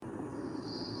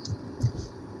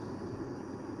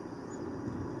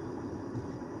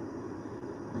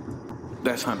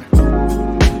That's Hunter.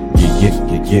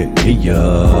 Yeah.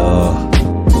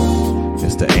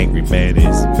 It's the angry man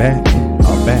is back.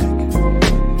 I'm back.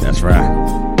 That's right.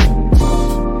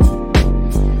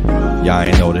 Y'all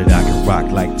ain't know that I can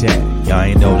rock like that. Y'all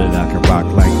ain't know that I can rock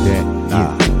like that.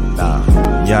 Nah.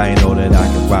 Y'all ain't know that I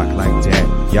can rock like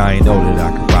that. Y'all ain't know that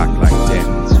I can rock like that.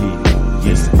 Yeah.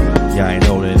 Listen. Y'all ain't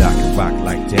know that I can rock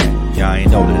like that. Y'all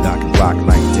ain't know that I can rock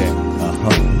like that.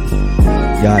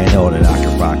 Y'all ain't know that I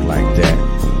can rock like that.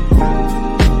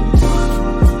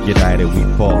 United we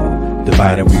fall,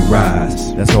 divided we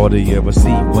rise. That's all they ever see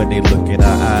when they look in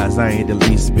our eyes. I ain't the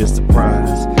least bit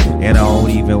surprised, and I don't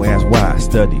even ask why I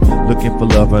study. Looking for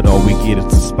love and all we get is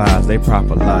despise. They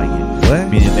proper lying, what?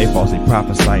 Meaning they falsely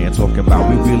prophesying, talking about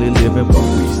we really living, but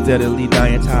we steadily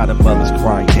dying. Tired of mothers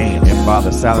crying and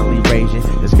fathers silently raging.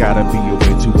 There's gotta be a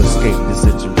way to escape this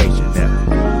situation now.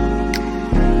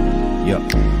 Yup.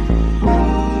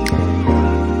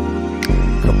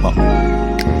 Come on.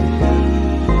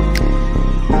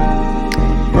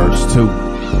 Verse 2.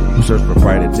 Who search for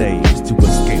brighter days to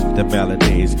escape the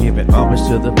maladies, giving homage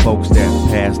to the folks that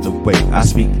passed away. I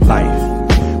speak life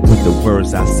with the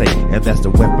words I say, and that's the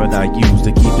weapon I use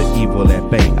to keep the evil at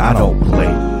bay. I don't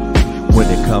play when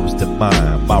it comes to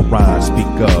mine. My rhymes speak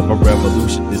of a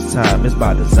revolution. This time it's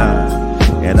by design,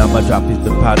 and I'ma drop these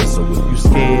deposits. So if you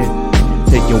scared,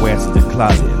 take your ass to the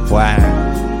closet. Why?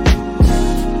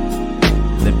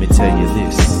 Let me tell you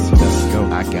this. Let's go.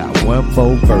 I got one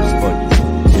more verse for you.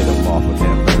 Get them off of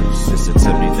that verse. Listen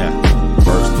to me now.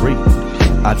 Verse 3.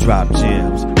 I drop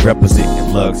gems,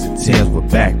 representing lugs and Timbs with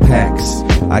backpacks.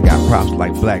 I got props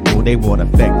like Black Moon, they want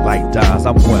effect like Dons.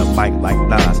 I'm pouring mic like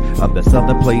Nas. I'm the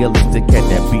southern player, list the cat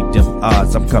that beat them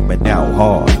odds. I'm coming out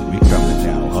hard. We coming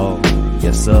out hard.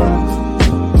 Yes, sir.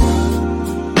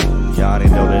 Y'all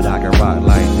didn't know that I can rock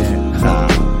like that. Ha.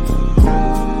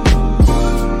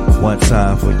 One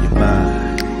time for your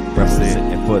mind.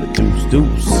 Representing for the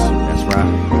deuce. That's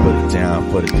right. Put it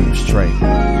down for the deuce tray.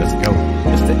 Let's go.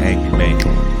 It's the angry man.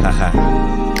 Haha.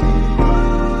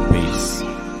 Peace.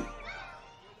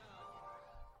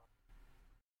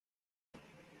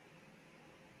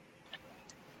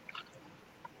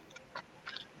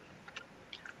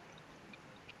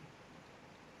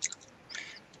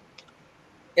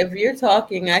 If you're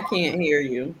talking, I can't hear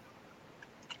you.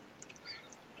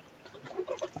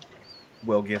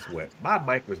 Well, guess what? My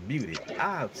mic was muted.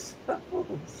 I'm so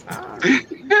sorry.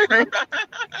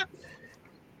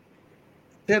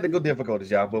 Technical difficulties,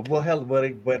 y'all. But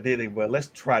let's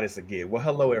try this again. Well,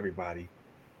 hello, everybody.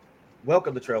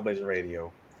 Welcome to TrailBlazerz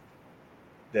Radio.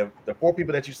 The four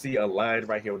people that you see aligned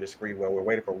right here on the screen, well, we're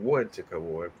waiting for one to come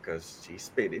on because she's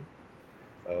spinning.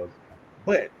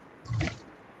 But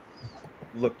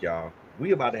look, y'all,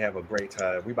 we about to have a great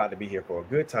time. We about to be here for a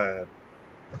good time.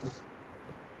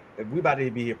 And we about to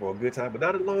be here for a good time, but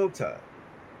not a long time.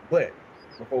 But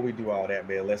before we do all that,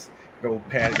 man, let's go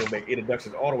make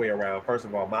introductions all the way around. First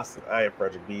of all, I am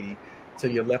Frederick Beatty.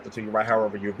 To your left or to your right,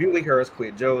 however you're viewing her, is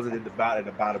Quinn Jones, and in the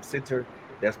bottom center,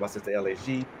 that's my sister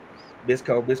LSG. Miss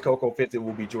Coco Fenton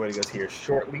will be joining us here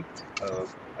shortly.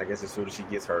 I guess as soon as she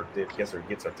gets her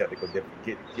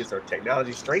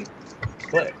technology straight.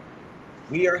 But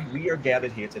we are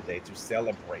gathered here today to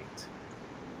celebrate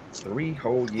 3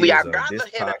 whole years of this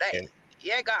podcast. Today.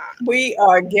 Yeah, God. We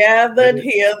are gathered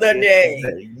here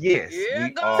today. Yes, yeah,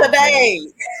 we are today.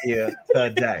 Here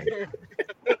today.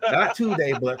 Not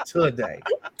today, but today.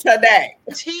 Today.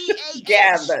 T-A-H.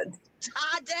 Gathered.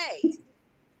 Today.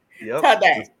 Yep.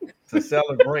 Today. To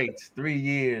celebrate 3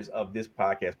 years of this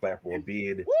podcast platform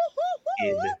being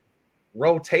in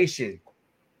rotation.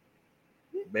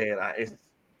 Man,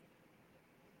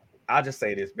 I'll just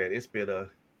say this, man. It's been a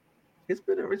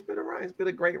ride. It's been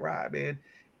a great ride, man.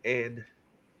 And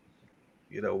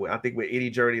you know, I think with any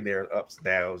journey, there are ups,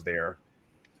 downs, there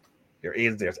are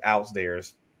ins, there's outs,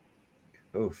 there's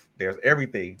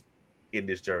everything in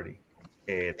this journey.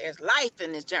 And there's life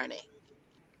in this journey.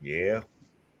 Yeah,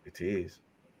 it is.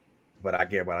 But I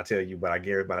tell you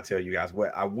guys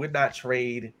what, I would not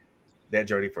trade that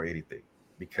journey for anything,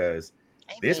 because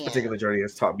this particular journey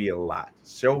has taught me a lot,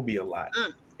 showed me a lot,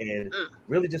 and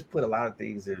really just put a lot of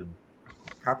things in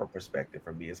proper perspective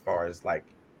for me, as far as like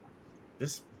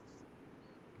this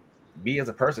me as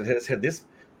a person. Has had this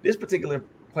particular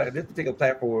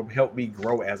platform helped me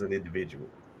grow as an individual,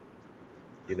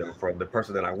 you know, from the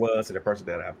person that I was to the person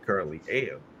that I currently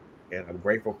am. And I'm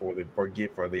grateful for the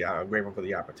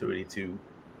opportunity to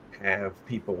have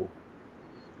people,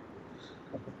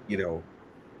 you know,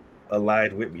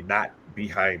 aligned with me, not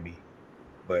behind me,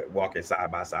 but walking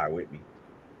side by side with me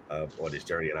on this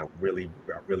journey. And I really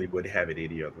wouldn't have it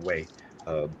any other way.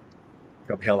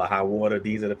 come hell or high water.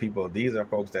 These are the people. These are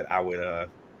folks that I would.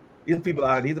 These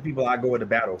are people I go into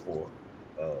battle for.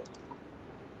 Uh,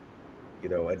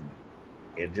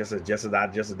 and just as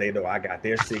they know I got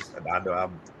their six, I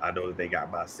know that they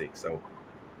got my six. So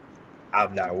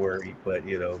I'm not worried. But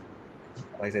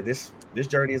like I said, this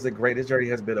journey is a great. This journey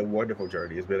has been a wonderful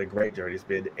journey. It's been a great journey. It's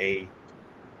been a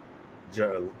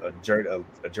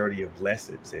journey of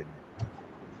lessons and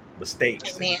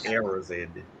mistakes and Amen. errors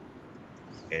and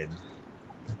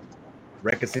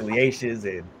reconciliations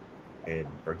and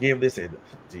forgiveness and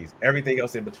geez, everything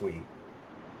else in between.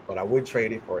 But I wouldn't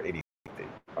trade it for anything.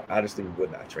 I honestly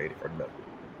would not trade it for nothing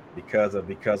because of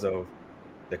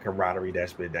the camaraderie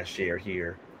that's shared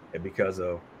here, and because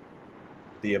of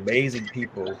the amazing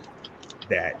people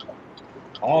that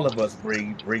all of us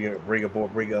bring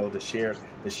aboard, bring on to share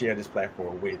this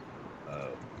platform with.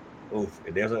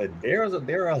 And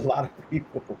there are a lot of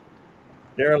people.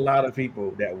 There are a lot of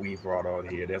people that we brought on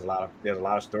here. There's a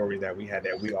lot of stories that we had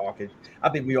that we all can. I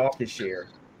think we all can share.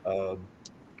 Um,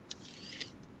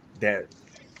 that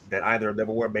that either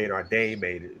number one made our day,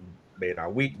 made our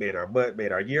week, made our month,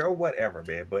 made our year, or whatever,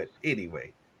 man. But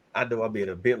anyway, I know I'm being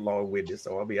a bit long-winded,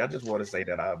 so I just want to say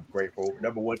that I'm grateful.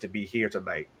 Number one, to be here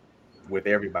tonight with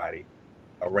everybody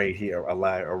arrayed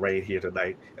here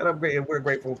tonight, and we're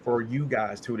grateful for you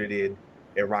guys tuning in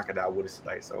and rocking out with us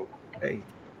tonight. So hey,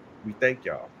 we thank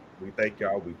y'all. We thank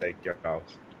y'all. We thank y'all,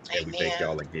 and we thank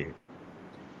y'all Amen. again.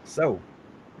 So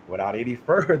without any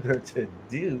further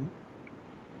ado,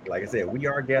 like I said, we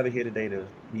are gathered here today to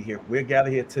be here. We're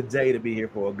gathered here today to be here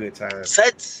for a good time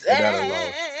and not a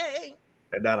long Say,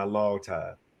 and not a long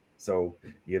time. So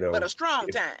but a strong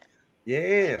if time.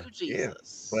 yeah, Thank you, yeah.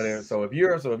 But Jesus. so if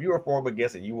you're a former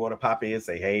guest and you want to pop in,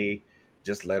 say hey,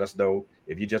 just let us know.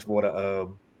 If you just want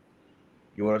to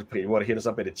you want to hit us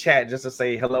up in the chat just to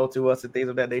say hello to us and things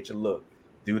of that nature, look,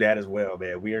 do that as well,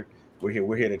 man. We're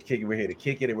here to kick it. We're here to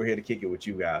kick it, and we're here to kick it with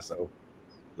you guys. So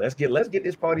let's get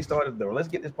this party started though. Let's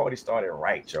get this party started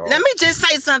right, Let y'all. me just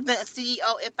say something,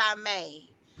 CEO, if I may.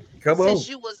 Come Since on.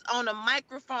 you was on the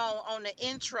microphone on the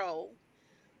intro,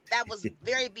 that was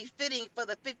very befitting for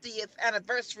the 50th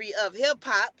anniversary of hip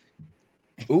hop.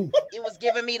 Ooh. It was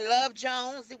giving me Love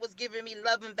Jones. It was giving me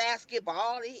Love and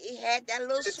Basketball. It had that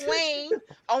little swing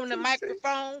on the she said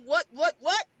microphone. What?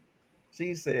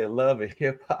 she said love and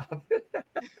hip hop,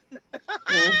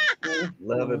 Mm, mm,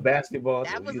 love and mm. basketball.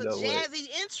 That was You a know what? jazzy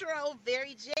intro,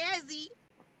 very jazzy.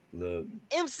 Look,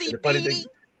 MC and Beatty.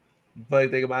 the funny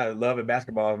thing about it, love and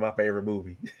basketball is my favorite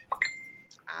movie.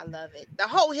 I love it. The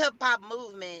whole hip hop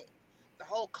movement, the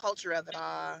whole culture of it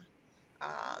all.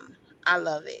 Um, I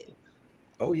love it.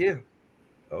 Oh yeah,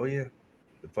 oh yeah.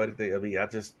 The funny thing, I mean,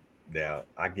 now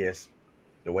I guess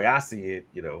the way I see it,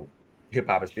 hip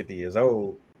hop is 50 years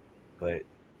old, but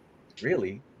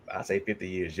really, I say 50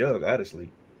 years young,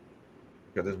 honestly,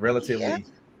 because it's Yeah. relatively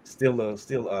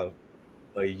still a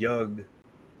young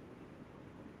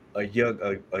a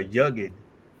youngin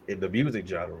in the music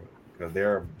genre. Because there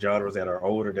are genres that are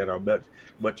older that are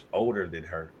much older than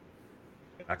her.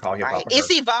 And I call hip Right. hop It's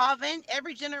her. evolving.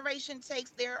 Every generation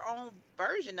takes their own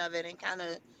version of it and kind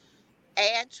of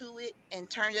add to it and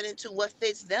turn it into what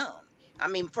fits them. I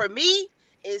mean, for me,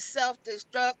 it's self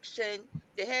destruction.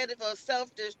 The head of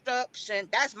self destruction.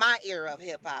 That's my era of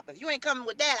hip hop. If you ain't coming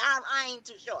with that, I ain't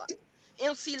too sure.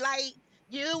 MC Light,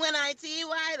 UNITY,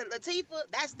 Latifah.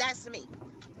 That's me.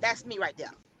 That's me right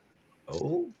there.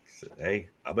 Oh, hey,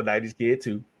 I'm a 90s kid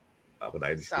too. I'm a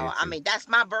 90s So kid I too. mean, that's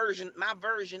my version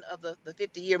of the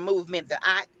 50-year movement that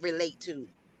I relate to.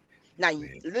 Now,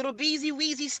 Man. little Beezy,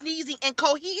 Wheezy, Sneezy, and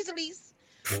Cohesely's,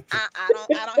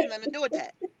 I don't have nothing to do with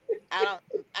that. I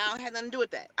don't have nothing to do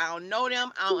with that. I don't know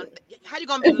them. I don't. How you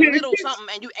gonna be little something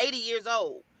and you 80 years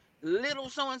old? Little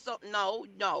so and so. No,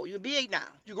 no, you big now.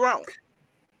 You grown.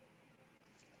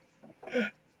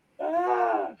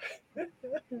 Ah,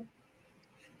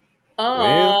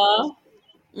 well, Aw,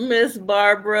 Miss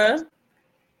Barbara.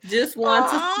 Just want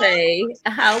to Aw, say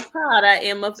how proud I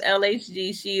am of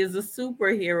LHG. She is a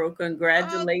superhero. oh, thank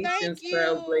Congratulations, you.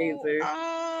 Trailblazer.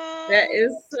 That Oh,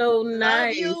 is so love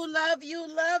nice. you, love you,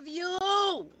 love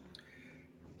you.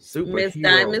 Miss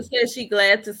Diamond superhero. says she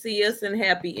glad to see us and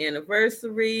happy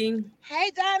anniversary.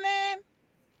 Hey, Diamond.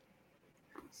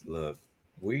 Look,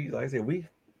 like I said,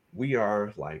 we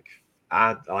are like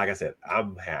I said,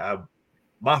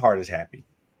 my heart is happy.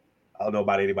 I don't know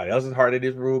about anybody else's heart in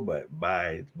this room, but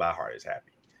my heart is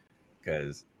happy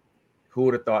because who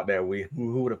would have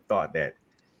thought that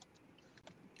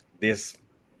this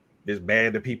this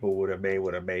band of people would have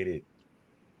made it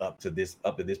up to this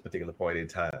particular point in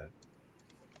time.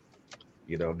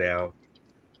 Now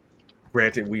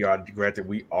granted we are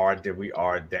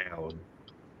down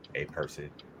a person,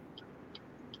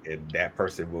 and that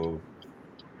person will,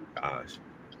 gosh.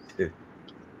 Nope.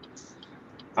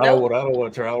 I don't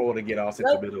want to get all Nope.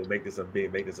 sentimental, make this a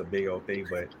big old thing,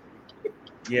 but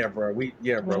bro, we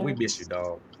Yeah. miss you,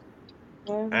 dog.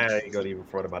 Yeah. I ain't gonna even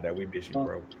front about that. We miss you, Oh,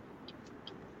 bro.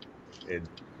 And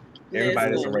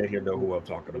everybody that's yeah. Listen, around here know who I'm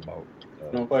talking about.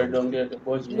 Nobody So don't get the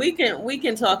voicemail. we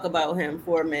can talk about him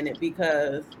for a minute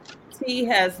because T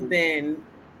has been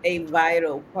a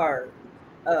vital part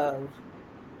of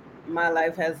My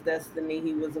Life Has Destiny.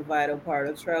 He was a vital part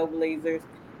of Trailblazers.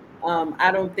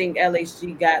 I don't think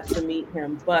LHG got to meet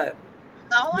him, but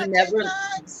No, he I did never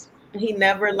not. he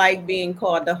never liked being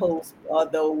called the host,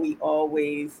 although we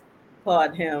always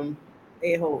called him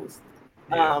a host.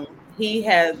 yeah, He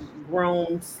has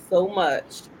grown so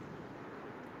much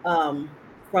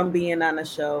from being on the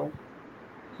show.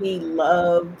 He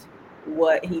loved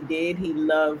what he did. He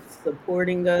loved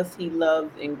supporting us. He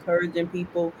loved encouraging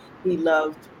people. He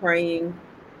loved praying.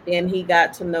 And he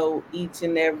got to know each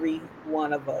and every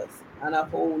one of us on a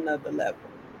whole nother level.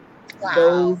 Wow.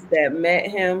 Those that met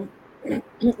him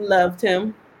loved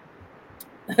him.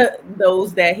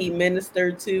 Those that he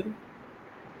ministered to,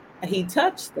 he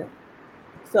touched them.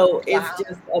 So it's Wow.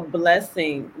 just a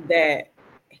blessing that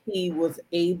he was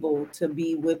able to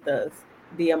be with us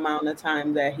the amount of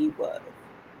time that he was.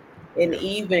 And yeah,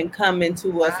 even coming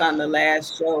to us on Wow. the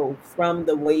last show from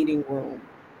the waiting room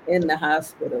in the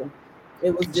hospital,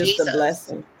 it was just a Jesus.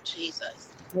 blessing.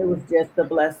 Jesus. It was just a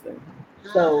blessing.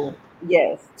 Mm. So,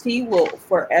 yes, T will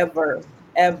forever,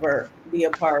 ever be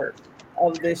a part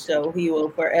of this show. He will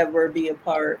forever be a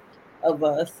part of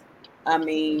us. I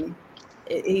mean,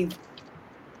 he's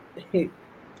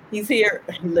he's here.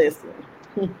 Listen,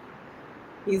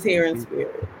 he's here in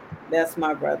spirit. That's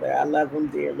my brother. I love him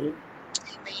dearly.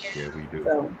 yeah, Amen. we do.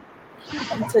 So,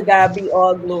 to God be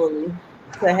all glory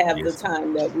to have the Yes,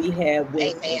 time that we had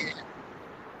with him. Amen.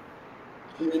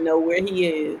 We know where he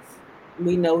is.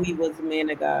 We know he was a man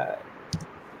of God.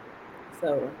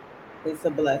 So it's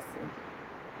a blessing.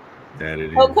 that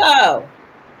it is. Coco,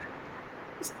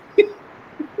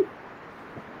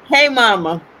 hey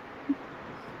mama.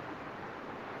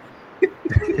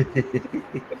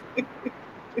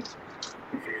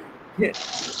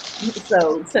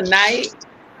 So tonight,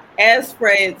 as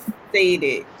Fred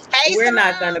stated, Hey, we're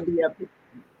not Simone. gonna be up.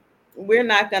 We're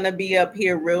not gonna be up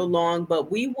here real long,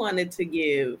 but we wanted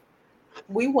to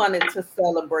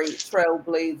celebrate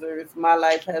Trailblazers. My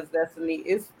Life Has Destiny.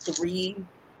 It's 3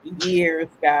 years,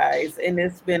 guys, and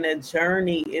it's been a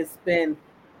journey. It's been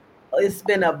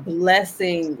a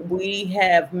blessing. We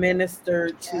have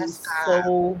ministered to Yes, God.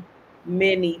 so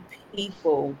many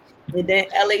people. And then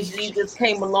Thank you, LHG just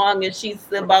came Jesus. along and she's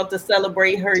about to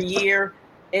celebrate her year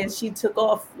and she took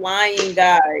off flying,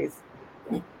 guys.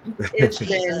 It's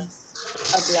been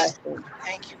Jesus. a blessing.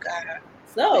 Thank you, God.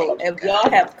 So, Thank you, if y'all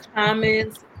God. have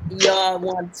comments, y'all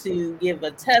want to give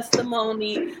a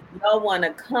testimony, y'all want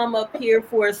to come up here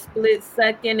for a split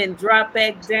second and drop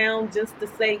back down just to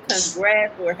say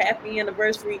congrats or happy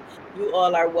anniversary, you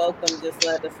all are welcome. Just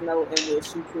let us know and we'll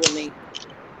shoot you a link.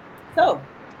 So,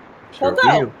 Sure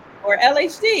Coco will. or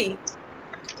LHD,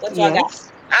 what y'all got?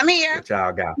 Yes. I'm here. What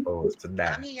y'all got for us I'm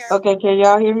tonight? here. Okay, can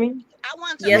y'all hear me? I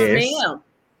want to Yes, know. Yes. ma'am.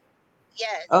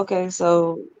 Yes. Okay,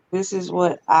 so this is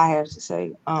what I have to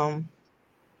say.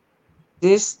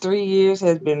 This 3 years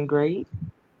has been great.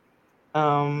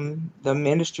 The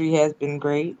ministry has been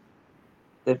great.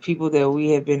 The people that we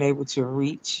have been able to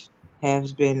reach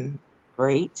has been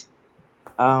great.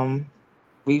 Um,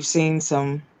 we've seen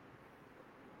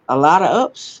a lot of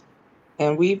ups,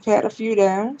 and we've had a few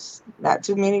downs. Not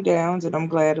too many downs, and I'm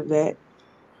glad of that.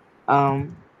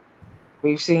 Um,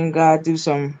 we've seen God do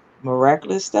some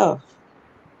miraculous stuff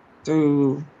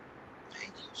through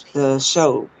Thank you, the Jesus.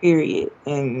 show, period.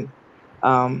 And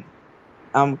um,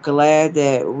 I'm glad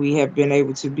that we have been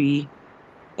able to be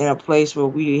in a place where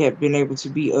we have been able to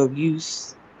be of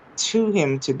use to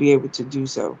Him to be able to do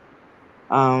so.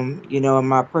 And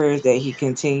my prayer is that He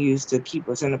continues to keep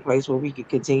us in a place where we can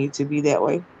continue to be that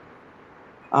way.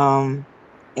 Um,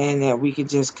 and that we could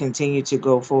just continue to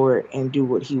go forward and do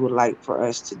what He would like for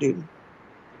us to do.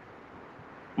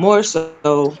 More so,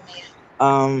 Amen.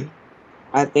 um,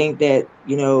 I think that,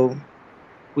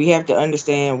 we have to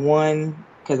understand one,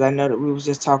 because I know that we was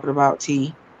just talking about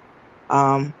T.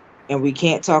 Um, and we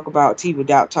can't talk about T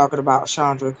without talking about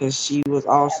Chandra, because she was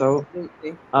also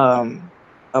Absolutely. um,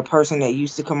 a person that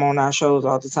used to come on our shows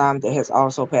all the time that has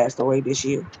also passed away this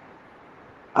year.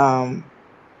 Um,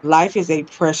 life is a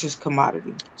precious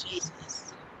commodity.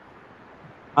 Jesus.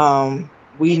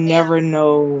 We Amen. never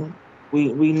know.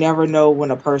 We never know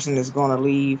when a person is going to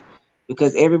leave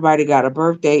because everybody got a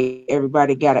birthday,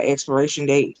 everybody got an expiration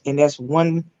date, and that's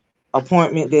one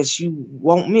appointment that you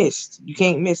won't miss. You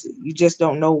can't miss it. You just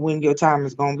don't know when your time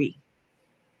is going to be.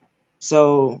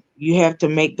 So you have to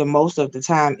make the most of the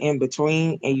time in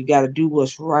between, and you got to do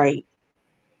what's right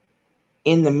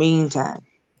in the meantime,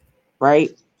 right?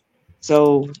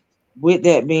 So with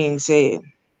that being said,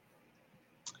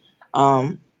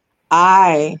 um,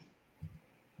 I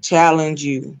challenge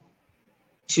you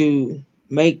to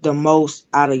make the most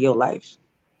out of your life,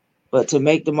 but to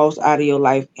make the most out of your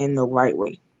life in the right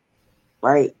way,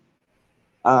 right?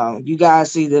 You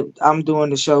guys see that I'm doing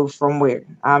the show from where?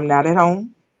 I'm not at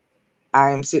home.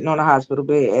 I am sitting on a hospital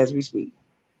bed as we speak.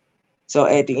 So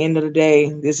at the end of the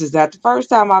day, this is not the first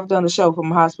time I've done a show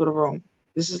from a hospital room.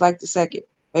 This is like the second,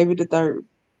 maybe the third.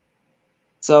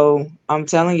 So I'm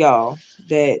telling y'all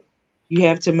that you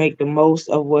have to make the most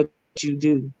of what you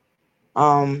do.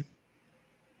 Um,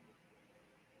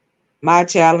 my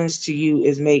challenge to you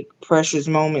is make precious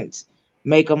moments,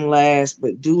 make them last,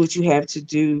 but do what you have to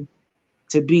do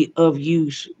to be of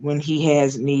use when he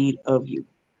has need of you,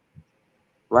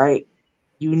 right?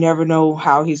 You never know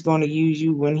how he's going to use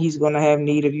you, when he's going to have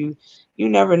need of you. You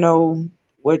never know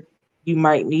what you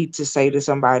might need to say to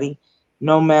somebody,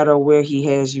 no matter where he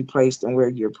has you placed and where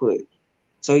you're put.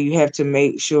 So you have to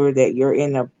make sure that you're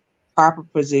in a proper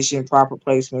position, proper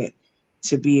placement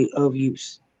to be of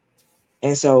use.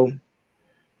 And so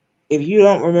if you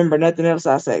don't remember nothing else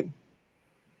I say,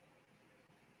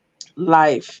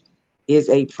 life is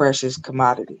a precious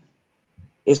commodity.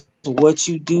 It's what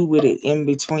you do with it in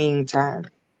between time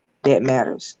that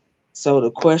matters. So the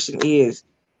question is,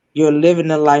 you're living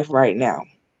the life right now,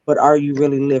 but are you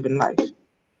really living life?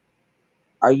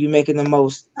 Are you making the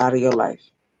most out of your life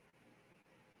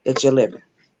that you're living?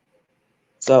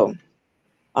 So,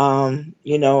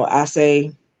 I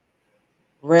say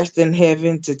rest in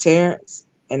heaven to Terrence,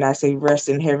 and I say rest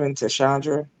in heaven to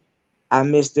Chandra. I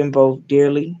miss them both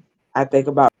dearly. I think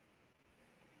about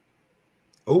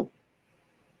Oh,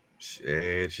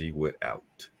 and she went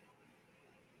out.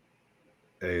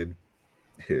 And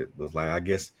it was like, I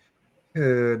guess,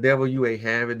 Devil, you ain't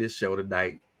having this show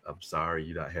tonight. I'm sorry,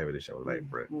 you're not having this show tonight,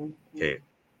 Brett. Can't.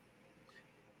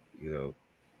 You know,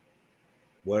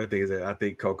 one of the things that I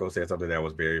think Coco said something that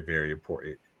was very, very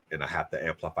important, and I have to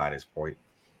amplify this point.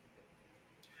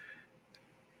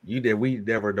 We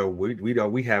never know.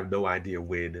 We have no idea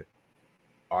when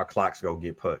our clocks gonna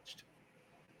get punched.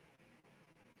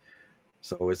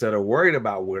 So instead of worrying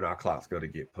about when our clock's gonna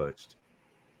get punched,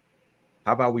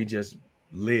 how about we just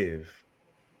live?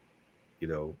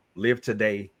 Live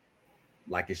today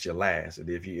like it's your last. And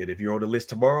if you're on the list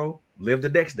tomorrow, live the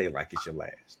next day like it's your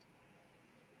last.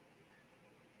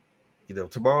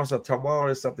 Tomorrow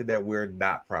is something that we're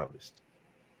not promised.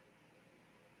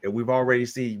 And we've already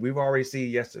seen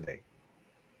yesterday.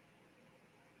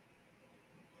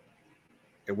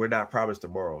 And we're not promised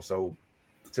tomorrow. So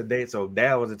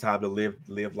now is the time to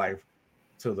live life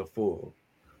to the full.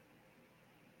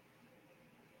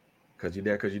 Because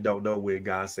you don't know when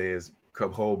God says,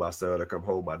 "Come home, my son," or "Come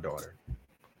home, my daughter."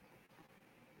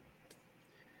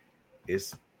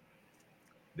 It's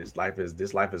this life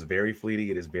is very fleeting.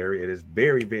 It is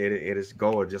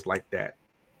going just like that.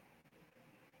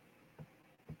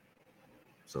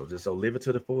 So live it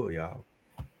to the full, y'all.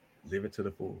 Live it to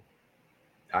the full.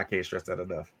 I can't stress that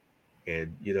enough.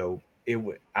 And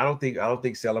I don't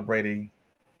think celebrating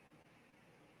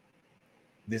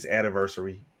this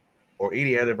anniversary or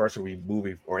any anniversary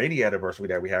movie or any anniversary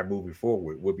that we have moving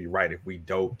forward would be right if we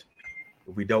don't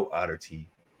honor T,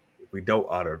 if we don't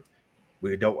honor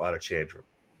Chandra.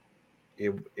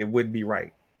 It wouldn't be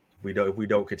right. If we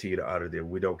don't continue to honor them,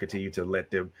 we don't continue to let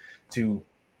them to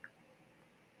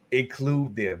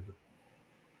include them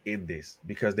in this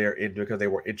because they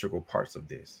were integral parts of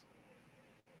this.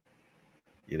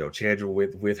 Chandra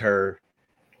with her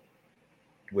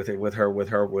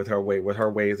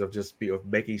ways of of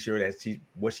making sure that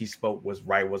what she spoke was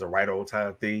right, was a right on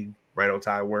time thing, right on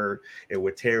time word, and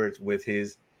with Terrence with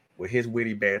his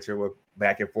witty banter with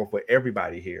back and forth with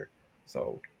everybody here.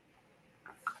 So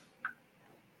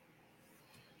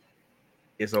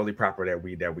it's only proper that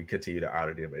we continue to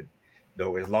honor them. And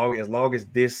no, as long as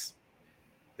this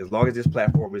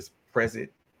platform is present,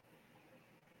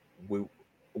 we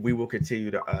we will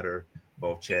continue to honor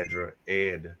both Chandra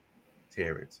and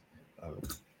Terrence. Um,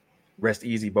 rest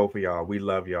easy, both of y'all. We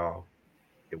love y'all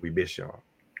and we miss y'all.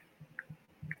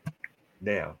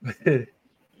 Now,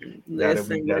 now that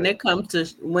we Listen, got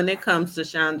when it comes to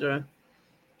Chandra,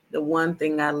 the one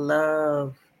thing I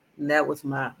love, and that was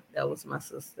my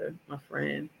sister, my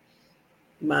friend.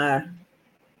 My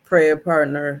prayer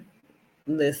partner,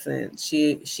 listen,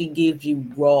 she gives you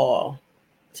raw.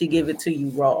 She give it to you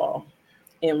raw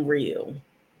and real.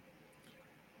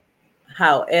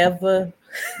 However,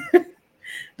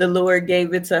 the Lord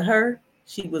gave it to her,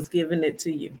 she was giving it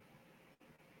to you.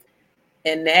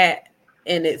 And that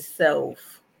in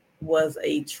itself was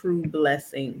a true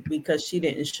blessing because she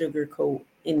didn't sugarcoat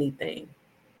anything.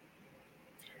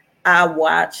 I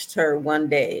watched her one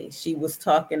day.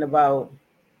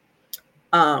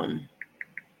 Um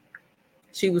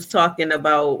she was talking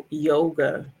about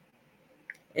yoga,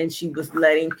 and she was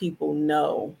letting people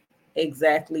know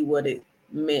exactly what it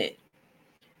meant.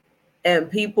 And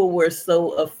people were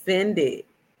so offended.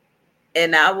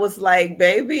 And I was like,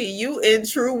 baby, you in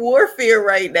true warfare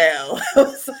right now. I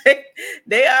was like,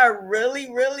 they are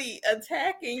really, really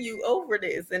attacking you over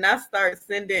this. And I start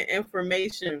sending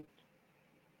information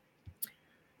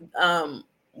um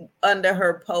under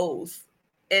her post.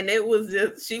 And it was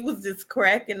just, she was just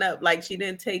cracking up. Like she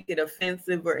didn't take it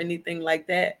offensive or anything like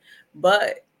that.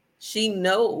 But she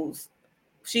knows,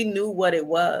 she knew what it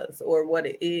was or what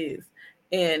it is.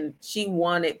 And she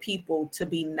wanted people to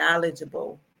be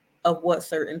knowledgeable of what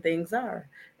certain things are.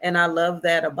 And I love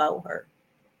that about her.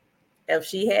 If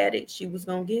she had it, she was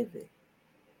going to give it.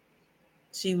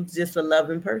 She was just a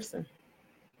loving person.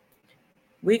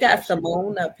 We got Yes, you are.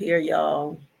 Simone up here,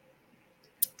 y'all.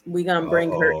 We gonna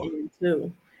bring her Uh-oh. in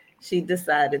too. She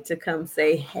decided to come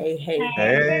say hey, hey, hey.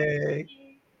 Hey, Hey.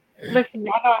 baby. Listen,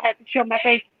 y'all know I had to show my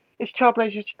face. It's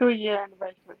TrailBlazerz 3 year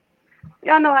anniversary.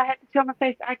 Y'all know I had to show my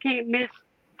face. I can't miss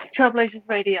TrailBlazerz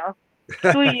Radio.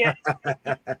 3 years.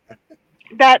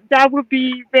 That would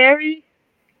be very,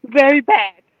 very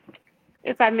bad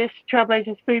if I missed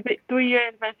TrailBlazerz 3 year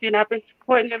anniversary and I've been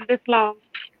supporting them this long.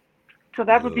 So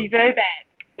that would be Look, very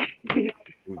bad.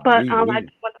 But I we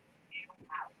just want to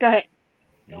go ahead.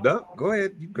 no, go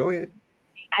ahead. You go ahead.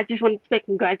 I just want to say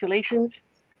congratulations.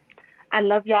 I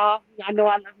love y'all. Y'all know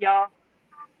I love y'all.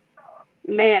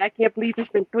 Man, I can't believe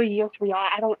it's been 3 years for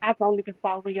y'all. I've only been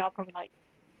following y'all for like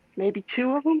maybe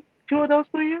two of them, two of those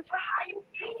 3 years,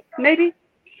 maybe.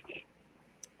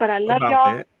 But I love About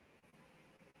y'all. that.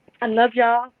 I love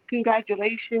y'all.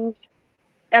 Congratulations,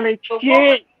 But what was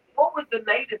LHG. what was the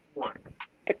latest one?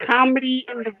 The comedy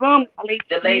in the room, The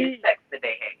latest LHG. text that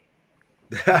they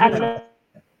I love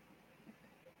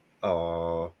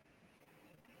Oh,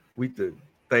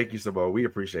 thank you, Simone. We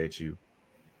appreciate you.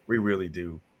 We really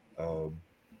do. Um,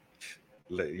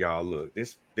 y'all look,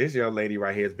 this young lady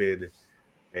right here has been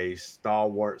a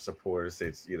stalwart supporter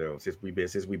since since we've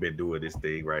been doing this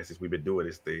thing, right? Since we've been doing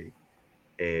this thing,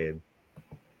 and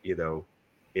you know,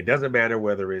 it doesn't matter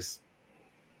whether it's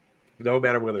no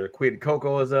matter whether Quinn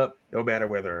Coco is up, no matter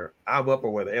whether I'm up or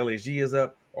whether LSG is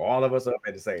up or all of us up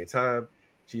at the same time.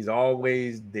 She's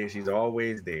always there. She's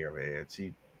always there, man.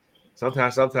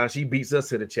 Sometimes she beats us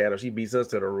to the chat or she beats us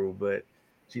to the room, but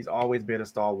she's always been a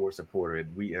stalwart supporter,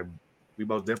 and we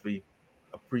most definitely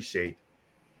appreciate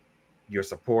your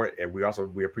support, and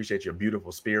we appreciate your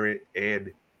beautiful spirit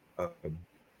and um,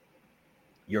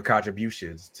 your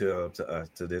contributions to us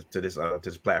to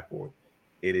this platform.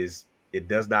 It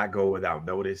does not go without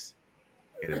notice,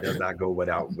 and it does not go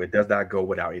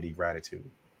without any gratitude.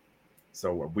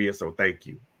 So we are so thank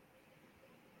you.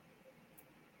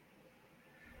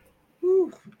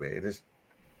 Whew, man,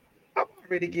 I'm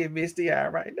already getting misty eye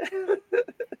right now.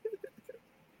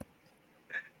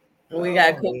 We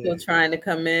got Oh Coco man. trying to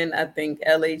come in. I think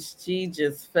LHG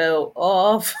just fell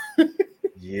off.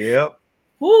 Yep.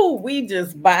 Whoo, we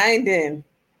just binding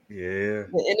Yeah.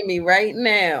 the enemy right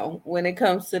now when it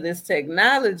comes to this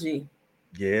technology.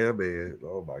 Yeah, man.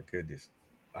 Oh my goodness.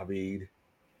 I mean,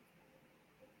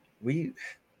 we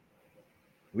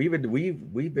we've had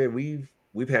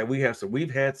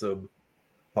some,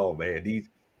 oh man,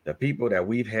 the people that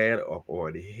we've had up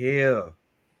on here,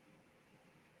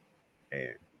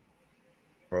 and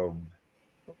from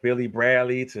Billy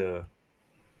Bradley to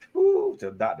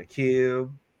Dr.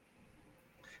 Kim.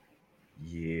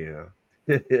 Yeah.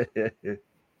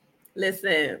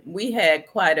 Listen, we had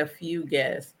quite a few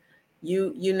guests.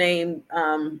 You named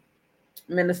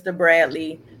Minister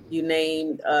Bradley. You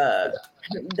named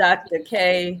Dr.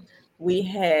 K. We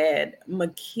had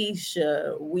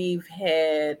Makisha. We've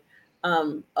had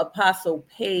Apostle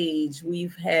Page.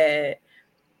 We've had.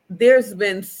 There's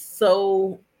been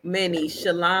so many.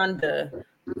 Shalonda.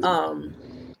 Um,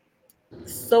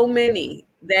 so many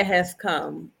that has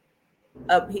come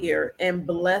up here and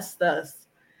blessed us,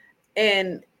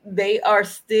 and they are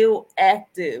still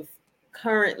active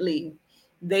currently.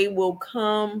 They will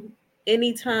come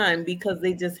anytime because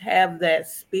they just have that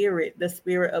spirit, the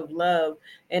spirit of love,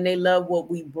 and they love what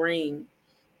we bring.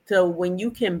 So when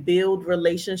you can build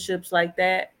relationships like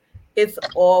that, it's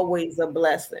always a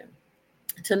blessing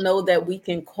to know that we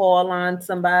can call on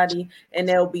somebody and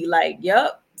they'll be like,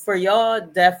 "Yep, for y'all,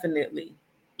 definitely."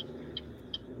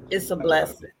 It's a I love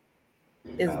blessing. it.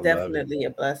 It's I love it. definitely a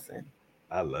blessing.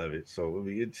 I love it. So I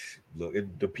mean,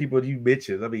 the people you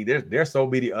mentioned. I mean, there's so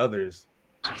many others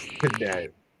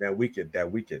that we could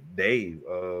name.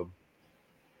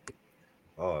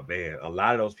 Oh man, a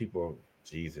lot of those people,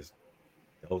 Jesus,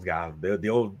 those guys,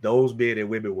 those men and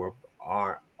women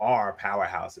are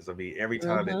powerhouses. I mean, every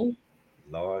time that Mm-hmm.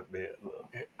 Lord, man,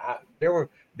 look, there were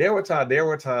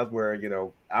times where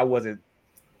I wasn't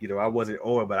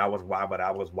on, but I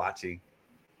was watching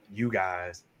you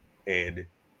guys and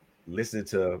listening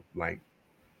to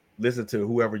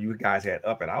whoever you guys had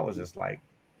up, and I was just like,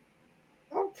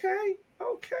 okay,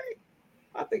 okay.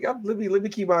 I think let me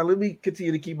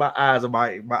continue to keep my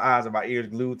ears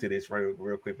glued to this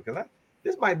real quick because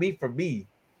this might be for me,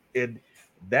 and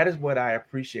that is what I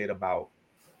appreciate about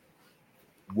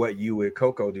what you and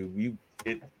Coco do.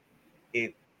 It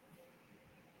it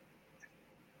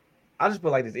I just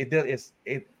feel like this. It does.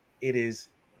 It is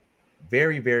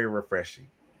very very refreshing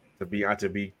to be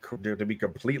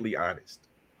completely honest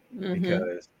Mm-hmm.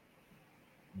 because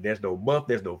there's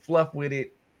no fluff with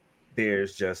it.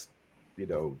 There's just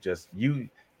you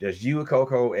and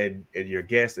Coco and your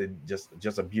guests and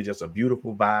just a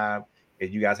beautiful vibe, and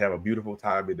you guys have a beautiful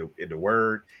time in the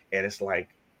word, and it's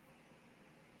like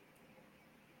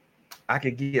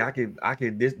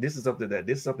this is something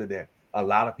that a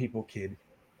lot of people can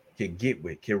get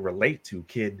with, can relate to,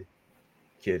 can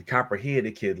comprehend,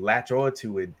 and can latch on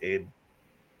to and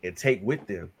take with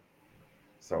them.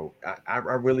 So I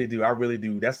really do.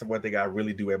 That's the one thing I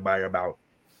really do admire about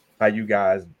how you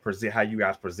guys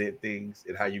present things,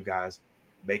 and how you guys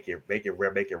make it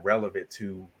relevant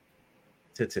to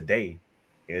today.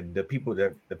 And the people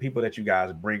that you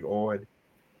guys bring on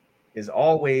is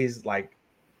always like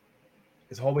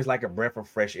a breath of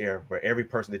fresh air for every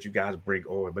person that you guys bring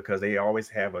on, because they always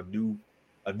have a new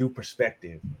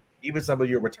perspective. Even some of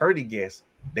your returning guests,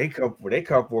 they come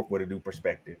forth with a new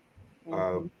perspective, Mm-hmm.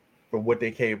 um, from what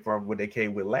they came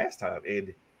with last time.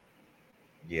 And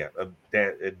yeah,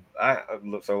 that and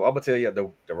look. So I'm gonna tell you,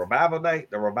 the revival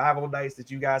nights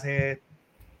that you guys had,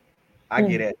 I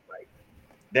get at like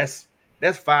that's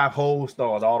 5 whole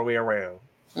stars all the way around.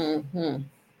 Mm-hmm.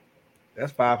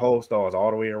 That's 5 whole stars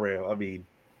all the way around. I mean,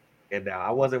 and now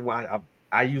I wasn't watching.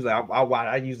 I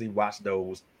usually watch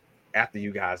those after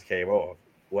you guys came off,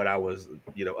 when I was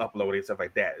uploading stuff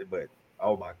like that. But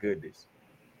oh my goodness,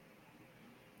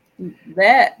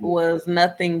 That was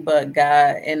nothing but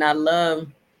God. And I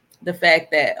love the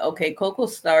fact that, okay, Coco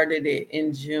started it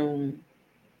in June,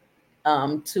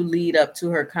 to lead up to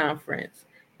her conference.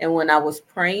 And when I was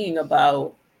praying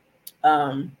about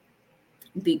um,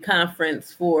 the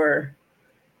conference for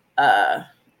uh,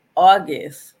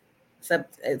 August,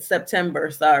 September,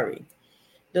 sorry,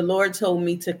 the Lord told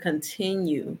me to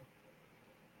continue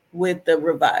with the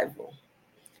revival.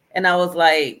 And I was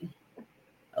like,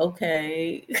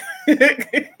 okay.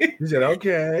 you said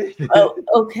okay. Oh,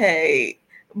 okay.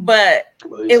 But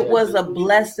it was a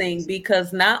blessing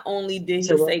because not only did he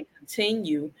say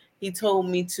continue, he told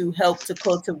me to help to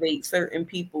cultivate certain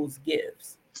people's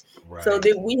gifts. So Right,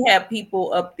 that we have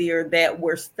people up there that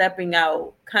were stepping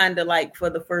out kind of like for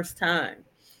the first time.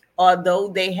 Although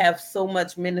they have so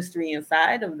much ministry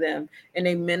inside of them and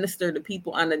they minister to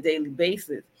people on a daily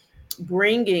basis,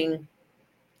 bringing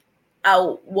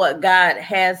out what God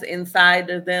has inside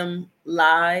of them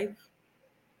live,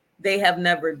 they have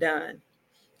never done.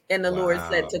 And the Lord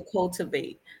said wow, to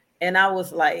cultivate. And I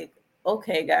was like,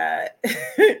 okay, God,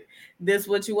 this is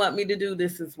what you want me to do.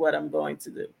 This is what I'm going to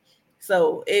do.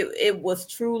 So it was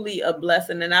truly a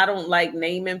blessing. And I don't like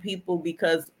naming people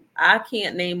because I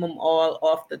can't name them all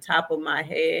off the top of my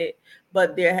head.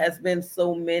 But there has been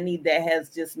so many that has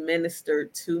just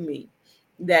ministered to me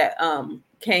that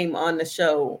came on the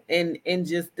show and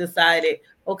just decided,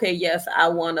 okay, yes, I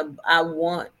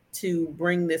want to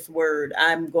bring this word.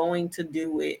 I'm going to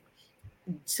do it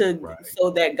to right. so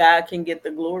that God can get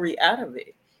the glory out of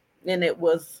it. And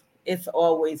it's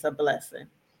always a blessing.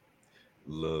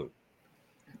 Look,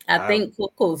 I I think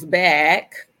Coco's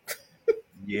back.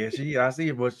 yeah, I see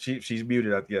it, but she's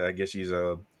muted. Yeah, I guess she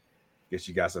doing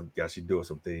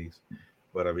some things,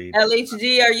 but I mean,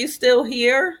 LHG, are you still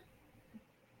here?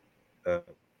 uh,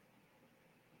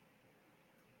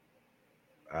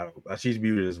 I don't, she's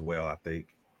muted as well, I think.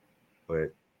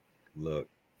 But look,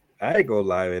 I ain't gonna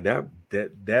lie, man.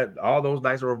 That all those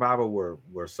nights of revival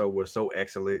were so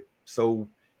excellent, so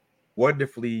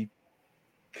wonderfully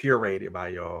curated by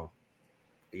y'all.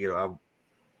 you know,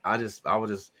 I was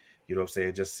just, you know what I'm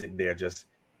saying, just sitting there just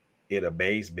in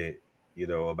amazement, you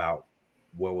know, about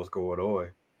what was going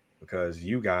on because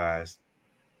you guys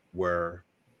were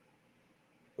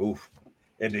oof.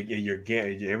 And your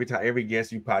guest, every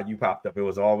guest you popped up, it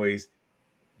was always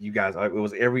you guys. It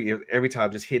was every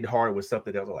time just hitting hard with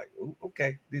something else. Like, ooh,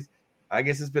 okay, this I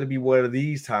guess it's gonna be one of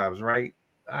these times, right?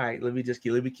 All right, let me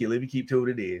keep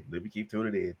tuning in. Let me keep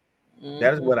tuning in. Mm-hmm.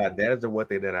 That is the one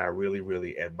thing that I really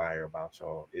really admire about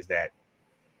y'all is that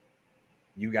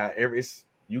you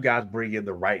guys bring in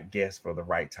the right guest for the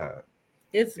right time,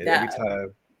 It's and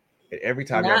God, every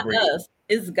time y'all not bring us.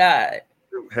 It's God.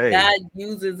 hey God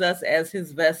uses us as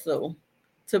his vessel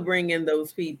to bring in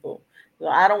those people. So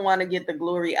I don't want to get the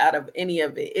glory out of any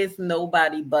of it. It's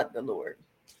nobody but the Lord.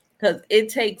 Because it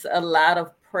takes a lot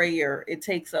of prayer. It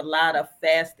takes a lot of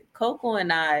fasting. Coco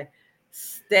and I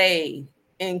stay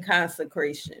in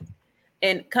consecration.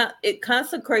 And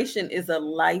consecration is a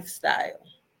lifestyle.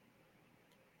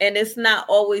 And it's not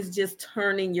always just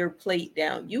turning your plate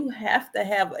down. You have to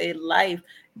have a life,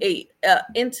 a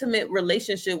intimate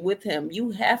relationship with him. You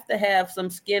have to have some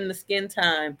skin to skin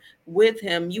time with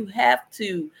him. You have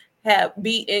to have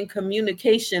be in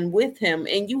communication with him,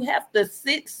 and you have to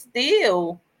sit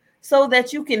still so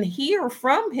that you can hear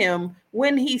from him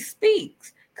when he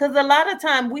speaks. Because a lot of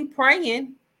time we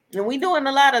praying and we doing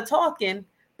a lot of talking,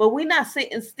 but we're not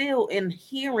sitting still and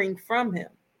hearing from him.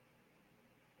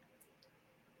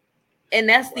 And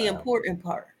that's the wow important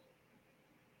part.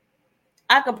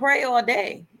 I could pray all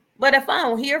day, but if I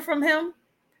don't hear from him,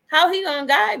 how he gonna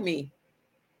guide me?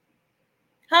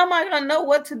 How am I gonna know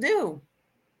what to do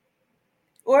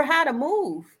or how to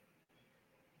move?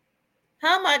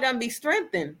 How am I gonna be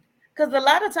strengthened? Because a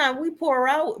lot of time we pour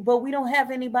out, but we don't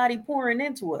have anybody pouring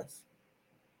into us.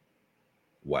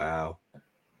 wow.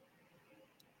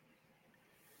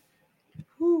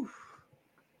 Whew.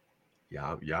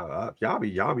 Y'all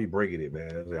be bringing it,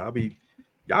 man.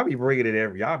 Y'all be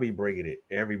bringing it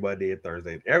every Monday and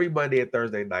Thursday. Every Monday and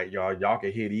Thursday night, y'all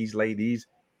can hear these ladies,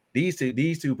 these two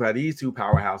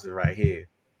powerhouses right here,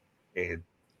 and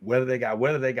whether they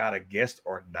got a guest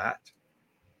or not,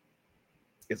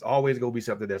 it's always gonna be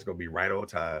something that's gonna be right on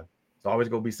time. It's always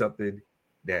gonna be something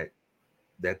that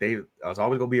it's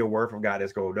always gonna be a word from God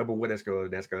that's gonna number one that's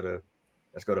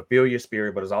gonna fill your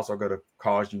spirit, but it's also gonna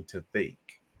cause you to think.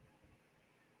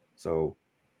 So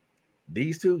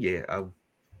these two, yeah,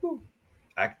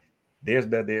 I there's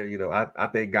nothing there. You know, I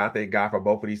thank God for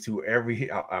both of these two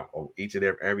each and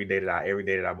every day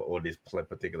that I'm on this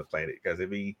particular planet because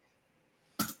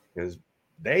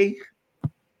they,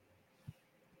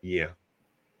 yeah,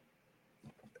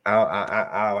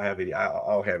 I don't have any I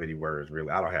don't have any words really.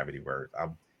 I don't have any words.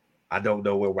 I don't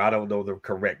know the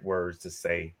correct words to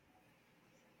say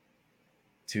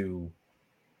to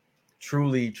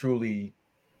truly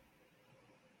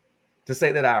to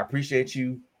say that I appreciate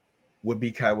you would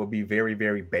be very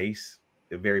very base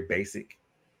and very basic.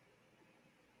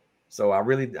 So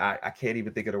I can't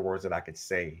even think of the words that I could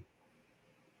say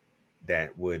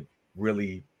that would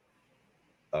really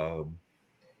um,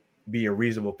 be a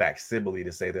reasonable facsimile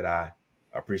to say that I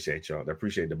appreciate y'all. I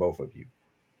appreciate the both of you.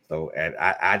 So and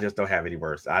I just don't have any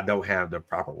words. I don't have the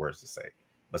proper words to say.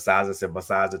 Besides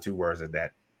the two words is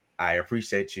that I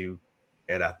appreciate you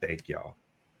and I thank y'all.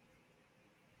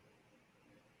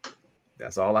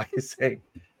 That's all I can say.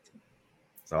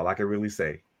 That's all I can really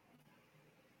say.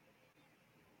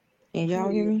 Can y'all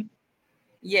hear me?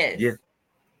 Yes, Yeah,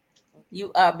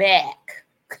 you are back.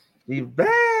 he's back.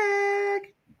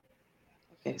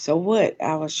 Okay, so what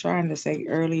I was trying to say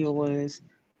earlier was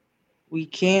we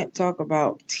can't talk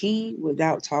about T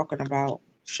without talking about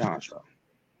Chandra.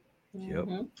 Yep.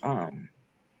 Mm-hmm. Um,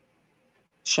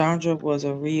 Chandra was a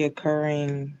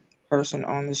reoccurring person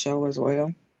on the show as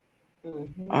well.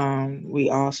 Mm-hmm. We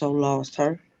also lost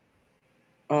her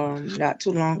not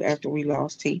too long after we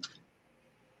lost T.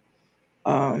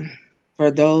 Um,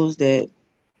 for those that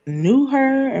knew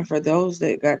her and for those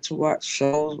that got to watch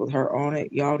shows with her on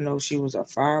it, y'all know she was a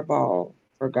fireball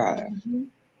for God. Mm-hmm.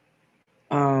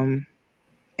 Um,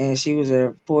 and she was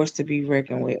a force to be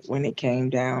reckoned with when it came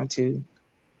down to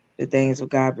the things of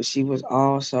God. But she was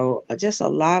also just a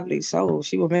lively soul.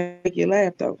 She would make you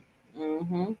laugh though.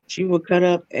 Mm-hmm. She would cut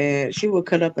up and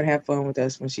have fun with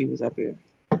us when she was up here.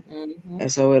 Mm-hmm.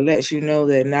 And so it lets you know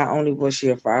that not only was she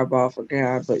a fireball for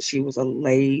God, but she was a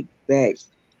laid back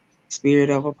spirit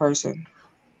of a person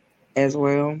as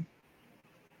well.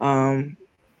 Um,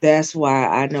 that's why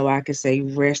I know I could say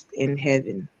rest in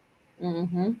heaven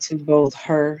Mm-hmm. to both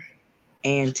her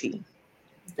and T.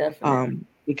 Definitely.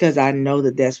 Because I know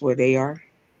that that's where they are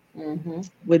Mm-hmm.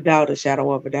 without a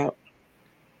shadow of a doubt.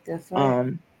 That's right.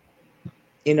 Um,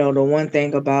 the one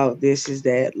thing about this is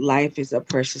that life is a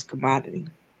precious commodity.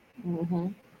 Mm-hmm.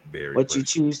 Very What you precious.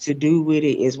 choose to do with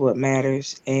it is what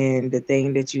matters. And the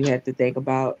thing that you have to think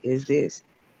about is this: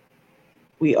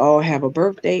 we all have a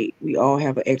birth date, we all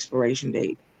have an expiration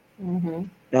date. Mm-hmm.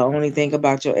 The only thing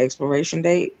about your expiration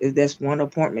date is that's one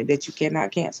appointment that you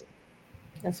cannot cancel.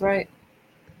 That's right.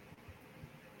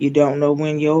 You don't know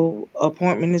when your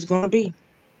appointment is going to be,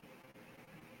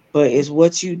 but it's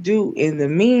what you do in the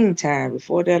meantime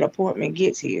before that appointment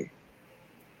gets here.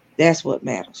 That's what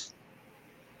matters.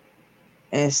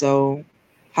 And so,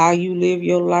 how you live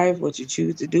your life, what you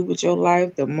choose to do with your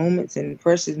life, the moments and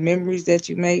precious memories that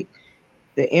you make,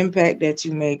 the impact that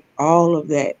you make, all of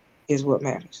that is what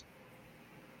matters,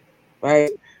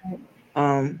 right?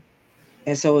 Um,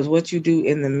 and so, it's what you do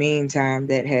in the meantime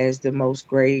that has the most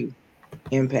grave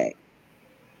impact.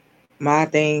 My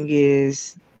thing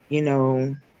is, you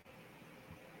know,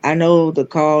 I know the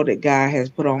call that God has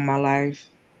put on my life.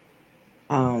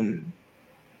 Um,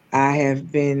 I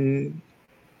have been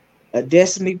a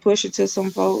destiny pusher to some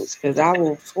folks because I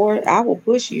will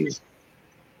push you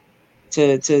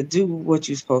to do what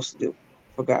you're supposed to do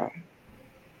for God.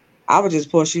 I will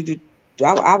just push you to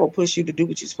I will push you to do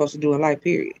what you're supposed to do in life.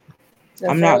 Period.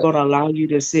 I'm That's not right. going to allow you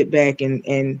to sit back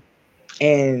and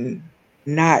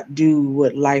not do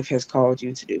what life has called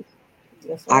you to do.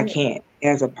 That's I right. can't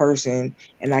as a person,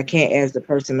 and I can't as the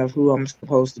person of who I'm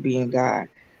supposed to be in God,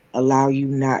 allow you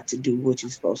not to do what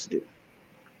you're supposed to do.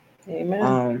 Amen.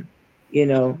 Um,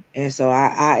 and so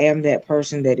I am that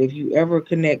person that if you ever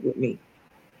connect with me,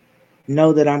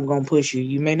 know that I'm gonna push you.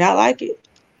 You may not like it.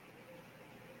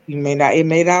 It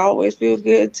may not always feel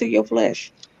good to your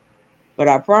flesh, but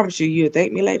I promise you, you'll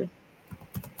thank me later.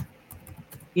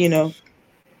 You know,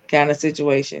 kind of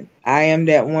situation. I am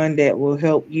that one that will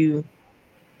help you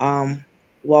um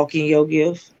walk in your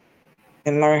gift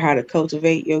and learn how to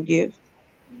cultivate your gift.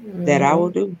 That I Mm-hmm. will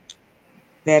do.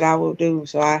 That I will do.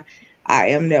 So I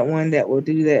am that one that will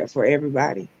do that for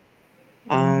everybody.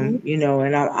 Mm-hmm.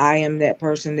 And I am that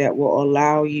person that will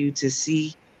allow you to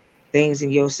see things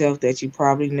in yourself that you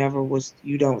probably never was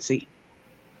you don't see.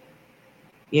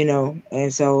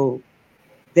 And so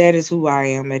that is who I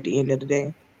am at the end of the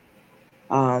day.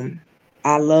 Um,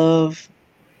 I love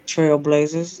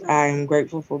Trailblazers. I am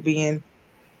grateful for being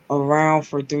around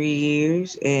for 3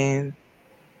 years, and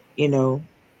you know,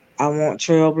 I want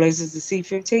Trailblazers to see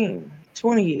 15,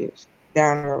 20 years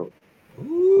down the road,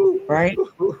 right?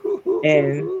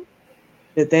 And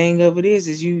the thing of it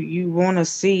is you want to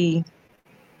see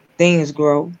things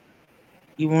grow,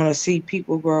 you want to see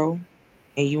people grow,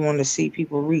 and you want to see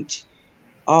people reach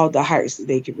all the heights that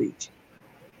they can reach.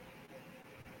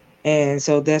 And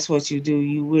so that's what you do.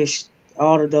 You wish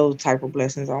all of those type of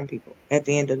blessings on people at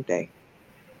the end of the day.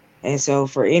 And so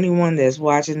for anyone that's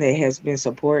watching that has been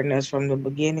supporting us from the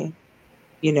beginning,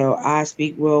 I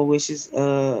speak well wishes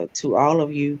to all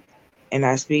of you, and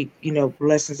I speak,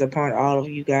 blessings upon all of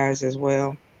you guys as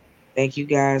well. Thank you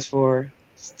guys for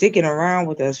sticking around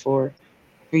with us for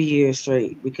 3 years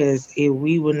straight because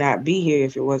we would not be here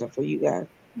if it wasn't for you guys.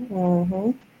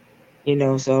 Mm-hmm.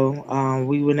 So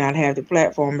we would not have the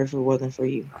platform if it wasn't for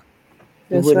you.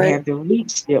 We That's wouldn't right. have the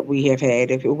reach that we have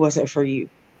had if it wasn't for you.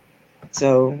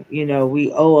 So,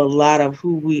 we owe a lot of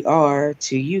who we are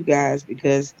to you guys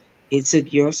because it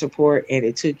took your support and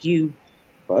it took you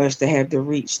for us to have the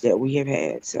reach that we have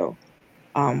had. So,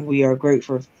 we are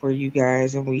grateful for you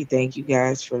guys and we thank you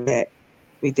guys for that.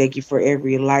 We thank you for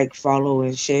every like, follow,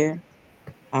 and share.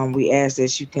 We ask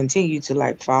that you continue to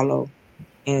like, follow,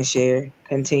 and share.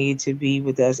 Continue to be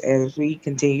with us as we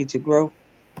continue to grow,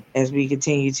 as we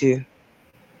continue to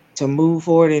move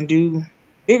forward and do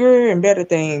bigger and better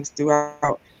things throughout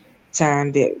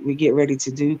time that we get ready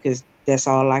to do because that's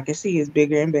all I can see is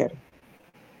bigger and better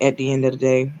at the end of the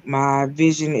day. My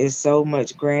vision is so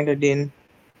much grander than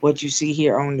what you see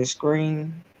here on the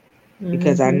screen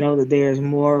because I Mm-hmm. know that there's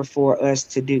more for us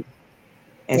to do.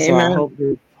 And so I Amen. hope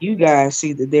that you guys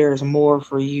see that there's more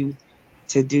for you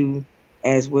to do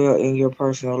as well in your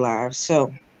personal lives.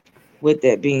 So, with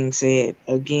that being said,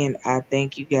 again, I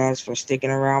thank you guys for sticking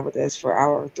around with us for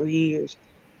our 3 years.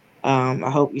 I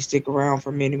hope you stick around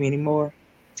for many, many more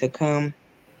to come.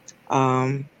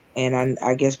 And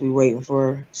I guess we're waiting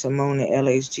for Simone and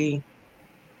LHG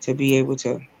to be able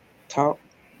to talk,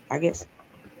 I guess.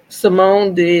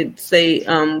 Simone did say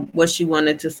what she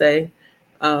wanted to say.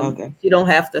 Okay. She don't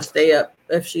have to stay up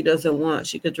if she doesn't want.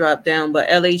 She could drop down. But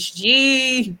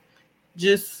LHG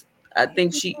just I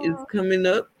think she is coming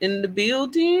up in the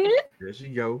building. There she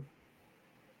go.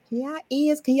 Yeah,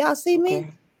 is. Can y'all see me?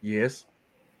 Okay. Yes.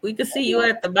 We can see you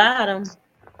at the bottom.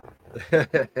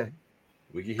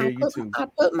 We can hear you too. I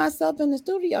put myself in the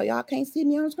studio. Y'all can't see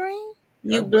me on screen.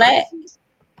 You I can black? see, I can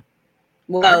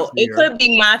Well, see it her. could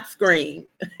be my screen.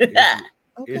 It's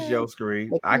Okay. your screen.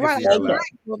 But I you're can right. see her Okay. live.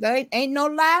 Well, there ain't no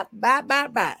live.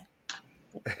 Bye.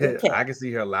 Okay. I can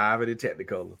see her live in the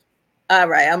Technicolor. All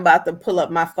right. I'm about to pull up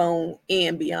my phone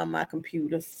and be on my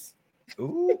computers.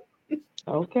 Ooh.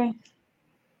 Okay.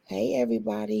 Hey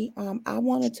everybody. I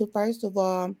wanted to first of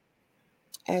all,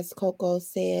 as Coco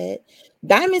said,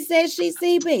 Diamond says she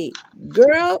CB.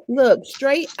 Girl, look,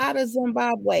 straight out of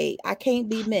Zimbabwe. I can't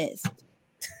be missed.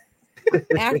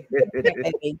 African,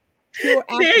 baby. Pure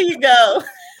There African. you go.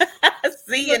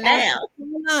 See Pure you now.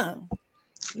 African.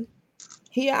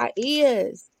 Here I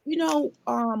is.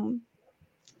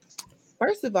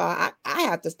 First of all, I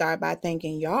have to start by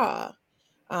thanking y'all.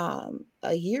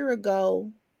 A year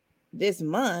ago this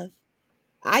month,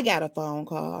 I got a phone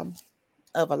call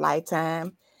of a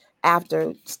lifetime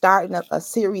after starting up a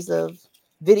series of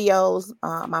videos.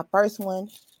 My first one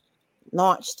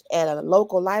launched at a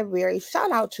local library.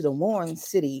 Shout out to the Warren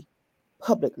City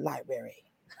Public Library.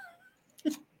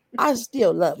 I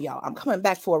still love y'all. I'm coming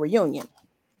back for a reunion.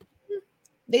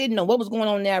 They didn't know what was going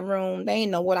on in that room. They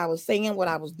didn't know what I was saying, what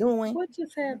I was doing. What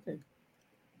just happened?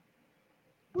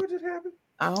 What just happened?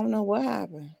 I don't know what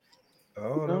happened.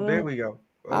 Oh no, there we go.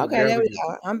 Oh, Okay, there there we we go.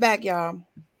 go. I'm back, y'all.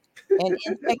 And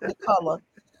in Technicolor,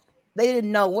 they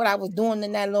didn't know what I was doing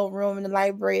in that little room in the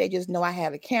library. They just know I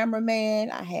had a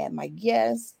cameraman, I had my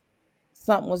guests,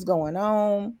 something was going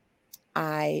on.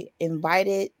 I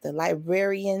invited the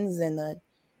librarians and the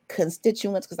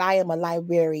constituents because I am a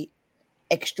library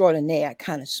extraordinaire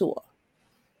connoisseur.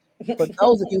 For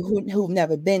those of you who've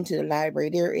never been to the library,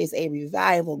 there is a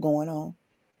revival going on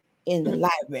in the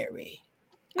library.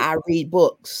 I read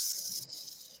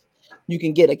books. You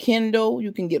can get a Kindle,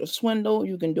 you can get a Swindle,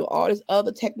 you can do all this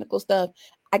other technical stuff.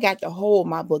 I got to hold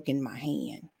my book in my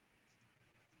hand,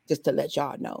 just to let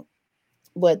y'all know.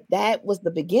 But that was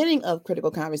the beginning of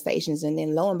Critical Conversations. And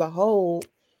then lo and behold,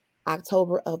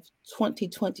 October of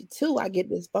 2022, I get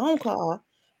this phone call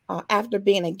after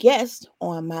being a guest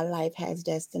on My Life Has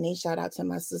Destiny. Shout out to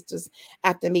my sisters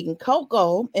after meeting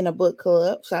Coco in a book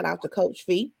club. Shout out to Coach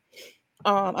Fee.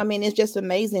 I mean, it's just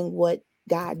amazing what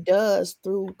God does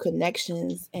through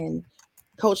connections. And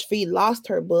Coach Fee lost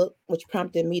her book, which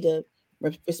prompted me to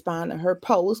respond to her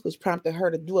post, which prompted her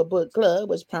to do a book club,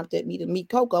 which prompted me to meet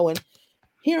Coco. And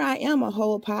here I am, a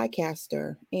whole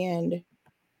podcaster. And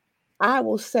I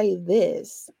will say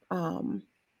this.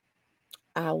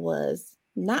 I was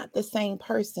not the same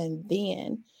person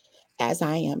then as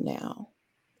I am now.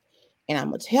 And I'm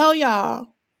going to tell y'all,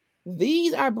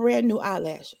 these are brand new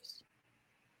eyelashes.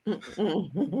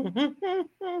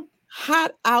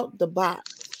 Hot out the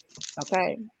box.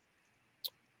 Okay.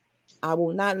 I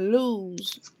will not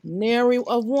lose nary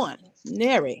of one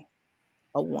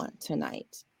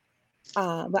tonight.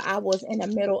 But I was in the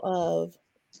middle of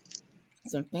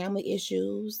some family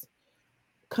issues,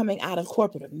 coming out of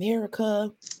corporate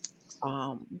America,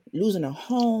 losing a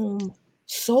home.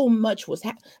 So much was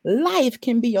happening. Life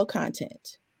can be your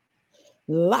content.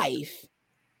 Life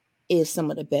is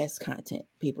some of the best content,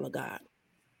 people of God.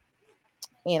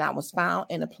 And I was found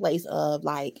in a place of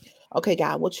like, okay,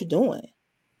 God, what you doing?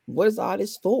 What is all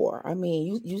this for? I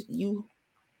mean, you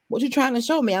what you trying to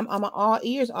show me? I'm all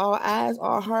ears, all eyes,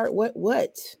 all heart.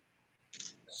 What?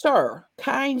 Sir,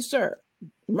 kind sir,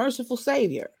 merciful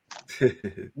savior.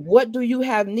 What do you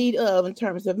have need of in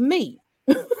terms of me?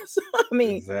 So, I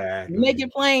mean, make Exactly.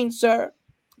 it plain, sir.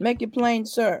 Make it plain,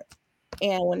 sir.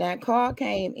 And when that call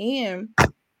came in,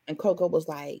 and Coco was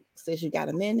like, "Sis, you got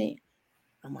a minute?"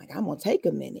 I'm like, "I'm gonna take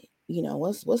a minute. You know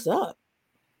what's up?"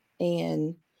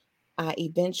 And I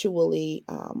eventually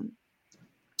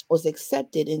was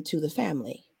accepted into the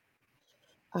family,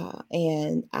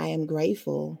 and I am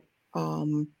grateful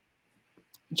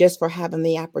just for having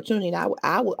the opportunity. And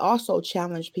I would also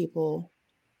challenge people: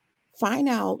 find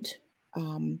out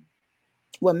um,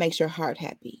 what makes your heart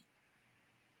happy.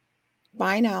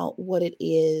 Find out what it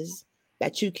is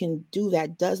that you can do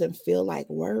that doesn't feel like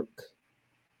work,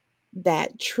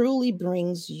 that truly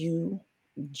brings you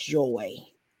joy,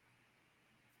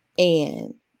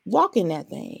 and walk in that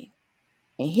thing.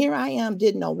 And here I am,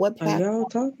 Are y'all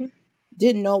talking?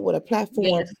 didn't know what a platform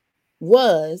Yes.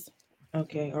 was.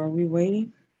 Okay. Are we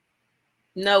waiting?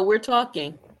 No, we're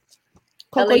talking.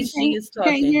 Coco, LAC is you can't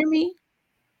talking. hear me?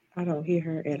 I don't hear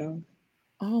her at all.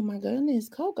 Oh my goodness,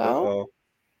 Coco. Uh-oh.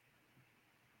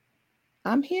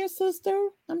 I'm here, sister.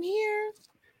 I'm here.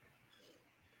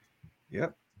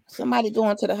 Yep. Somebody go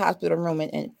into the hospital room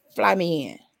and fly me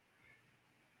in.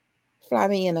 Fly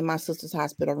me into my sister's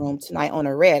hospital room tonight on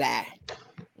a red eye.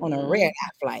 on a red eye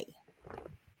flight.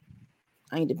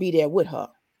 I need to be there with her.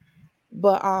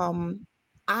 But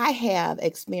I have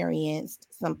experienced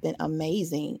something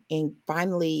amazing in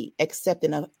finally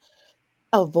accepting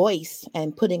a voice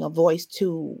and putting a voice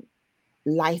to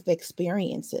life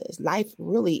experiences. Life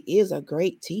really is a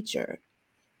great teacher.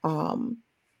 Um,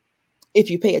 if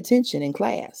you pay attention in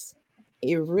class,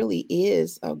 it really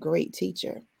is a great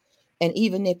teacher. And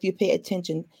even if you pay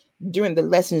attention during the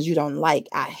lessons you don't like,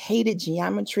 I hated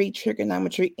geometry,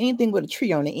 trigonometry, anything with a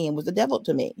tree on the end was the devil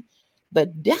to me. The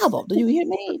devil, do you hear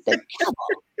me? The devil.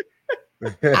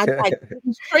 I like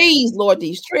these trees, Lord,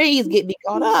 these trees get me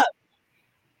caught up.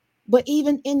 But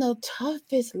even in the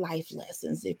toughest life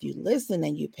lessons, if you listen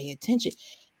and you pay attention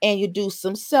and you do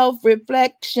some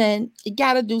self-reflection, you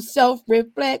got to do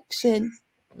self-reflection.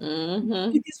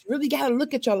 You just really got to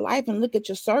look at your life and look at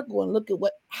your circle and look at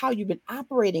how you've been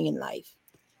operating in life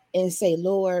and say,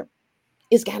 Lord,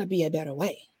 it's got to be a better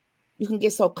way. You can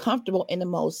get so comfortable in the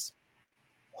most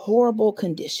horrible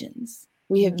conditions.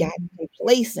 We have gotten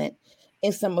complacent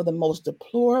in some of the most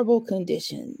deplorable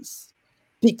conditions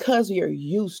because we are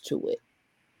used to it.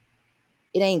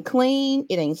 It ain't clean.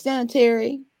 It ain't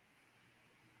sanitary.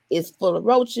 It's full of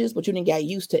roaches, but you didn't get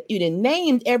used to. You didn't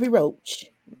named every roach.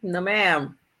 No,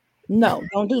 ma'am. No,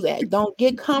 don't do that. Don't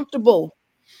get comfortable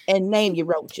and name your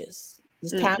roaches.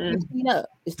 It's time to clean up.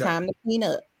 It's time to clean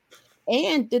up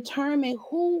and determine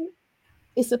who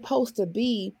is supposed to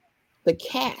be the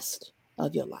cast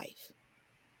of your life.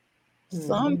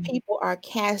 Some people are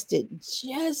casted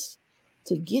just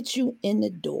to get you in the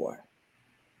door.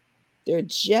 They're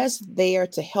just there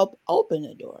to help open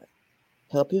the door,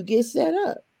 help you get set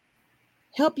up,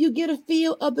 help you get a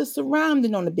feel of the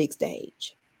surrounding on the big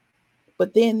stage.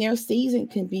 But then their season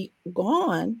can be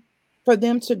gone for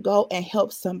them to go and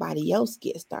help somebody else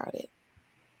get started.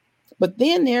 But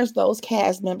then there's those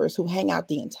cast members who hang out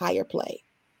the entire play.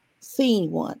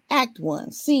 Scene 1, act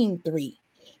 1, scene 3.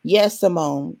 Yes,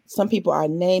 Simone, some people are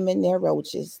naming their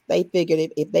roaches. They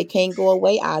figured if they can't go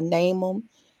away, I'll name them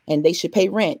and they should pay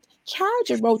rent. Charge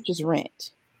your roaches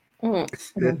rent. Put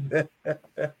them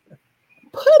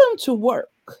to work.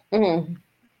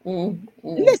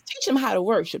 Let's teach them how to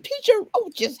worship. Teach your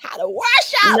roaches how to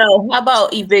worship. No, how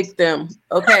about evict them?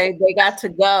 Okay, they got to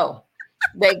go.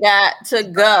 They got to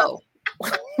go.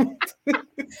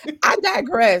 I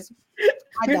digress.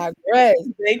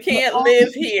 They can't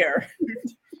live here.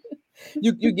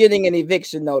 You're getting an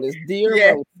eviction notice.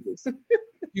 Dear roaches,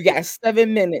 you got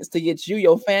 7 minutes to get you,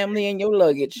 your family, and your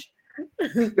luggage.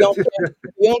 You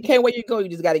don't care where you go. You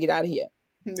just got to get out of here.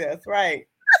 That's right.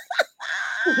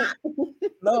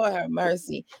 Lord have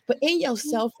mercy. But in your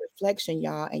self-reflection,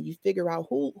 y'all, and you figure out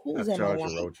who's in my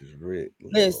life. Roaches rent.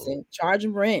 Listen, charge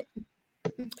them rent.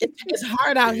 It's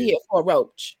hard out here for a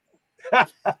roach.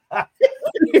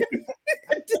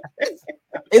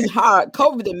 It's hard.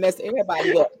 COVID done messed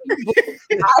everybody up.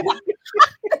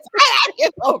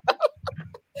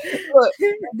 Look,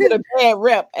 get a bad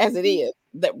rep as it is.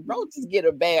 The roaches get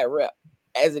a bad rep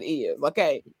as it is.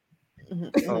 Okay.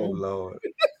 Oh Lord.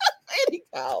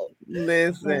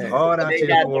 Listen, hard out they here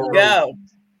got for to go.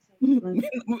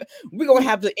 We're gonna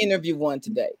have to interview one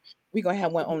today. We're gonna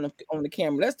have one on the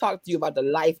camera. Let's talk to you about the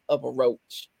life of a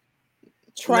roach.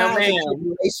 Trials and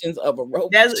tribulations of a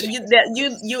roach.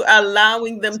 You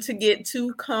allowing them to get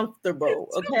too comfortable.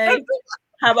 Okay.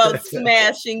 How about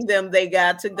smashing them? They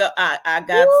got to go. I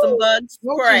got some bug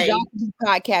spray. Y'all can be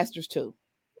podcasters too.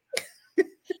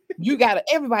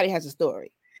 Everybody has a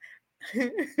story.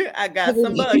 I got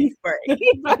some bug spray.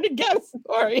 Everybody got a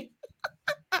story.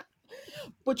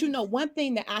 But one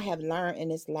thing that I have learned in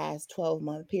this last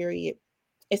 12-month period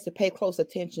is to pay close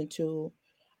attention to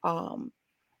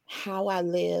how I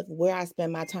live, where I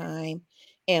spend my time,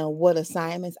 and what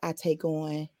assignments I take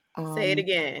on. Say it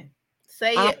again.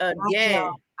 Say it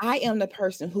again. I am the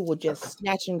person who will just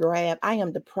snatch and grab. I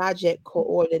am the project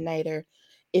coordinator.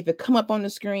 If it come up on the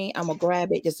screen, I'm gonna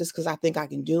grab it just because I think I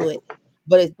can do it.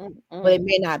 But it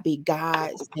may not be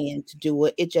God saying to do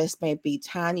it. It just may be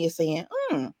Tanya saying,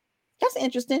 that's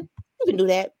interesting. You can do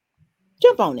that.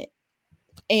 Jump on it.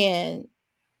 And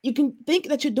you can think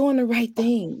that you're doing the right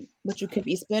thing, but you could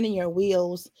be spinning your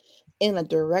wheels in a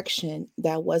direction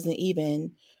that wasn't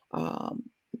even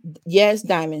yes,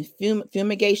 Diamond,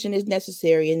 fumigation is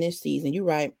necessary in this season. You're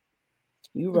right.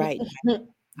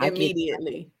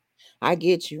 Immediately. I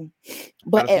get you.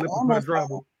 But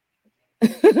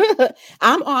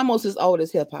I'm almost as old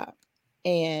as hip hop.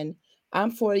 And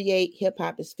I'm 48, hip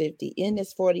hop is 50. In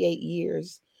this 48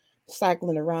 years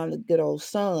cycling around the good old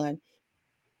sun,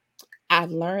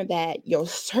 I've learned that your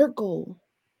circle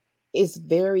is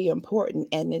very important,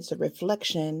 and it's a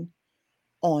reflection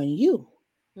on you.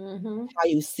 Mm-hmm. How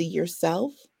you see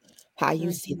yourself, how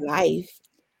you see Mm-hmm. life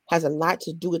has a lot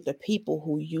to do with the people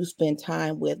who you spend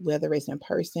time with, whether it's in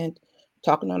person,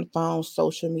 talking on the phone,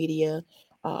 social media.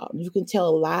 You can tell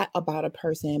a lot about a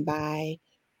person by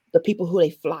the people who they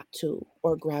flock to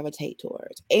or gravitate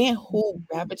towards and who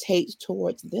gravitates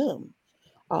towards them.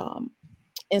 Um,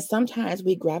 and sometimes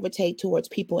we gravitate towards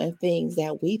people and things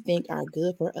that we think are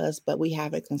good for us, but we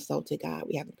haven't consulted God.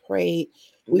 We haven't prayed.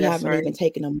 We That's haven't right. even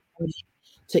taken a moment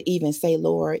to even say,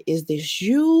 Lord, is this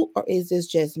you or is this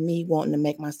just me wanting to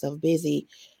make myself busy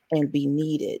and be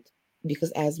needed?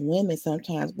 Because as women,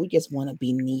 sometimes we just want to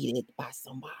be needed by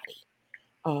somebody.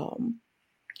 Um,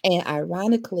 and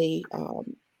ironically,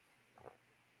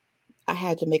 I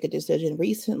had to make a decision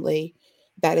recently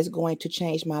that is going to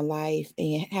change my life,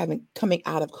 and having coming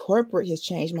out of corporate has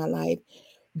changed my life.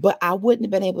 But I wouldn't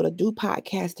have been able to do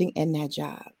podcasting in that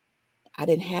job. I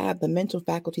didn't have the mental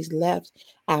faculties left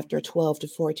after 12 to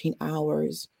 14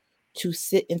 hours to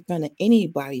sit in front of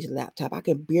anybody's laptop. I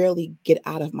could barely get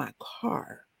out of my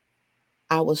car.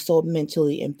 I was so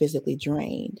mentally and physically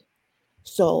drained.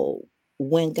 So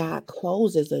when God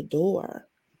closes a door,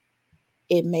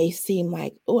 it may seem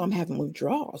like, oh, I'm having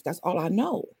withdrawals. That's all I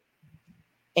know.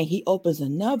 And he opens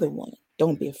another one.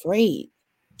 Don't be afraid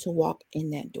to walk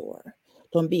in that door.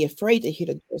 Don't be afraid to hear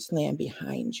the door slam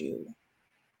behind you.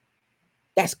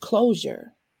 That's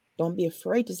closure. Don't be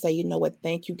afraid to say, you know what,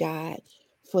 thank you, God,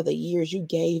 for the years you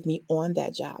gave me on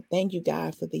that job. Thank you,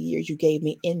 God, for the years you gave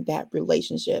me in that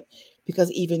relationship.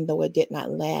 Because even though it did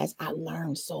not last, I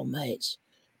learned so much.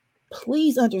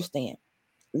 Please understand,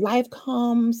 life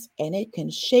comes and it can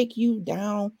shake you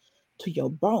down to your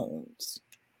bones.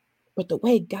 But the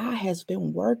way God has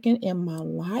been working in my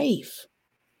life,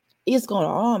 it's going to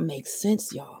all make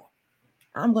sense, y'all.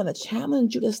 I'm going to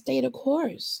challenge you to stay the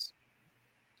course.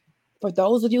 For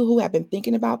those of you who have been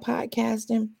thinking about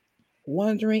podcasting,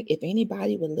 wondering if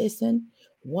anybody would listen,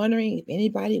 wondering if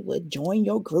anybody would join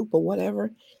your group or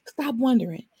whatever, stop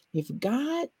wondering. If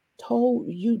God told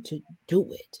you to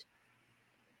do it,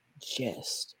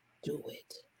 just do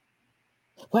it.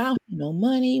 Well, I don't have no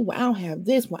money. Well, I don't have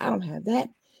this. Well, I don't have that.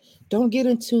 Don't get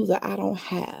into the I don't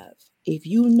have. If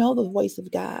you know the voice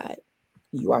of God,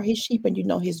 you are his sheep and you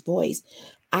know his voice.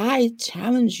 I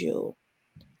challenge you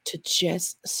to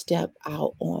just step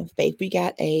out on faith. We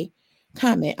got a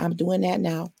comment. I'm doing that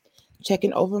now.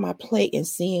 Checking over my plate and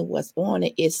seeing what's on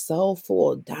it. It's so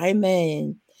full.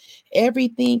 Diamond.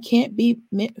 Everything can't be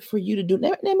meant for you to do.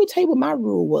 Let me tell you what my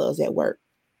rule was at work.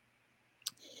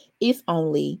 It's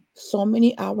only so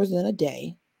many hours in a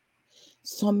day,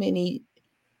 so many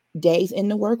days in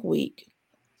the work week.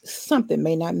 Something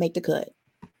may not make the cut.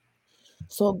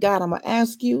 So, God, I'm going to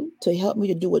ask you to help me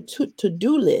to do a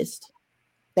to-do list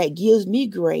that gives me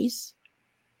grace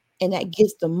and that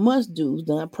gets the must do's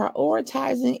done.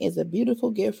 Prioritizing is a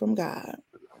beautiful gift from God.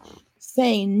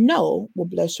 Saying no will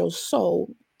bless your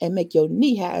soul and make your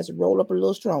knee highs roll up a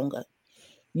little stronger.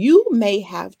 You may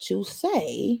have to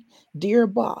say, dear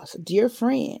boss, dear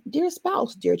friend, dear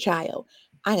spouse, dear child,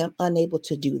 I am unable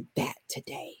to do that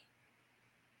today.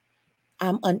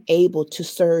 I'm unable to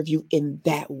serve you in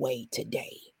that way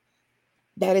today.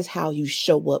 That is how you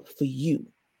show up for you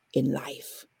in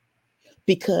life.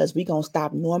 Because we're going to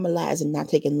stop normalizing not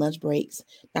taking lunch breaks,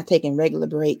 not taking regular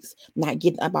breaks, not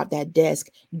getting up out that desk,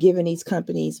 giving these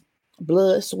companies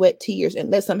blood, sweat, tears, and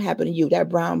let something happen to you. That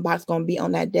brown box going to be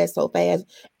on that desk so fast,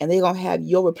 and they're going to have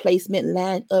your replacement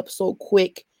lined up so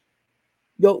quick.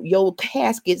 Your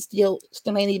casket still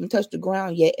ain't even touched the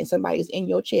ground yet, and somebody's in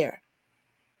your chair.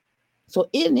 So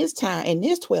in this time, in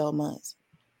this 12 months,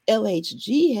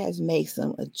 LHG has made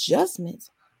some adjustments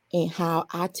in how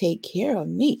I take care of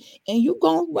me. And you're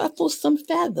going to ruffle some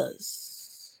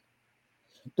feathers.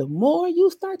 The more you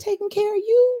start taking care of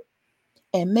you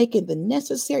and making the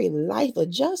necessary life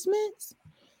adjustments,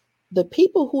 the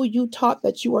people who you taught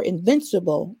that you were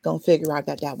invincible going to figure out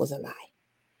that that was a lie.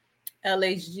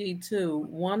 LHG too.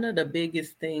 One of the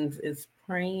biggest things is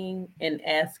praying and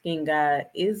asking God,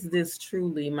 is this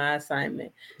truly my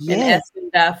assignment? And Yes.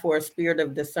 asking God for a spirit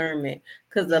of discernment.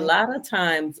 Because a Yes. lot of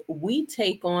times we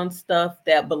take on stuff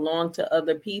that belong to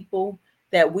other people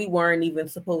that we weren't even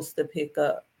supposed to pick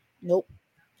up. Nope.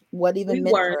 What even We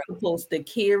meant weren't for supposed to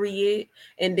carry it.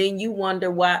 And then you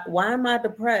wonder why am I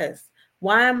depressed?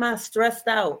 Why am I stressed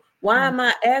out? Why us? am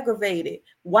I aggravated?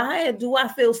 Why do I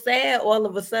feel sad all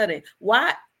of a sudden?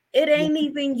 Why it ain't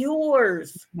even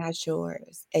yours? Not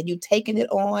yours. And you taken it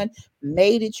on,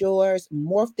 made it yours,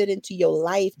 morphed it into your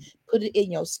life, put it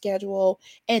in your schedule.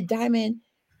 And Diamond,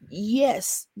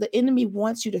 yes, the enemy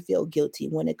wants you to feel guilty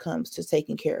when it comes to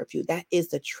taking care of you. That is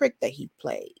the trick that he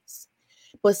plays.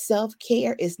 But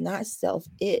self-care is not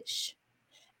selfish.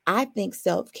 I think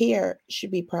self-care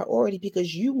should be priority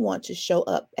because you want to show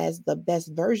up as the best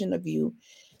version of you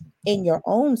in your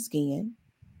own skin,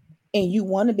 and you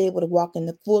want to be able to walk in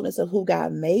the fullness of who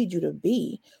God made you to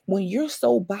be. When you're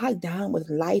so bogged down with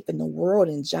life and the world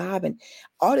and job and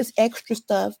all this extra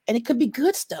stuff, and it could be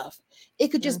good stuff, it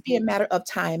could just be a matter of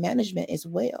time management as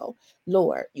well.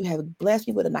 Lord, you have blessed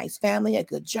me with a nice family, a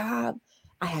good job.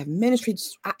 I have ministry.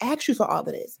 I ask you for all of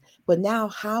this. But now,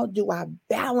 how do I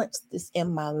balance this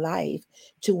in my life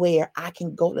to where I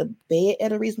can go to bed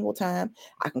at a reasonable time?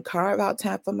 I can carve out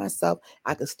time for myself.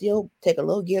 I can still take a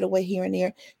little getaway here and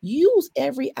there. Use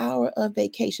every hour of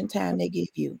vacation time they give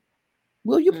you.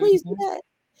 Will you please do that?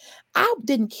 I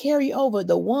didn't carry over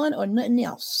the one or nothing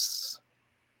else.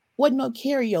 Wasn't no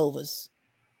carryovers.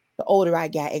 The older I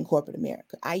got in corporate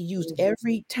America, I used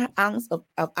every ounce of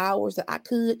hours that I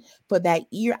could for that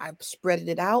year. I spread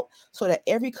it out so that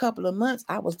every couple of months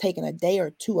I was taking a day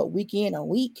or two, a weekend, a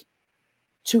week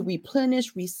to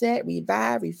replenish, reset,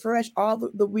 revive, refresh, all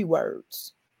the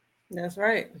rewords. That's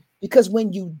right. Because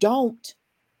when you don't,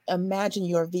 imagine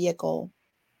your vehicle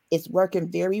is working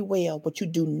very well, but you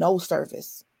do no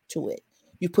service to it.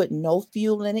 You put no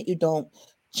fuel in it. You don't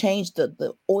change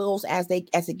the oils as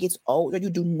it gets older. You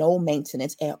do no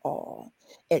maintenance at all.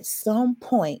 At some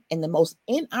point in the most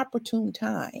inopportune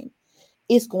time,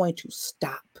 it's going to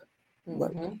stop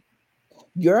working.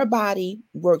 Your body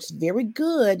works very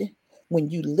good when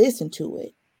you listen to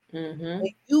it.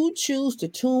 When you choose to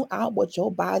tune out what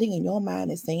your body and your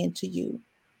mind is saying to you,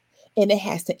 and it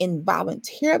has to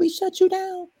involuntarily shut you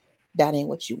down, that ain't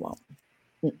what you want.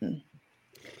 Mm-mm.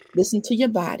 Listen to your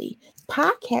body.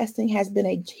 Podcasting has been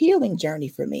a healing journey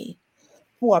for me.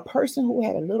 For a person who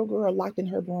had a little girl locked in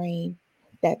her brain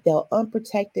that felt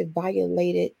unprotected,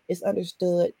 violated,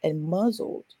 misunderstood, and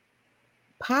muzzled,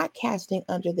 podcasting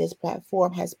under this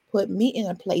platform has put me in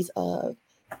a place of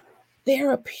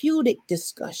therapeutic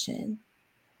discussion.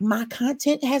 My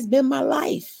content has been my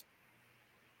life.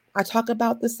 I talk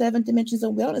about the 7 dimensions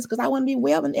of wellness because I want to be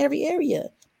well in every area: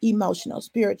 emotional,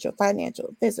 spiritual,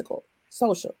 financial, physical,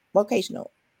 social,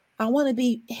 vocational. I want to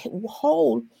be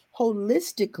whole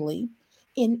holistically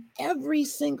in every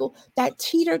single that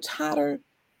teeter totter.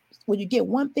 When you get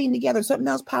one thing together, something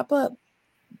else pop up.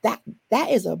 That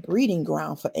is a breeding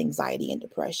ground for anxiety and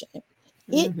depression.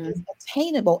 It is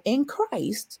attainable in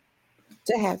Christ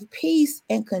to have peace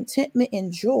and contentment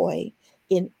and joy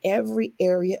in every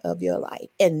area of your life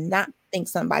and not think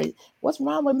what's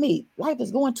wrong with me? Life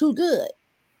is going too good.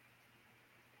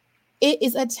 It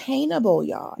is attainable,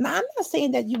 y'all. Now, I'm not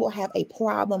saying that you will have a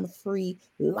problem-free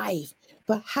life,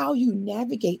 but how you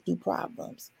navigate through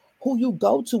problems, who you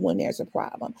go to when there's a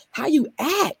problem, how you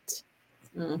act.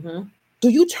 Do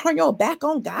you turn your back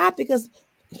on God because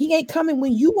he ain't coming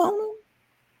when you want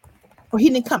him? Or he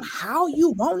didn't come how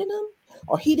you wanted him?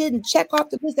 Or he didn't check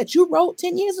off the list that you wrote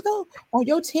 10 years ago on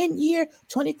your 10-year,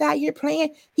 25-year plan?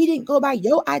 He didn't go by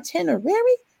your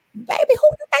itinerary? Baby, who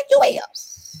you think you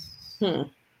is?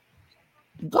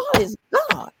 God is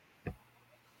God.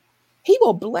 He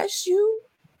will bless you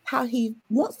how he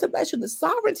wants to bless you. The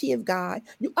sovereignty of God.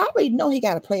 You already know he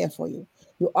got a plan for you.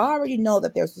 You already know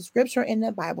that there's a scripture in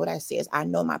the Bible that says, I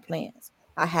know my plans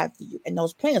I have for you. And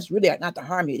those plans really are not to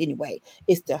harm you anyway.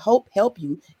 It's to help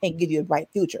you and give you a bright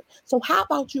future. So how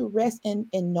about you rest in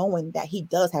knowing that he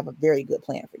does have a very good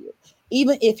plan for you,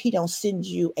 even if he don't send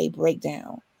you a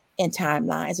breakdown and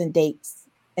timelines and dates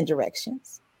and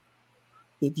directions.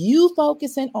 If you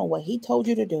focusing on what he told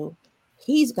you to do,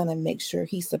 he's going to make sure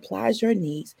he supplies your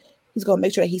needs. He's going to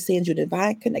make sure that he sends you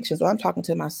divine connections. So I'm talking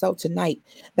to myself tonight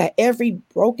that every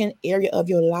broken area of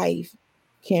your life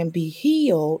can be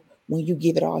healed when you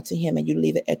give it all to him and you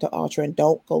leave it at the altar and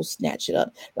don't go snatch it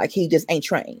up like he just ain't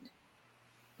trained.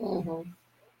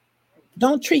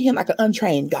 Don't treat him like an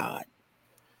untrained God.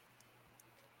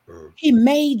 He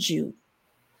made you.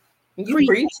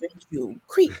 Create you.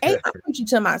 I'm preaching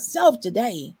to myself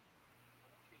today.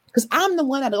 Because I'm the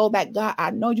one that go back, God,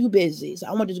 I know you busy. So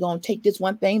I'm just going to take this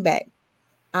one thing back.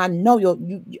 I know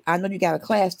I know you got a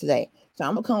class today. So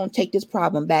I'm going to come and take this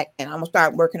problem back and I'm going to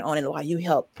start working on it while you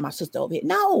help my sister over here.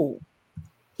 No,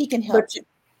 he can help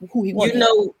who he wants.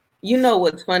 You know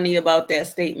what's funny about that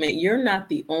statement? You're not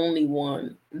the only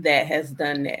one that has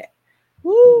done that.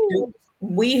 Woo.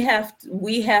 We have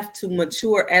to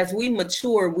mature. As we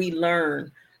mature, we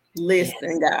learn.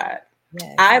 Listen, God.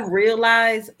 Yes. I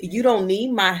realize you don't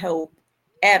need my help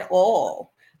at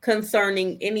all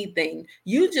concerning anything.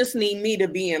 You just need me to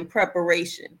be in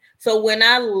preparation. So when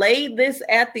I lay this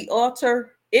at the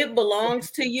altar, it belongs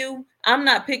to you. I'm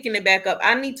not picking it back up.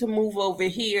 I need to move over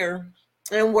here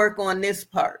and work on this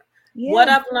part. Yeah. What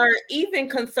I've learned, even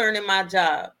concerning my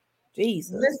job,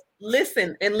 Jesus.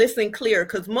 listen and listen clear,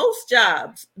 because most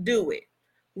jobs do it.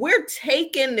 We're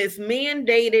taking this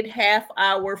mandated half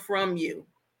hour from you.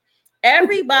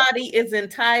 Everybody is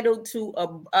entitled to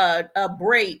a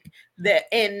break that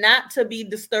and not to be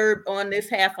disturbed on this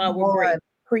half hour break.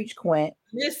 Preach, Quint.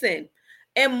 Listen,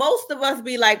 and most of us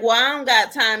be like, well, I don't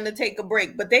got time to take a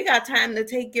break, but they got time to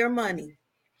take your money.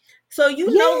 So you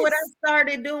know what I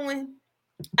started doing?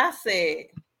 I said,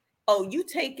 oh, you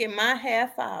taking my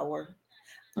half hour.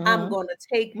 I'm going to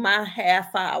take my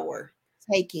half hour.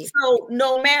 Take it. So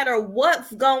no matter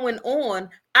what's going on,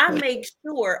 I make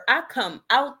sure I come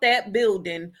out that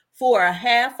building for a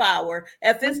half hour.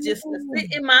 If it's just to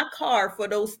sit in my car for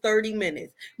those 30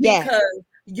 minutes, because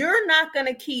you're not going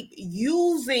to keep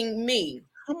using me.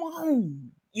 Come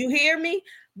on. You hear me?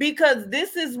 Because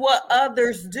this is what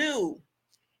others do.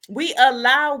 We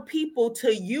allow people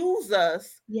to use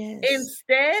us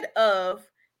instead of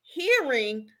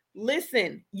hearing,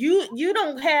 listen, you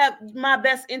don't have my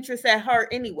best interest at heart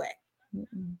anyway.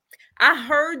 I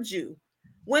heard you.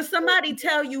 When somebody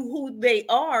tell you who they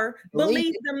are,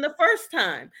 believe them the first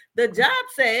time. The job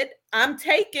said, I'm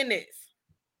taking this.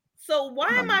 So why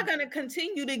am I going to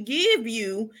continue to give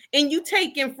you and you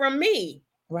taking from me?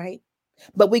 Right.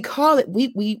 But we call it,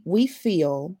 we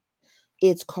feel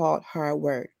it's called hard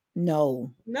work.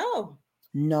 No,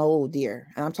 dear.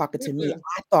 And I'm talking to me.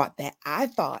 I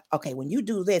thought, okay, when you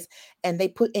do this and they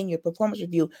put in your performance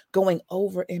review going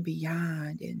over and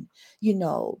beyond and,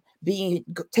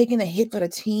 taking a hit for the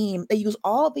team, they use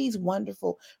all these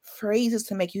wonderful phrases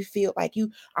to make you feel like you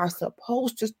are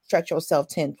supposed to stretch yourself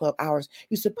 10, 12 hours.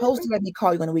 You're supposed to let me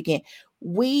call you on the weekend.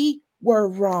 We were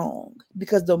wrong,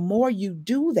 because the more you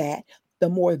do that, the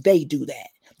more they do that.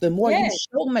 The more you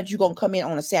show them that you're going to come in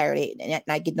on a Saturday and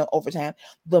not get no overtime,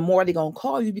 the more they're going to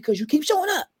call you because you keep showing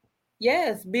up.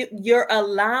 Yes, you're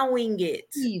allowing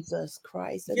it. Jesus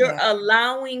Christ. You're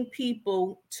allowing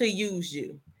people to use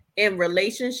you in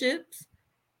relationships,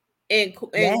 in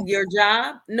your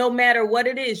job, no matter what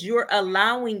it is, you're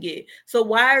allowing it. So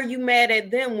why are you mad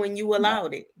at them when you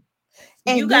allowed it?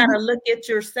 And you got to look at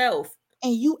yourself.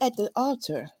 And you at the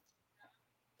altar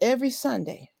every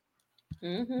Sunday.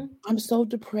 I'm so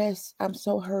depressed. I'm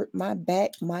so hurt. My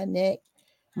back, my neck,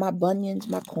 my bunions,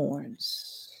 my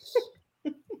corns.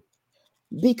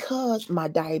 Because my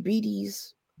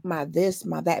diabetes, my this,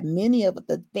 my that, many of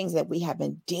the things that we have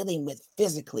been dealing with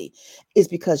physically is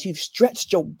because you've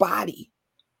stretched your body,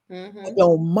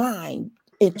 your mind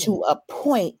into a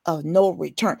point of no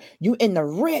return. You in the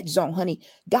red zone, honey.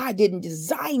 God didn't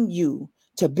design you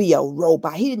to be a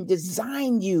robot. He didn't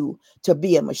design you to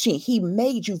be a machine. He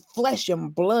made you flesh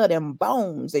and blood and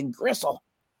bones and gristle,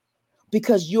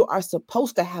 because you are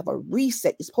supposed to have a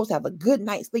reset. You're supposed to have a good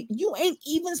night's sleep. You ain't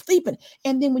even sleeping.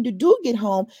 And then when you do get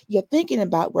home, you're thinking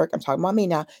about work. I'm talking about me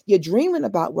now. You're dreaming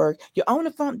about work. You're on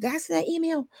the phone. That's that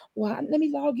email. Well, let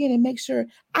me log in and make sure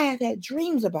I have had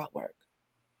dreams about work.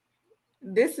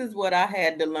 This is what I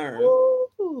had to learn.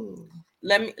 Ooh.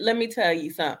 Let me tell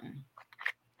you something.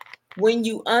 When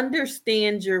you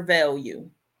understand your value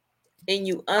and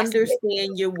you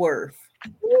understand your worth,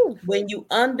 when you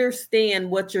understand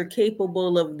what you're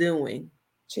capable of doing,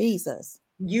 Jesus,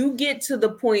 you get to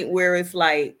the point where it's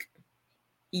like,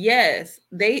 yes,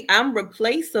 I'm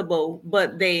replaceable,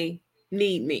 but they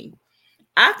need me.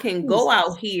 I can go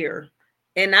out here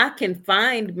and I can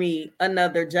find me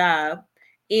another job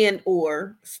and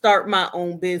or start my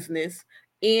own business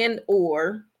and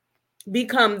or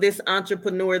become this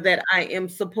entrepreneur that I am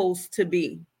supposed to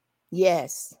be.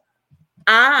 Yes.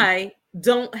 I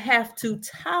don't have to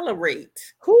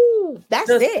tolerate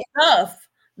the stuff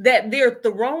that they're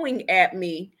throwing at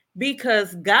me,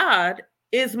 because God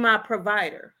is my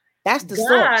provider. That's the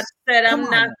God source. said I'm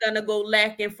not going to go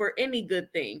lacking for any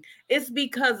good thing. It's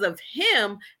because of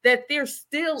him that they're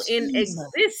still in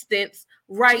existence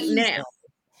right now.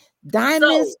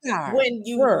 Diamond star. When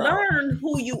you learn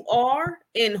who you are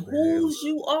and whose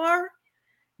you are,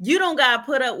 you don't got to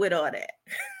put up with all that.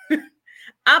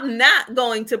 I'm not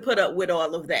going to put up with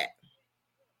all of that.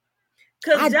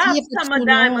 Because jobs come a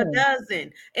dime a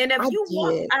dozen. And if you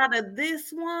walk out of this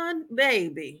one,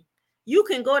 baby, you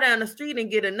can go down the street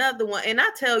and get another one. And I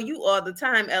tell you all the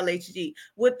time, LHG,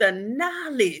 with the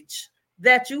knowledge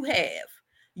that you have,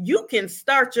 you can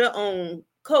start your own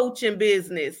coaching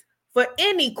business for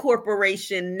any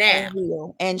corporation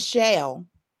now. And shall.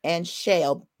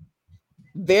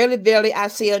 Verily, verily, I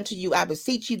say unto you, I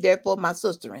beseech you, therefore, my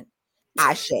sister,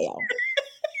 I shall.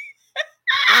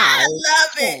 I love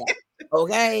it.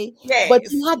 Okay. But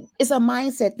Yes. you have, it's a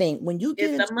mindset thing. When you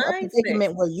get It's a into a mindset.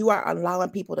 predicament where you are allowing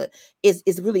people to,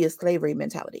 it's really a slavery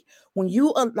mentality. When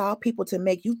you allow people to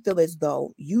make you feel as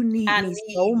though you need I me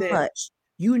need so them. much,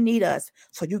 you need us,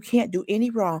 so you can't do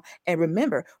any wrong. And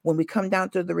remember, when we come down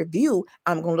to the review,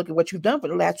 I'm going to look at what you've done for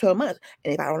the last 12 months.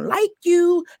 And if I don't like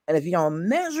you, and if you don't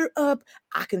measure up,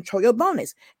 I control your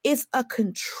bonus. It's a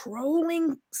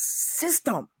controlling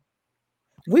system.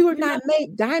 We were You know, not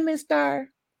made Diamond Star,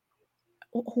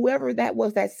 whoever that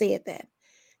was that said that.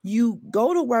 You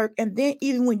go to work, and then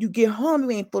even when you get home,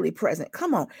 you ain't fully present.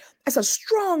 Come on. That's a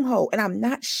stronghold. And I'm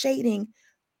not shading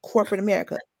corporate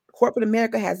America. Corporate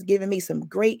America has given me some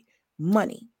great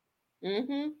money.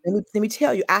 mm-hmm, Let me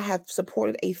tell you, I have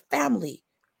supported a family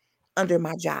under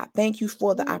my job. Thank you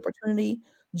for the mm-hmm, opportunity,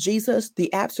 Jesus,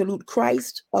 the absolute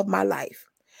Christ of my life.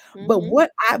 But mm-hmm.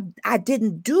 what I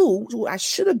didn't do, what I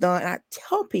should have done, and I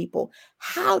tell people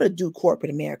how to do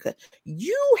corporate America.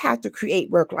 You have to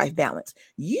create work-life balance.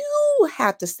 You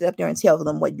have to sit up there and tell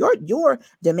them what your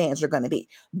demands are going to be.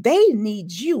 They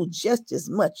need you just as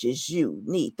much as you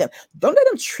need them. Don't let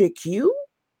them trick you.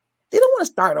 They don't want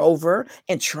to start over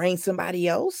and train somebody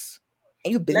else.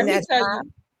 And you've been in Let me that tell job.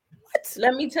 you, What?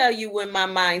 let me tell you when my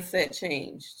mindset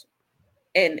changed.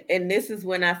 And this is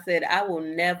when I said I will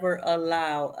never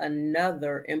allow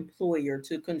another employer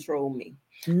to control me.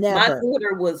 My Never.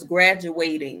 daughter was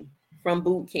graduating from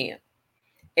boot camp,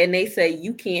 and they say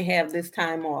you can't have this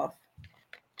time off.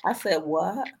 I said,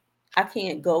 "What? I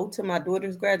can't go to my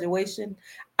daughter's graduation?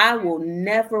 I will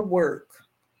never work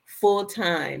full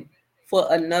time for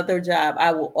another job.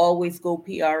 I will always go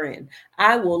PRN.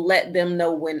 I will let them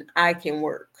know when I can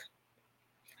work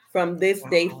from this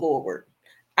day Wow. forward.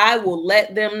 I will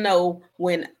let them know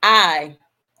when I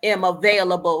am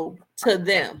available to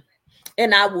them.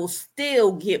 And I will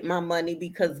still get my money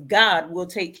because God will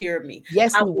take care of me.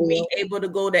 Yes, I we will be will. able to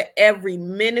go to every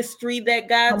ministry that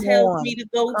God Come tells me on. to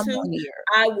go Come to. on here.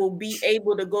 I will be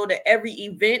able to go to every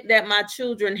event that my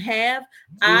children have.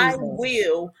 I Jesus.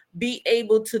 will be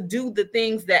able to do the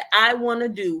things that I want to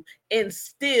do and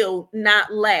still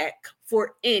not lack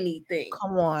for anything.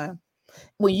 Come on.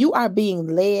 When you are being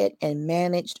led and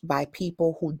managed by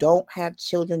people who don't have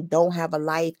children, don't have a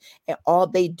life, and all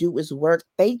they do is work,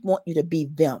 they want you to be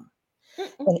them.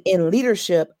 Mm-mm. And in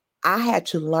leadership, I had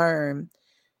to learn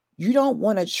you don't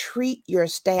want to treat your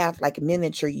staff like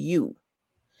miniature you.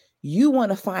 You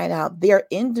want to find out their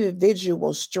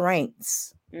individual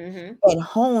strengths Mm-hmm. and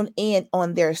hone in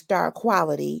on their star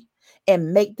quality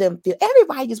and make them feel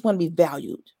everybody just want to be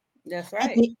valued. That's At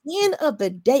right. the end of the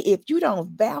day, if you don't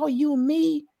value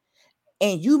me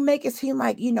and you make it seem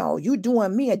like you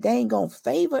doing me a dang on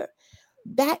favor,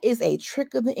 that is a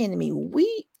trick of the enemy.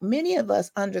 Many of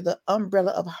us, under the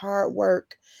umbrella of hard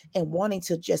work and wanting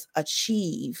to just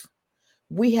achieve,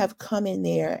 we have come in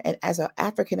there, and as an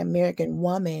African American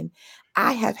woman,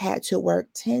 I have had to work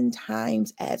 10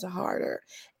 times as harder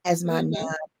as my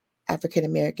Mm-hmm. non-African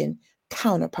American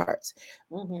counterparts.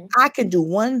 Mm-hmm. I can do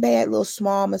one bad little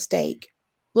small mistake,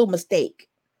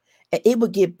 and it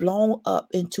would get blown up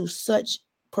into such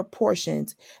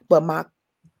proportions. But my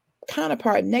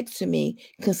counterpart next to me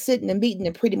can sit in a meeting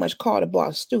and pretty much call the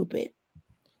boss stupid.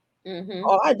 Mm-hmm.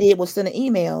 All I did was send an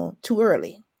email too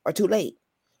early or too late.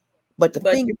 But the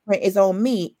But fingerprint is on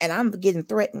me, and I'm getting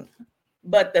threatened.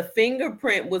 but the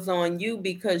fingerprint was on you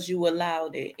because you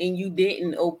allowed it and you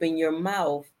didn't open your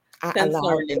mouth I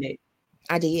allowed it. concerning it.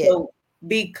 I did. So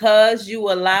because you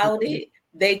I allowed did. it,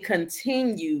 they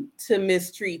continue to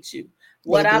mistreat you. They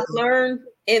What did. I've learned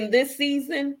in this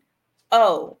season,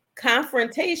 oh,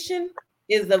 confrontation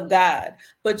is of God,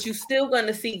 but you still going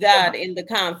to see God in the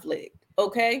conflict,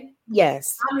 okay?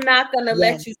 Yes. I'm not going to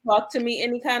let you Yes. talk to me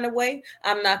any kind of way.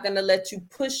 I'm not going to let you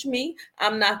push me.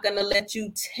 I'm not going to let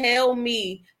you tell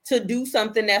me to do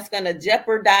something that's going to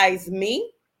jeopardize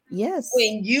me. Yes.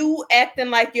 When you acting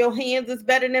like your hands is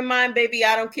better than mine, baby,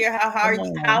 I don't care Come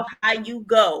on now. how high you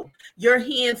go. Your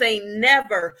hands ain't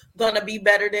never going to be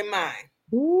better than mine.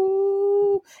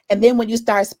 Ooh. And then when you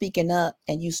start speaking up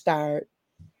and you start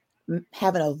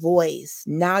having a voice,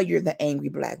 now you're the angry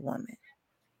black woman.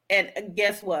 And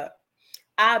guess what?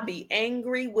 I'll be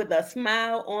angry with a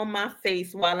smile on my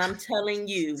face while I'm telling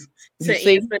you You to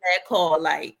see? answer that call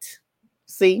light.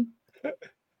 See?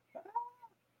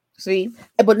 See?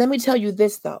 But let me tell you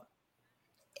this though.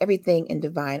 Everything in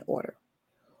divine order.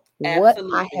 What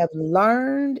I Absolutely. have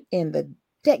learned in the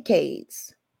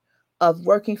decades of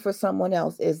working for someone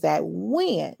else is that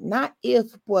when, not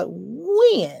if, but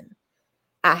when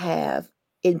I have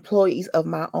employees of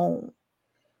my own,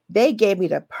 they gave me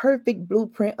the perfect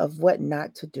blueprint of what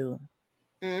not to do.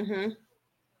 Mm-hmm.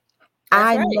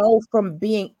 I know from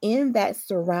being in that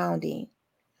surrounding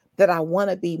that I want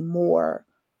to be more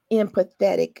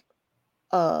empathetic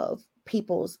of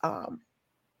people's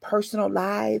personal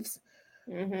lives.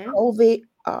 COVID,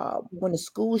 when the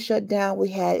school shut down, we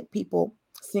had people,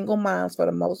 single moms for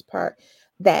the most part,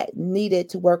 that needed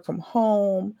to work from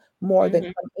home more than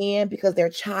come in because their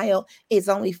child is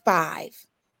only 5.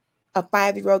 A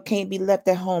 5-year-old can't be left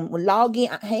at home. Well, log in.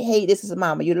 Hey, this is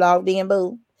mama. You logged in,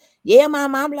 boo? Yeah,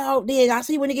 mama, I'm logged in. I'll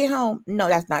see you when you get home. No,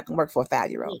 that's not gonna work for a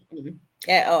 5-year-old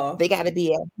at all. They got to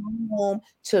be at home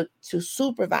to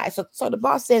supervise. So the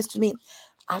boss says to me,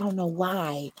 I don't know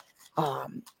why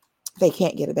they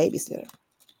can't get a babysitter.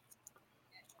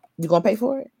 You gonna pay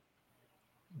for it?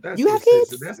 You have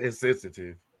kids? That's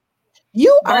insensitive.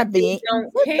 You but are being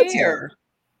don't care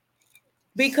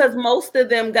because most of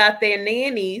them got their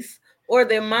nannies or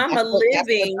their mama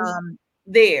living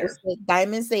there.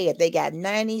 Diamond said they got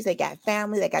nannies, they got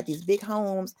family, they got these big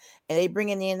homes, and they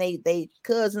bringing in they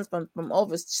cousins from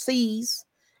overseas,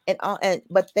 and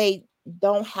but they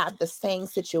don't have the same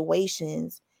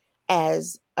situations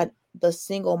as the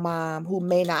single mom who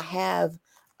may not have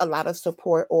a lot of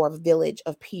support or a village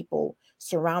of people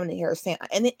surrounding her. Saying,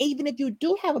 and then even if you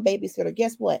do have a babysitter,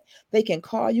 guess what? They can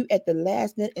call you at the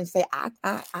last minute and say, I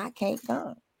can't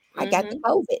come. I got the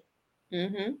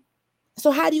COVID. So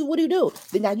what do you do?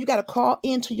 Then now you got to call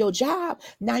into your job.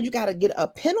 Now you got to get a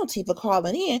penalty for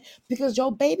calling in because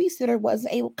your babysitter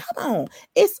wasn't able. Come on.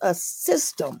 It's a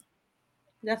system.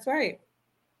 That's right.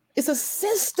 It's a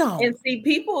system. And see,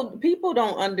 people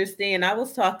don't understand. I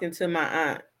was talking to my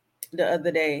aunt the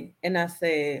other day and I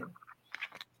said,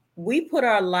 we put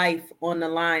our life on the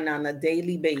line on a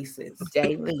daily basis.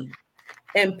 Daily.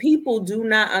 And people do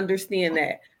not understand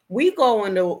that. We go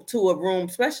into a room,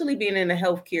 especially being in the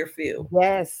healthcare field.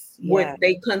 Yes. What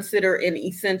they consider an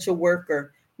essential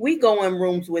worker. We go in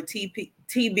rooms with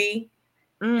TB,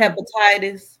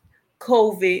 hepatitis,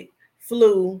 COVID,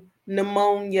 flu,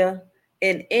 pneumonia,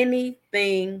 and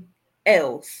anything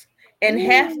else. And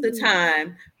half the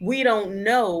time, we don't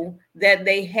know that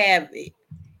they have it.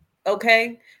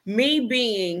 Okay? Me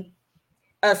being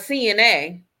a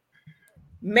CNA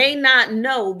may not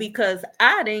know because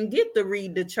I didn't get to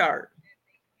read the chart.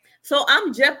 So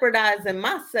I'm jeopardizing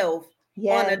myself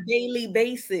on a daily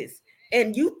basis.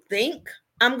 And you think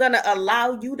I'm going to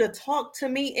allow you to talk to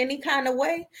me any kind of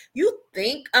way? You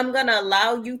think I'm going to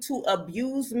allow you to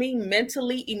abuse me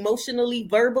mentally, emotionally,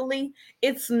 verbally?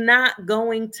 It's not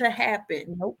going to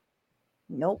happen.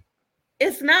 Nope.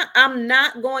 It's not. I'm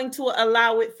not going to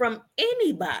allow it from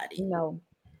anybody.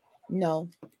 No.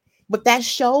 But that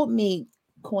showed me,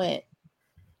 Quint,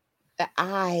 that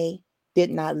I did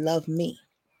not love me.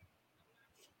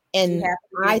 And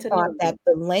I thought that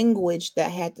the language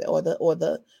that had to, or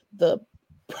the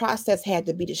process had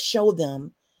to be to show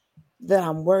them that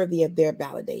I'm worthy of their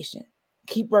validation.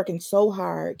 Keep working so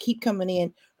hard, keep coming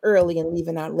in early and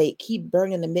leaving out late, keep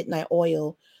burning the midnight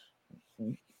oil,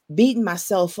 beating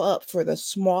myself up for the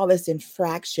smallest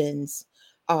infractions.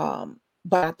 But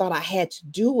I thought I had to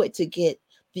do it to get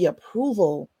the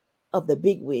approval of the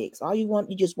big wigs.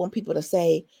 You just want people to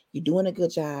say you're doing a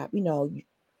good job,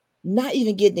 not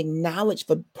even getting acknowledged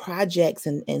for projects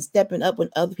and stepping up when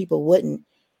other people wouldn't,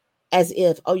 as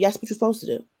if, oh, that's what you're supposed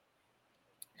to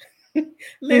do.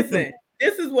 Listen,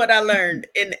 this is what I learned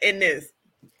in this.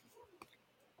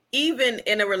 Even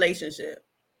in a relationship,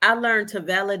 I learned to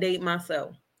validate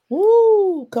myself.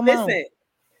 Ooh, come on.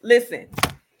 Listen.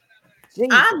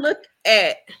 I look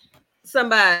at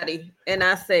somebody and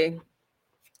I say,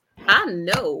 I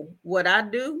know what I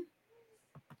do.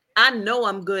 I know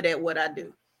I'm good at what I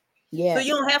do. Yeah. So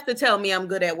you don't have to tell me I'm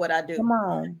good at what I do. Come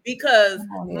on. Because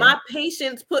my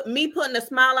patients putting a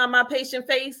smile on my patient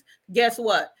face, guess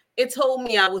what? It told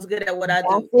me I was good at what I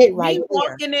do. It right me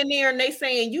walking in there and they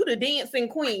saying you the dancing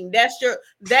queen. That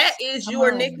is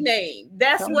your nickname.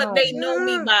 That's what they know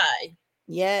me by.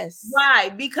 Yes. Why?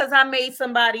 Because I made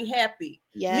somebody happy.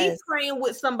 Yes. Me praying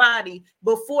with somebody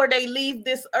before they leave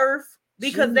this earth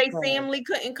because they family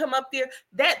couldn't come up there.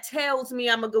 That tells me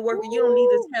I'm a good worker. Ooh. You don't need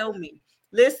to tell me.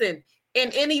 Listen,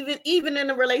 and even in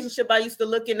a relationship, I used to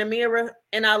look in the mirror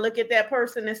and I look at that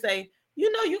person and say,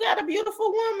 you got a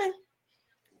beautiful woman.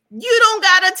 You don't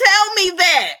gotta tell me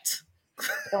that.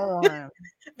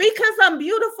 Because I'm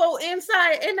beautiful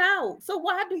inside and out. So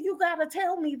why do you gotta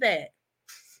tell me that?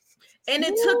 And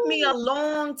it took me a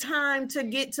long time to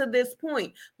get to this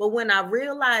point. But when I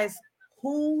realized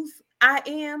whose I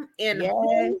am and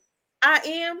who I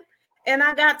am, and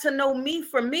I got to know me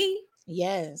for me,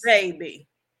 baby,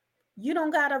 you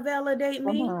don't gotta validate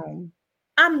me.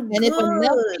 I'm good. If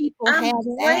enough people I'm have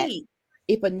great.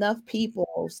 if enough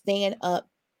people stand up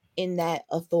in that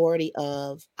authority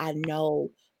of, I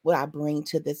know what I bring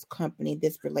to this company,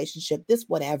 this relationship, this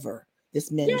whatever,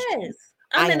 this ministry. Yes,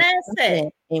 I'm I an am asset.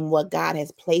 confident in what God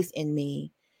has placed in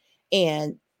me.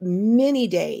 And many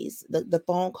days, the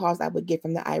phone calls I would get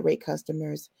from the irate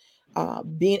customers,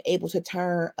 being able to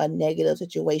turn a negative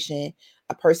situation,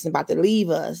 a person about to leave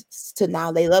us, to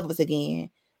now they love us again.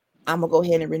 I'm gonna go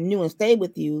ahead and renew and stay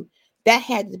with you. That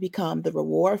had to become the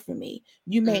reward for me.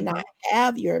 You may not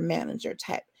have your manager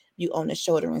tap you on the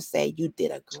shoulder and say you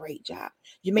did a great job.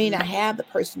 You may not have the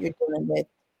person you're dealing with,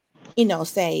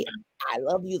 say, I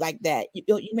love you like that.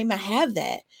 You may not have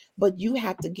that, but you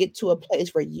have to get to a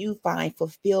place where you find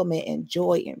fulfillment and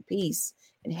joy and peace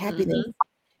and happiness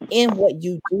in what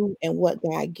you do and what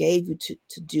God gave you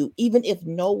to do. Even if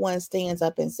no one stands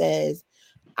up and says,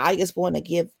 I just want to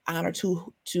give honor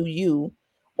to you,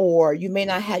 or you may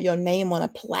not have your name on a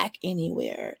plaque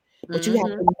anywhere, but you have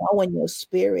to know in your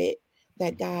spirit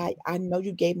that, God, I know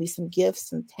you gave me some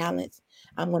gifts and talents.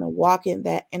 I'm going to walk in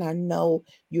that, and I know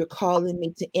you're calling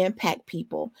me to impact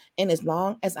people. And as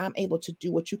long as I'm able to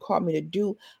do what you called me to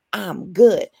do, I'm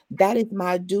good. That is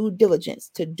my due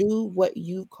diligence, to do what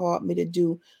you called me to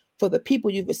do for the people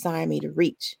you've assigned me to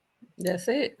reach. That's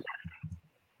it.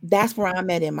 That's where I'm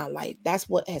at in my life. That's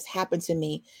what has happened to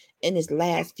me in this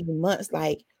last few months.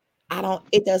 Like,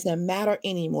 it doesn't matter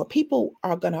anymore. People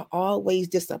are going to always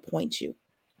disappoint you.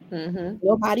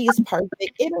 Nobody is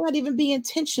perfect. It might not even be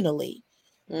intentionally.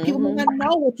 People may not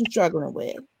know what you're struggling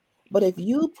with. But if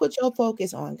you put your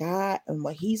focus on God and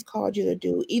what He's called you to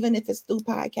do, even if it's through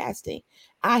podcasting,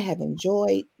 I have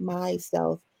enjoyed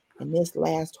myself in this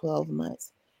last 12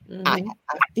 months. I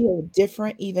feel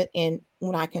different even in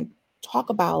when I can talk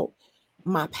about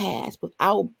my past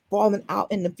without falling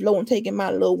out in the flow and taking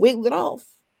my little wiglet off.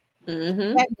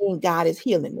 That means God is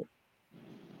healing me.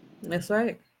 That's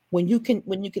right. When you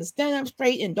can stand up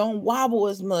straight and don't wobble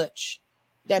as much,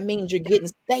 that means you're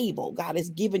getting stable. God is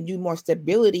giving you more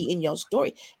stability in your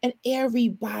story. And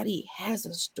everybody has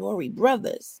a story,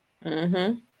 brothers.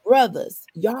 Brothers,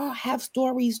 y'all have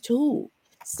stories too.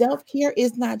 Self-care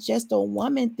is not just a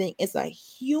woman thing, it's a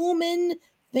human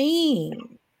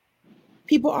thing.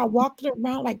 People are walking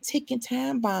around like ticking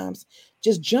time bombs,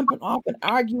 just jumping off and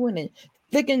arguing and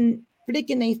flicking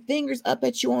their fingers up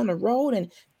at you on the road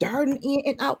and darting in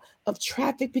and out of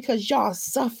traffic because y'all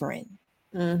suffering.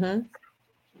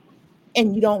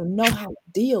 And you don't know how to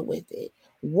deal with it.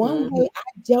 One way I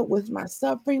dealt with my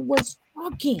suffering was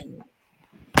talking.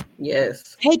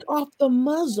 Yes. Take off the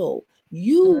muzzle.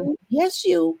 Yes,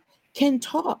 you can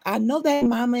talk. I know that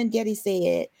mama and daddy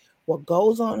said, what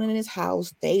goes on in this house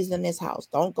stays in this house.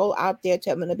 Don't go out there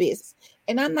telling the business.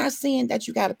 And I'm not saying that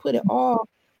you got to put it all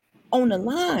on the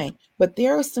line, but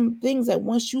there are some things that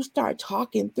once you start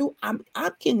talking through, I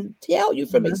can tell you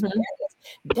from experience,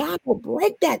 God will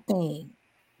break that thing.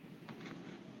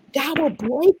 God will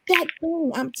break that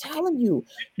thing. I'm telling you,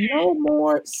 no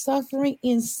more suffering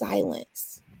in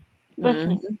silence.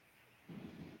 Listen,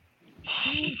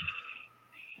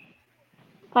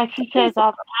 like she says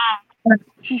all the time.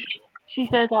 She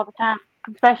says all the time,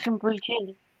 confession breeds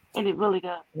healing, and it really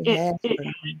does. It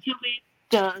actually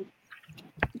does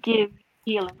give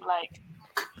healing. Like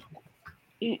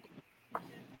it,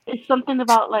 it's something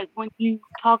about like when you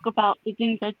talk about the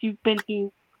things that you've been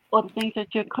through or the things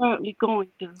that you're currently going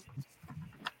through,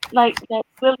 like that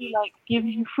really like gives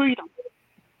you freedom.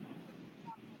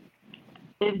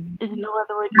 There's no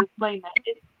other way to explain that.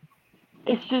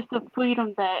 It's just a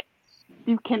freedom that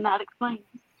you cannot explain.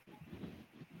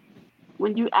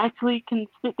 When you actually can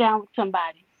sit down with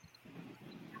somebody,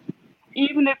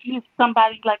 even if it's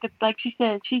somebody like she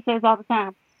says all the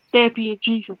time, therapy and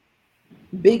Jesus.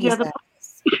 Biggest Together,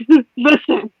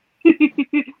 listen,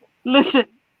 listen.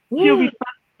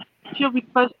 She'll be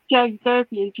first to tell you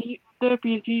therapy and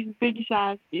Jesus biggie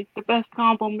size is the best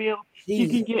combo meal you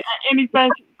can get at any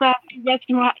fast food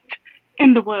restaurant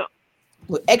in the world.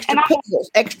 With extra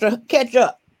pickles, extra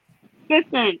ketchup.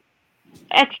 Listen,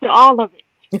 extra all of it.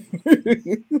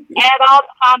 Add all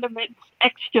the condiments,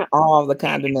 extra. All the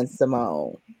condiments,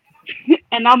 Simone.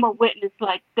 And I'm a witness.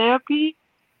 Like therapy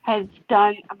has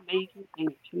done amazing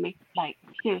things for me. Like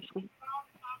seriously,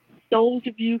 those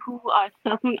of you who are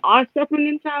suffering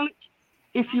in silence.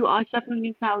 If you are suffering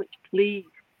in silence, please,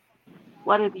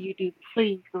 whatever you do,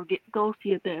 please go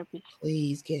see a therapist.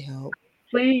 Please get help.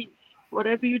 Please,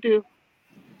 whatever you do.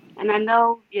 And I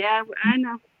know, yeah, I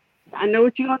know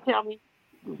what you're gonna tell me.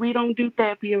 We don't do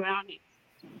therapy around here.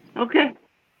 Okay.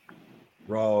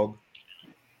 Wrong.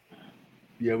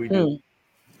 Yeah, we do.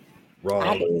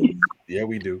 Wrong. Yeah,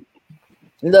 we do.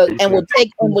 Look, He and said, we'll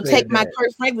who take said my that?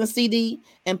 Kurt Franklin CD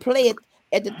and play it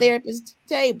at the therapist's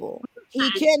table.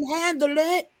 He can handle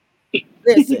it.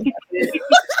 Listen,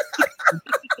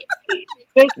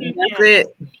 Listen, That's it.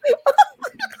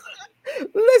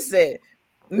 listen.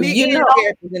 Me You and know, the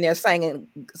therapist in there singing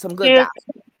some good there's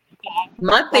gospel.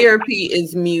 my therapy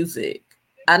is music.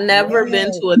 I never been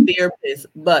Yes, to a therapist,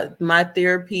 but my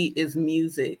therapy is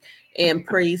music and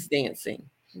praise dancing.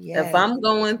 If yes. I'm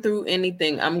going through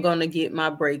anything, I'm gonna get my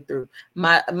breakthrough.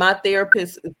 My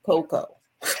therapist is Coco.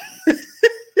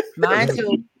 Mine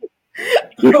too.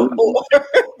 or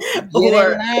Get in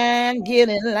or line, get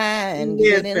in line,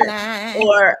 get in listen, line.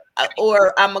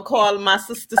 or I'm gonna call my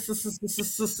sisters.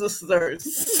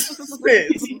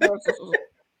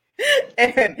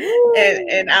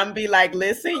 And I'm be like,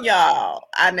 listen, y'all,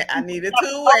 I need a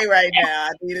two-way right now.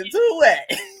 I need a two-way.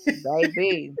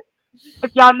 Baby,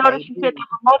 if y'all notice, she said baby. there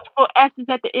were multiple S's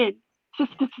at the end.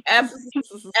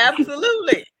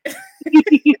 Absolutely,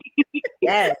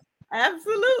 Yes,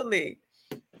 absolutely.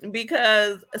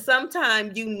 Because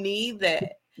sometimes you need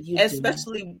that, you do.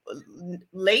 especially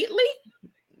lately.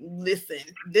 Listen,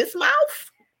 this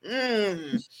mouth.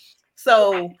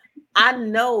 So I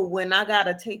know when I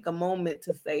gotta take a moment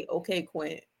to say, okay,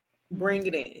 Quinn, bring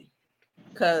it in.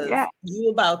 Cause Yeah, you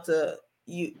about to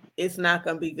it's not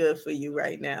gonna be good for you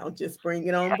right now. Just bring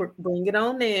it on, bring it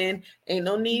on in. Ain't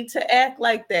no need to act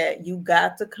like that. You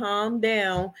got to calm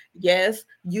down. Yes,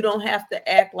 you don't have to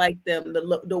act like them.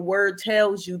 The word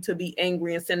tells you to be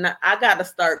angry and sin. Now, I gotta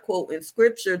start quoting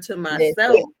scripture to myself.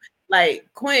 Listen. Like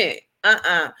Quinn,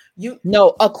 you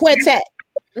No, a quintet.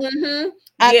 mm-hmm.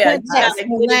 A Yeah, you quintet. gotta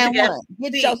From get it line together. one.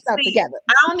 Get See, yourself see, together.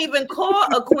 I don't even call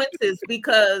acquaintance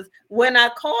because when I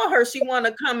call her, she want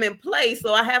to come and play.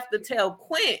 So I have to tell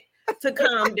Quint to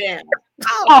calm down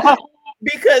Okay.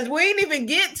 because we ain't even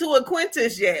get to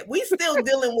acquaintance yet. We still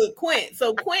dealing with Quint.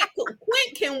 So Quint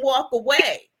can walk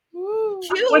away.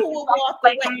 Q which is will like to walk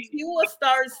play away. Q will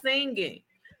start singing.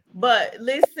 But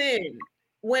listen,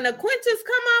 when acquaintance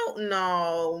come out,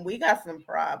 no, we got some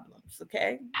problems.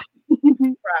 Okay,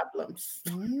 games. problems.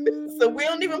 So we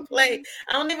don't even play.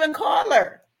 I don't even call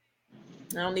her.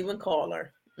 I don't even call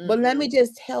her. But let me Mm-mm.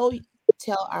 just tell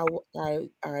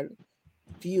our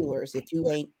viewers, if you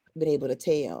ain't been able to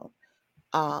tell,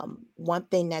 one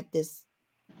thing that this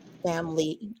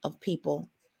family of people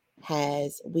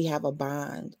we have a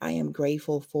bond. I am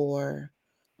grateful for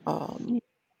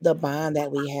the bond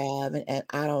that we have, and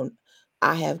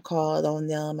I have called on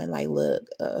them and like, look,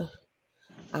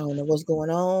 I don't know what's going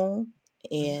on,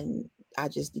 and I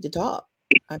just need to talk.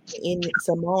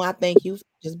 Simone, I thank you for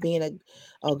just being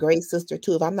a great sister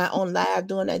too. If I'm not on live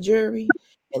doing that jury,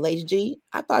 and Lady G,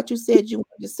 I thought you said you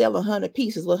wanted to sell 100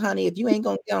 pieces. Well, honey, if you ain't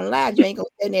gonna get on live, you ain't gonna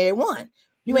sell nary one.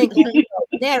 You ain't gonna sell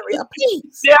nary a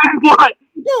piece. Derek, what? What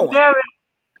you doing? Derek,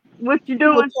 what you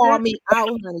People doing, call sis? me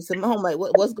out, honey. Simone, like,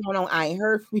 what's going on? I ain't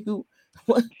heard from you.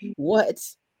 What what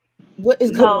what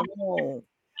is No, going on?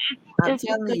 I'm it's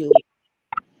telling because you.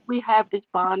 we have this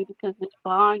bond because this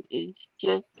bond is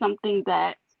just something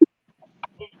that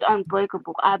is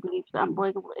unbreakable. I believe it's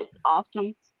unbreakable. It's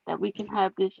awesome that we can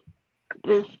have this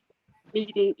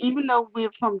meeting, even though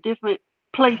we're from different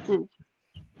places.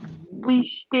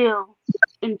 We still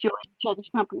enjoy each other's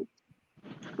company.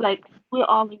 Like we're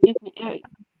all in different areas,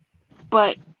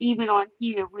 but even on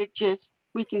here, we can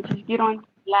just get on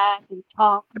live and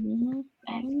talk Mhm,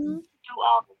 and mhm. do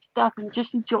all this stuff and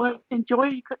just enjoy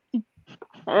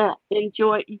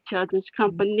each other's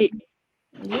company.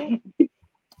 Yeah.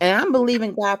 And I'm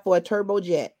believing God for a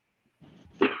turbojet.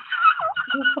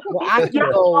 Well, Yes,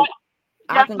 Lord.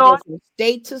 I Yes, can go Lord. from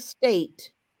state to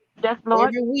state Yes, Lord.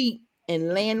 every week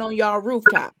and land on y'all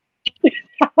rooftop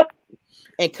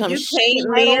and come You shit can't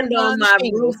right on land down on the my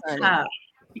shingles, honey. rooftop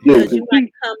because you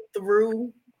might come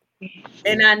through,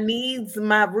 and I needs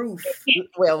my roof.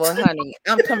 Well, honey,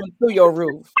 I'm coming through your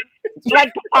roof.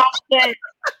 Like the song says,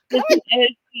 listen,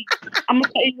 I'm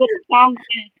gonna tell you what the song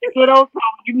says. Good old song.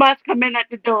 You must come in at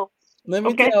the door. Let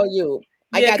me Okay? tell you,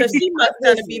 I Yeah, got because these. she must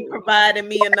gonna be Listen, providing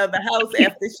me another house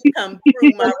after she come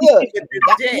through my but roof look, with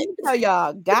let the jet. me tell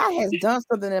y'all, God has done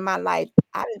something in my life.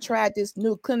 I done tried this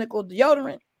new clinical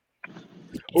deodorant,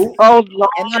 Ooh, Oh Lord,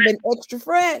 and I've been extra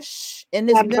fresh in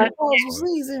this have mercy, menopausal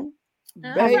season,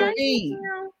 have mercy, baby.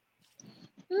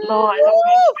 Lord, Mm, have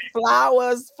mercy. Woo!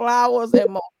 Flowers,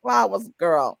 and more flowers,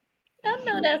 girl. I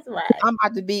know that's right. I'm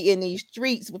about to be in these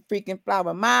streets with freaking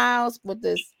Flower Miles with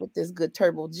this good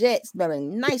turbo jet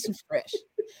smelling nice and fresh.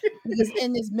 Because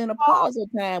in this menopausal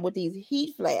time with these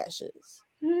heat flashes,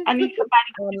 I need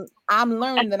somebody. I'm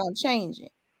learning that I'm changing.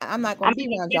 I'm not I gonna be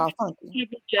need around to y'all funky. give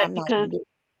a jet I'm not because gonna do it.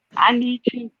 I need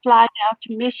to fly down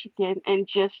to Michigan and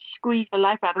just squeeze the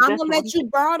life out of I'm this gonna one. let you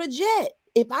borrow the jet.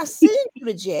 If I send you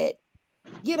the jet,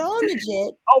 get on the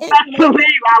jet. Oh, And best make believe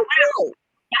I will. it.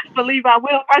 Best believe I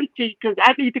will run to you because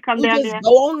I need to come You down just there. go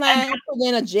online, put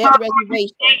in a jet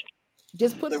reservation.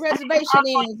 Just put a reservation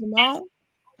in, Simone.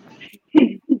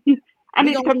 I We're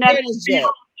need to gonna come down share this jet.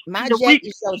 My the jet week.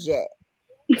 is your jet.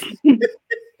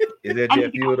 Is that I need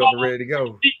jet to come fueled up and ready to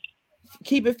go?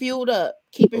 Keep it fueled up.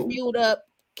 Keep it fueled up.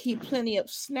 Keep plenty of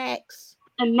snacks.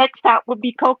 and next stop would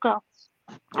be Coco.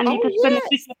 I need Oh to spend a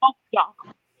week yes. with both of y'all.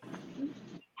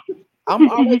 I'm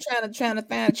always trying to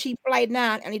find a cheap flight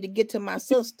now. I need to get to my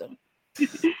sister.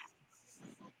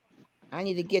 I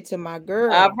need to get to my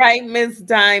girl. All right, Miss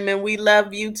Diamond, we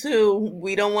love you too.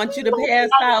 We don't want you to pass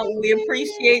out. We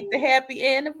appreciate the happy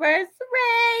anniversary.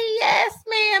 Yes,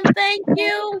 ma'am. Thank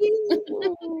you.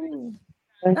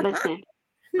 Listen,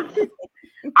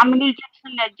 I'm gonna need you to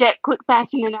send that jet quick,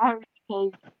 fast, and in a hurry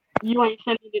because you ain't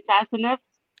sending it fast enough.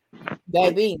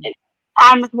 Baby.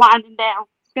 Time is winding down.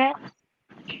 Okay?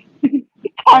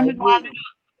 Time is winding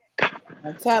Baby.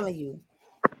 I'm telling you.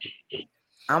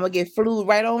 I'm gonna get flew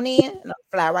right on in and I'll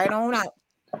fly right on out.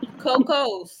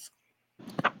 Cocos,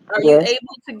 are you Yes.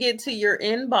 able to get to your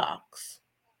inbox?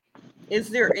 Is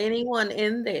there anyone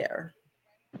in there?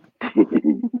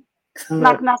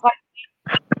 Knock, knock, like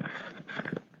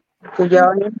Could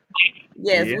y'all hear me?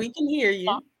 Yes, Yeah. we can hear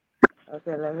you.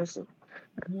 Okay, let me see.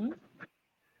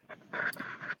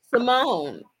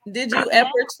 Simone, did you ever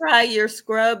try your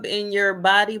scrub in your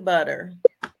body butter?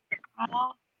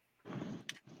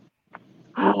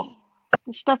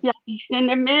 the stuff y'all be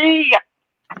sending me.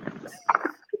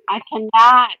 I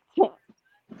cannot.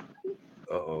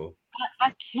 Uh-oh.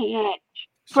 I can't.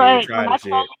 She ain't Fred, when tried it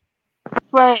yet.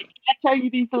 I tell you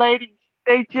these ladies,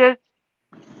 they just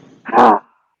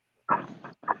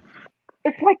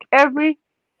it's like every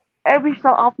so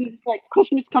often it's like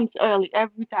Christmas comes early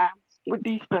every time with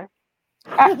these things.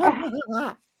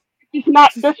 It's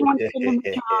not this one sending me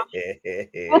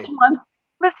this one.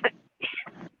 Listen,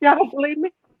 y'all don't believe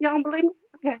me? Y'all don't believe me?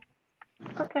 Okay.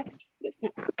 Okay. Listen.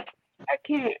 I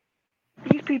can't.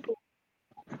 These people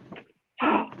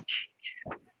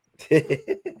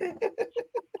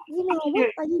What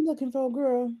are you looking for,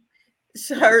 girl?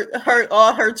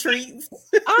 All her treats.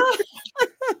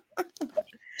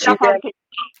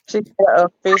 She got a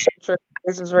official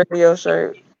TrailBlazerz radio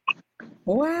shirt.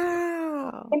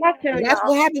 Wow. and I tell That's y'all,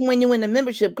 what happened when you in the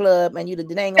membership club and you the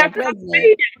dang on that's what I'm president.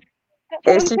 saying. That's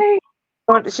what And I'm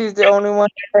saying. she's the only one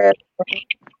that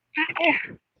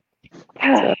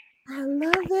has. I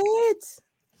love it.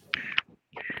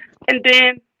 And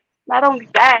then not only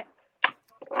that,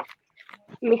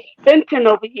 Miss Benton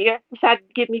over here decided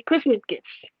to give me Christmas gifts.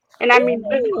 And I mean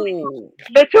Ooh.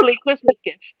 literally Christmas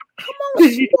gifts. Come on,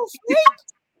 she so sweet.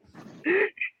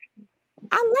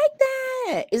 I like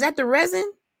that. Is that the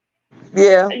resin?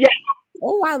 Yeah, Yeah.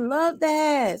 Oh, I love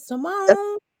that. Simone.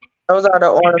 those are the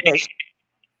ornaments.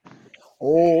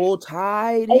 Oh,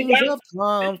 tidings of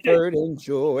comfort and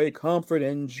joy, comfort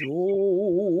and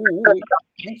joy.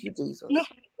 Thank you, Jesus. Listen,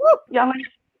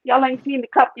 y'all ain't seen the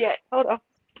cup yet. Hold on.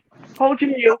 Hold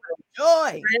your mule.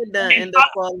 Joy. Red done end up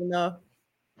falling off.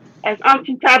 As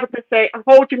Auntie Tabitha say,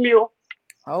 hold your mule.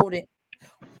 Hold it.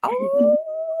 Oh,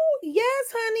 yes,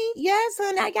 honey. Yes,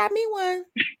 honey. I got me one.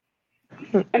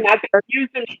 And I've been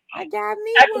using it I got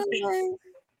me heavily. one.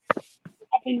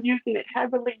 I've been using it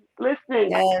heavily.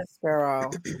 Listen, Yes,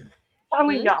 girl.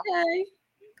 telling y'all, Okay.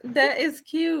 That is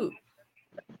cute.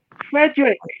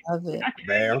 Frederick. Love it.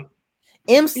 Ma'am.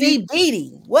 MC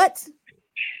Beatty. What?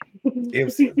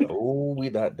 MC. Oh, we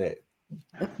not that.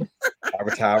 I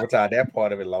retired that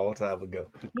part of it a long time ago.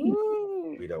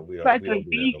 Ooh. We don't Frederick,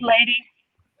 do that no more.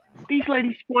 these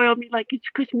ladies spoil me like it's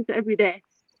Christmas every day.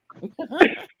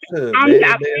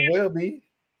 May well be.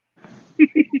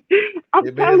 I'm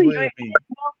It may as telling well you. be.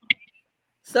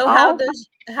 So Oh.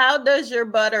 how does your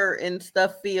butter and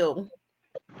stuff feel?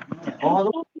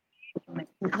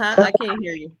 Huh? I can't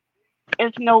hear you.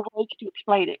 There's no words to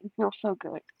explain it. It feels so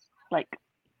good. Like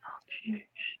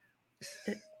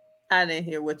I didn't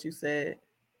hear what you said.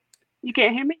 you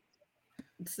can't hear me?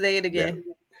 Say it again.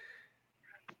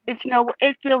 It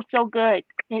feels so good.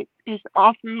 It is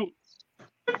awesome.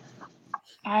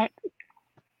 I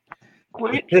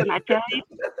quit when I tell you.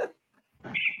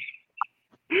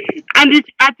 I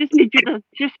just need you to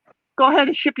just go ahead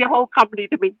and ship your whole company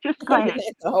to me. Just go ahead.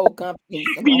 The whole company.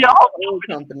 Your whole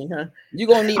company, huh? You're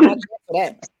gonna need my check for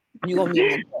that. You're gonna need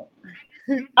my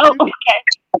check. Oh, okay.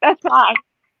 That's fine.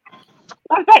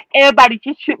 In fact, everybody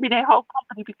just ship me their whole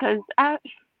company because I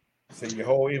See your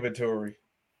whole inventory.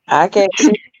 I can't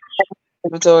see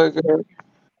inventory, girl.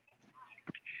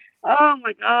 Oh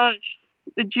my gosh.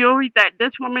 The jewelry that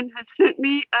this woman has sent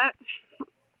me,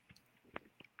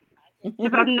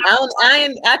 if I'm not,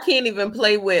 I can't even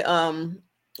play with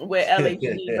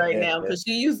LHD right now because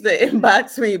she used to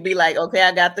inbox me and be like, okay,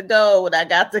 I got the gold. I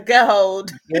got the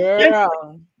gold.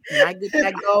 Girl, when I get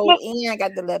that gold look, in, I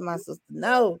got to let my sister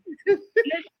know.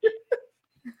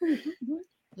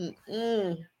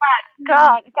 Mm-mm.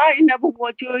 God, if I ain't never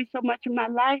wore jewelry so much in my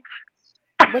life.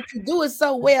 But you do it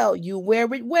so well. You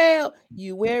wear it well.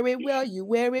 You wear it well. You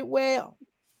wear it well.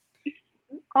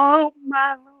 Oh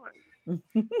my Lord.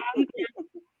 I'm,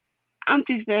 I'm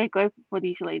just very grateful for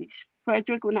these ladies.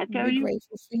 Frederick, when I tell We're you,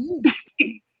 grateful for you.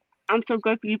 I'm so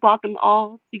grateful you brought them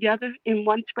all together in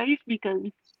one space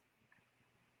because,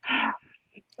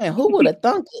 And who would have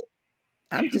thunk it?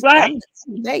 right. I'm just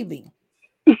a baby.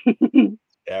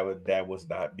 That was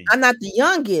not me. I'm not the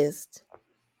youngest,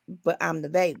 but I'm the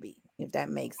baby, if that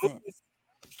makes sense.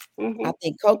 Mhm. I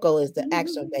think Coco is the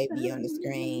actual baby on the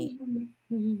screen.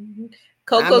 I'm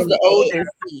Coco's in the the oldest.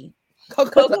 AARP.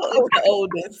 Coco's Coco the is oldest. the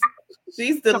oldest.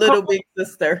 She's the So, little big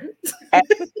sister. I,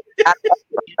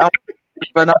 I,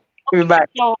 but I'll be back.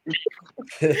 so,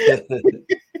 The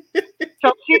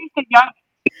so she's the youngest.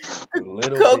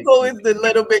 little big Coco is the sister.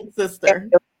 little big sister.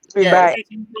 Be Yes, back.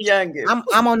 she's the youngest.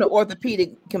 I'm on the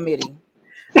orthopedic committee.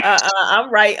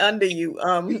 I'm right under you,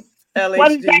 What is that?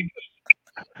 LHG.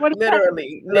 What is that?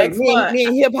 Literally, Look, next month, me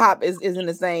and hip hop is in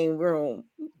the same room.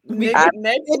 I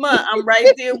next month, I'm right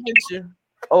there with you.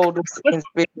 oldest What's, in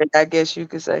spirit, I guess you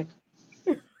could say.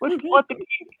 what's the orthopedic?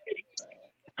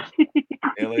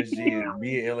 LSG and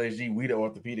me and LSG, we the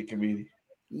orthopedic committee.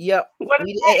 Yep, What is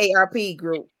we the that? AARP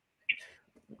group.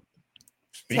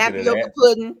 Speaking of Tapioca that,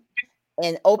 pudding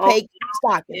and Oh, opaque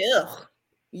stockings. Ugh.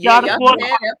 Yeah, y'all the y'all we fourth. can not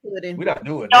have that we pudding. not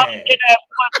doing Y'all that. did that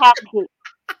fourth opposite.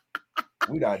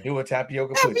 We not doing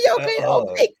tapioca pudding. Tapioca and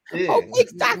Yeah. opaque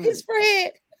stocking Mm-mm.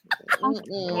 spread.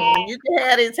 Mm-mm. You can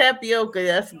have this tapioca.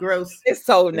 That's gross. It's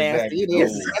so nasty. Exactly. It No.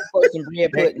 is. That's worse than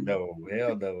bread Heck pudding. no.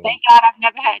 Hell no. Thank God I've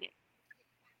never had it.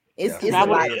 Now It's I a speaking of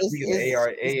would. lot. speaking of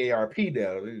AARP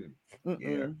now,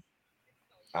 yeah. Mm-mm.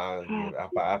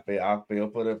 I feel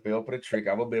for the trick.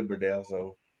 I'm a member now,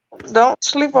 so Don't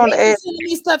sleep on They've the been air sending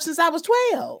me stuff since I was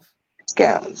 12.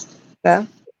 discounts. Yeah.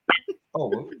 oh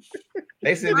well,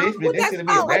 they said Huh? What they that's sending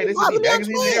me a about? Why mag. you They send me bothering me on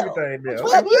magazines and 12? everything I'm now.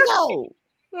 12 years old.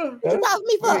 What you Huh? bothering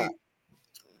me for?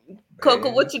 Coco,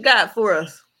 Man, what you got for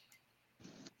us?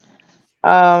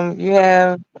 You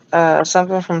have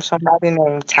something from somebody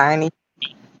named Tiny.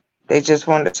 They just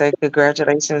wanted to say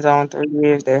congratulations on 3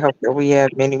 years. They hope that we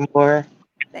have many more.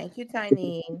 Thank you,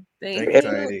 Tiny. Thank thank you, you.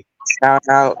 Tiny. Shout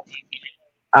out.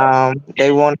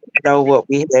 They wanted to know what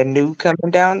we had new coming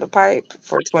down the pipe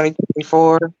for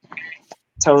 2024.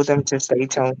 Told them to stay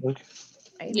tuned.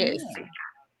 Yes. Amen.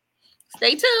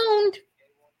 Stay tuned.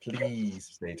 Please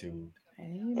stay tuned.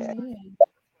 Yeah. Amen.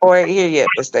 Or ain't here yet,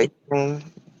 but stay tuned.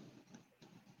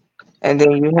 And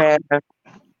then you have,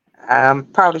 I'm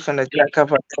probably finna jack up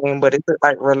her name, but it's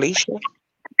like Relisha.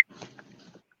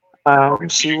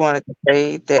 She wanted to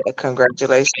say that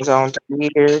congratulations on 3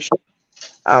 years.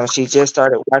 She just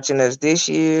started watching us this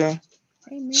year.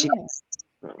 She Amen.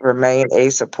 remained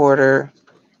a supporter.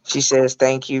 She says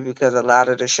thank you because a lot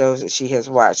of the shows that she has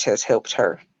watched has helped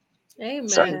her.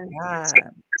 So Praise Amen.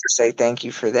 God. say thank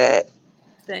you for that.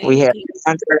 We Thank have you.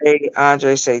 Andre.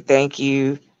 Andre say thank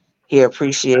you. He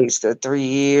appreciates the 3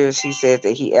 years. He said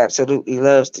that he absolutely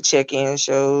loves the check-in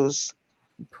shows.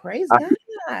 Praise Um,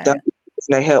 God.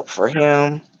 the help for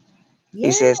him.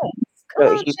 He Yes. says Come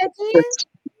on, he check in.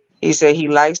 he said he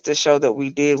likes the show that we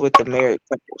did with the married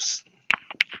couples.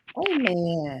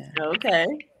 Amen. Okay.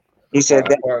 He Part, said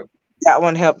I part, that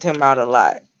one helped him out a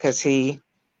lot because he's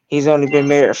only been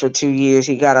married for 2 years.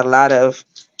 He got a lot of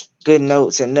good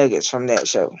notes and nuggets from that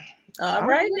show. All All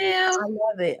right right. now. I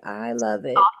love it. I love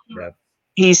it. yeah,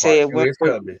 He part said two is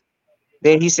coming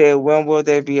then he said when will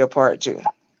there be a part two?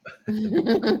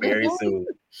 very soon.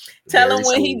 Tell Very him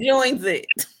when soon. he joins it.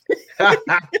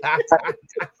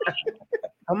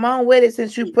 Come on with it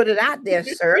since you put it out there,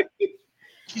 sir.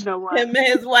 You know what? Him and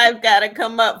his wife got to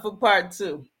come up for part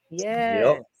 2. Yes.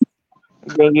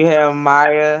 Yep. Then you have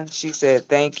Maya. She said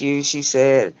thank you. She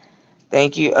said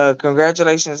thank you.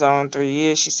 Congratulations on 3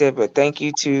 years. She said, but thank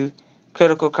you to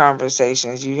Critical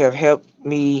Conversations. You have helped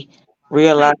me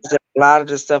realize that a lot of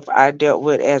the stuff I dealt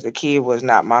with as a kid was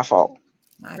not my fault.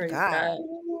 My Praise God. God.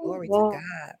 Glory to Well,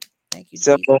 God. Thank you,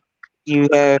 So Jesus. you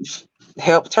have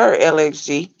helped her,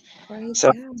 LXG. Praise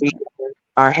So God. we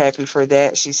are happy for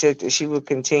that. She said that she will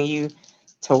continue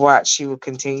to watch. She will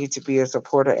continue to be a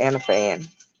supporter and a fan.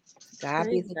 God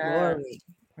be Praise the God. glory.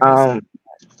 Praise Um,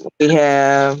 we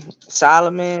have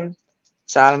Solomon.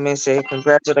 Solomon said,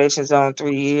 "Congratulations on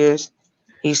 3 years."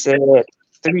 He said,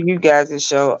 "Through you guys'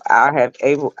 show, I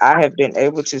have been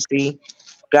able to see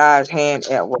God's hand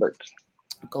at work.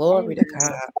 Glory to Amen.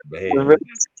 God. We Man, really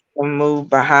move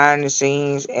behind the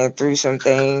scenes and through some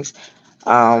things."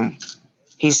 Um,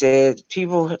 he said,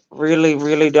 "People really,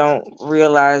 really don't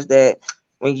realize that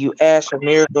when you ask for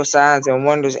miracle signs and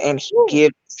wonders, and He Woo.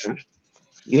 gives them,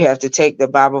 you have to take the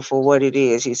Bible for what it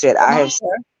is." He said, Come on,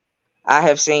 sir. I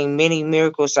have seen many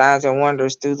miracle signs and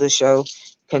wonders through the show.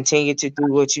 Continue to do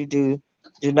what you do.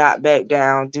 Do not back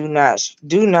down. Do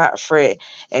not fret,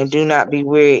 and do not be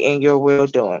weary in your well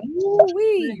doing."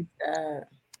 Woo-wee. Praise God.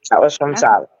 That was from That's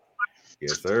Solomon.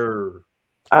 yes, sir.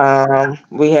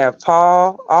 We have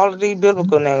Paul. All of these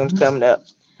biblical names coming up.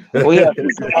 We have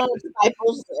Come on,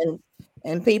 disciples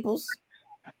and peoples.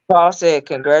 Paul said,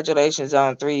 "Congratulations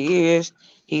on 3 years."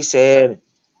 He said,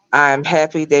 "I'm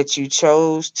happy that you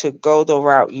chose to go the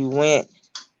route you went.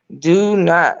 Do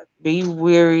not be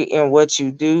weary in what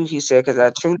you do." He said, "Because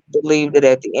I truly believe that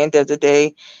at the end of the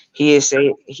day, he is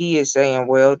saying,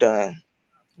 well done."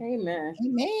 Amen. Oh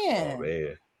Amen.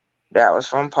 man. That was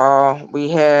from Paul. We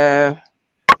have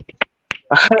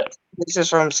this is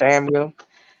from Samuel.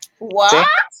 What?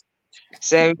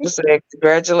 Samuel said,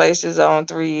 "Congratulations on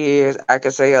 3 years. I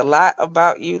could say a lot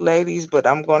about you ladies, but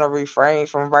I'm going to refrain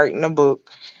from writing a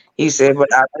book." He said, "But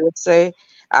I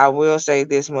will say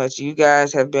this much. You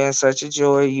guys have been such a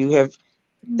joy. You've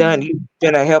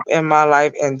been a help in my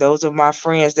life, and those are my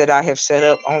friends that I have set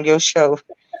up on your show."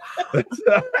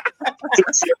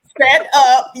 Set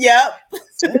up. Yep.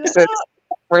 Set He it said, up.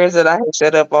 "Friends that I have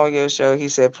set up on your show." He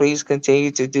said, "Please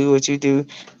continue to do what you do.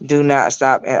 Do not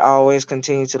stop, and always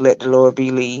continue to let the Lord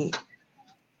be lead."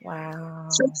 Wow.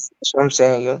 From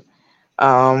Samuel.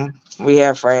 We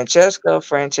have Francesca.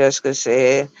 Francesca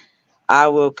said, "I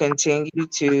will continue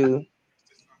to,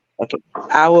 okay,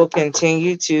 I will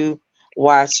continue to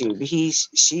watch you."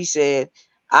 She said,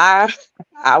 I,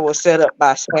 I was set up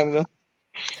by Samuel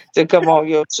to come on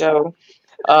your show,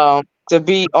 to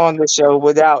be on the show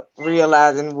without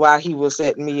realizing why he was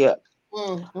setting me up.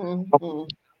 Mm.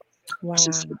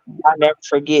 She Wow. said, "I'll never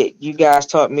forget. You guys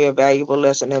taught me a valuable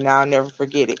lesson, and I'll never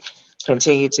forget it.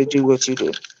 Continue to do what you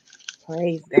do."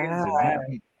 Praise Praise God. God.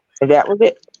 Mhm. And that was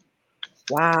it.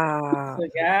 Wow. To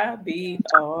God be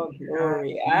all God,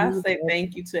 glory. I you say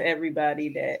thank you to everybody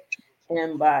that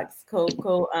inboxed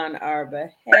Coco on our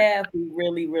behalf. We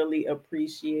really, really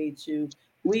appreciate you.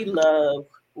 We love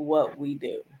what we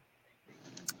do.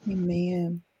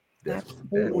 Amen. That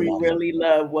Absolutely. We we do. really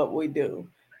love what we do.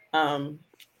 Um,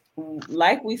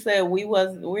 like we said, we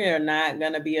are not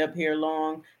gonna be up here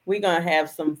long. We're gonna have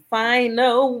some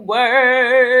final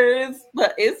words,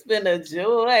 but it's been a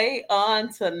joy on It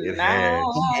has. tonight,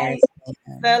 Yes,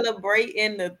 man.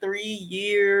 celebrating the 3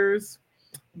 years.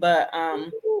 But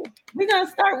we're gonna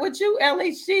start with you,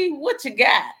 LHG. What you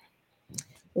got?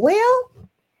 Well,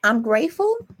 I'm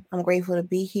grateful. I'm grateful to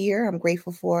be here. I'm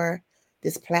grateful for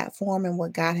this platform and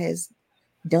what God has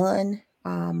done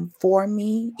for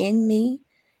me,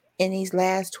 in these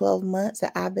last 12 months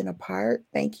that I've been a part.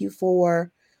 Thank you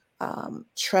for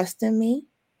trusting me,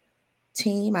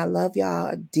 team. I love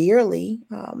y'all dearly.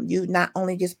 You not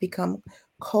only just become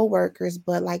co-workers,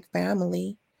 but like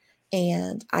family.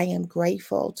 And I am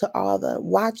grateful to all the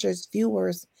watchers,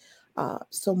 viewers,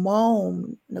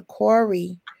 Simone,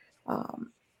 Nakori,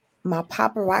 um, my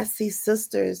paparazzi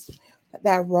sisters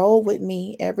that roll with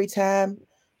me every time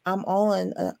I'm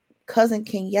on. Cousin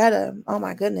Kenyatta, oh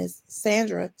my goodness,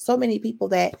 Sandra, so many people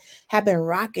that have been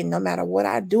rocking no matter what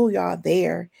I do, y'all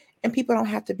there. And people don't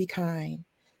have to be kind.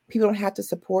 People don't have to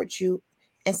support you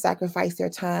and sacrifice their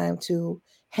time to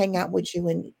hang out with you.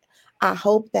 And I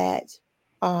hope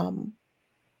um,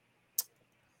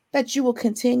 that you will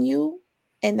continue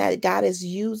and that God is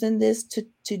using this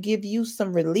to give you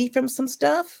some relief from some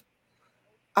stuff,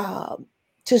 um,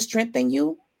 to strengthen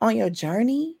you on your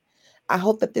journey. I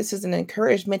hope that this is an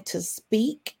encouragement to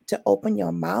speak, to open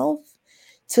your mouth,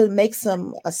 to make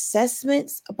some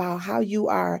assessments about how you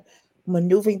are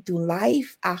maneuvering through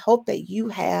life. I hope that you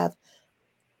have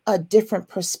a different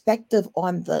perspective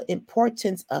on the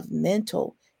importance of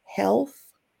mental health,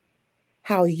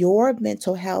 how your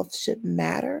mental health should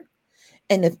matter.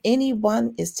 And if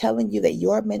anyone is telling you that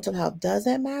your mental health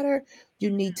doesn't matter, you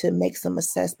need to make some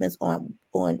assessments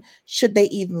on should they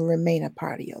even remain a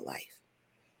part of your life.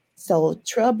 So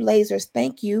Trailblazers,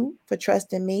 thank you for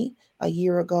trusting me a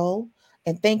year ago.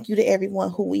 And thank you to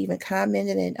everyone who even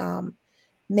commented and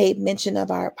made mention of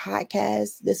our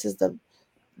podcast. This is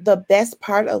the best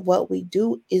part of what we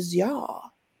do is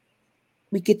y'all.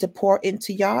 We get to pour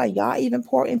into y'all, and y'all even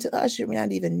pour into us. You may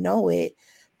not even know it,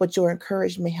 but your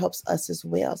encouragement helps us as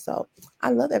well. So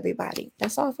I love everybody.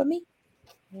 That's all for me.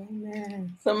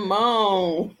 Amen.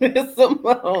 Simone.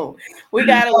 Simone. We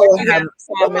got it what Oh, you got to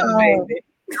comment, Simone. baby.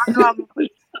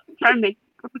 I know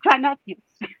try not to.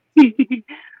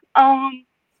 um,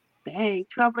 dang,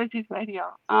 Trailblazers Radio.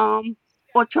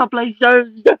 Or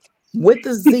Trailblazers. With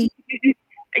the Z.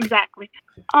 Exactly.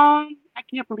 I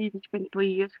can't believe it's been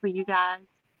 3 years for you guys.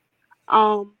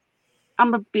 Um,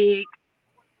 I'm a big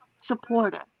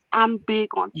supporter. I'm big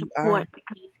on You support are.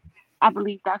 because I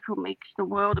believe that's what makes the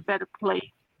world a better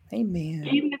place. Amen.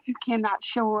 Even if you cannot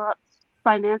show up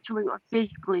financially or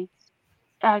physically,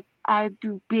 I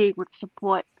do big with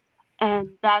support, and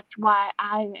that's why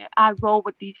I roll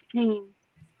with these teams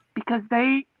because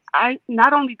I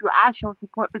not only do I show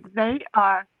support, but they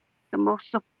are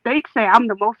they say I'm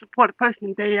the most supportive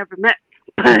person they ever met,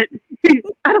 but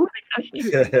I don't think that's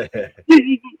true.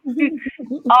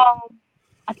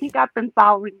 I think I've been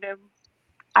following them.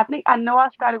 I know I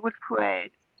started with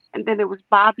Fred, and then it was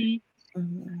Bobby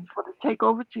Mhm. for the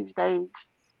Takeover Tuesdays,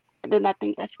 and then I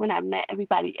think that's when I met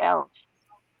everybody else.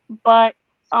 But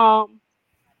um,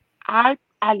 I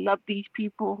love these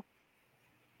people.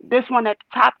 This one at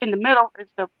the top in the middle is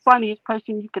the funniest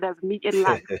person you could ever meet in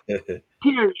life.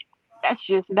 Period. That's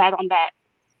just that on that.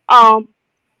 Um,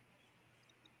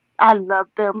 I love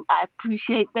them. I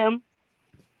appreciate them.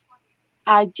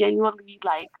 I genuinely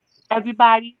like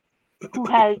everybody who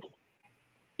has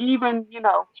even,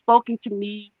 spoken to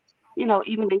me,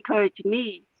 even encouraged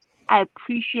me. I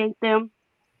appreciate them.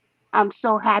 I'm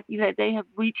so happy that they have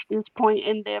reached this point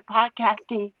in their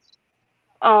podcasting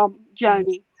Praise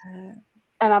journey. God.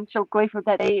 And I'm so grateful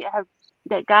that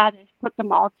God has put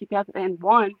them all together in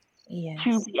one to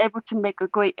Yes. be able to make a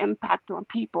great impact on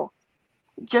people.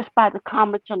 Just by the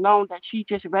comments alone that she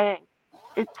just read,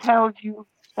 it tells you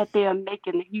that they are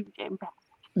making a huge impact.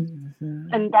 Hmm.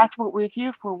 And that's what we're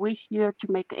here for. We're here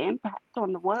to make an impact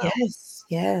on the world. Yes.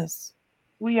 Yes.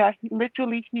 We are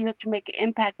literally here to make an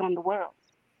impact on the world.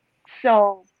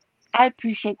 So I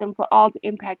appreciate them for all the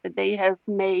impact that they have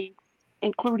made,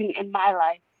 including in my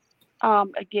life.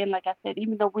 Again, like I said,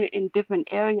 even though we're in different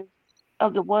areas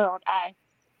of the world,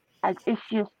 it's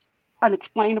just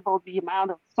unexplainable the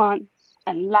amount of fun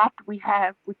and laughter we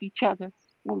have with each other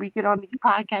when we get on these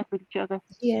podcasts with each other. I'm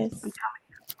Yes. telling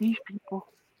you, these people,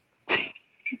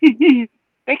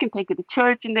 they can take you to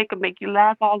church and they can make you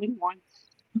laugh all in one.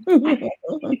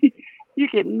 You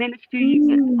get ministry, you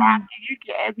get Mm. laughter, you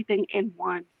get everything in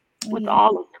one with Yeah.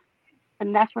 all of them.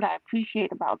 And that's what I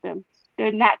appreciate about them.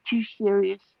 They're not too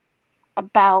serious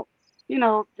about,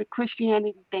 the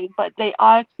Christianity thing, but they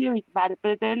are serious about it,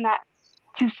 but they're not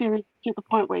too serious to the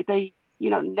point where they,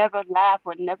 never laugh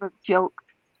or never joke.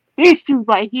 These two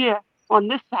right here on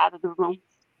this side of the room,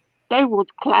 they will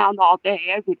clown all day,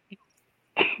 every day.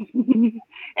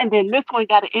 And then this one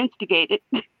got to instigate it.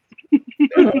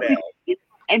 Now, now,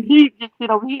 And he just sit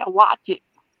over here and watch it.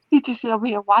 He just sit over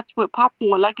here and watch with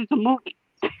popcorn like it's a movie.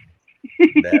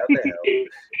 now.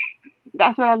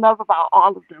 That's what I love about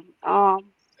all of them.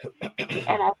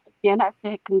 And again, I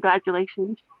said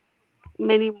congratulations,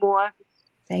 many more.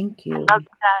 Thank I you. love you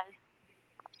guys.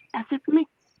 That's it for me.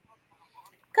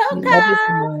 We love you, Coco.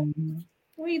 Simone.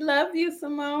 We love you,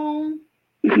 Simone.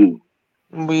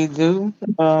 We do.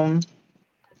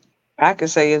 I could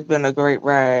say it's been a great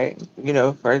ride,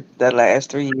 for the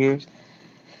last 3 years.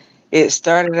 It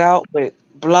started out with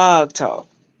blog talk,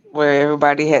 where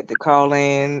everybody had to call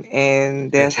in,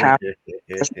 and that's how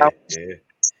it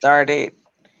started.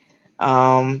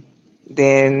 Um,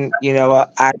 then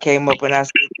I came up and I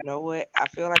said, you know what? I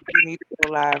feel like we need to go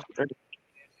live stream,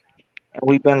 and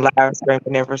we've been live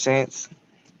streaming ever since.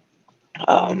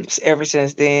 Ever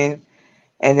since then,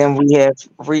 and then we have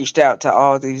reached out to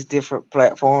all these different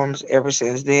platforms ever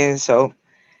since then. So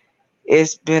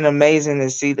it's been amazing to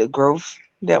see the growth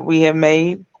that we have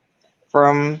made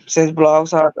from since Blog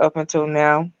Talk up until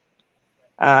now.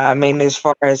 I mean, as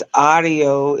far as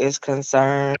audio is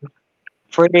concerned,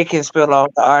 Freddie can spill all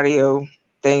the audio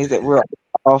things that we're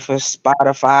off of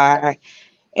Spotify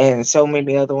and so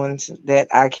many other ones that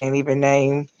I can't even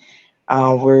name.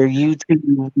 We're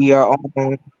YouTube, we are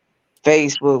on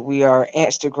Facebook, we are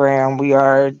Instagram, we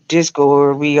are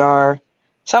Discord, we are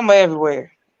somewhere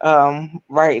everywhere.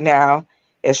 Right now,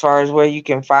 as far as where you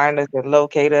can find us and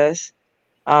locate us.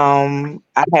 I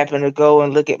happened to go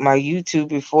and look at my YouTube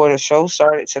before the show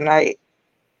started tonight.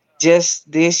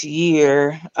 Just this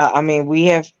year, I mean, we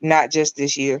have not just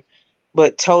this year,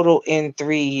 but total in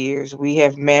 3 years, we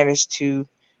have managed to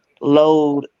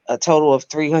load a total of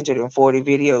 340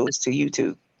 videos to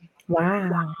YouTube.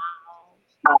 Wow.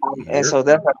 A And year. so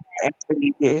that's a lot in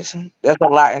 3 years. That's a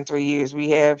lot in 3 years. We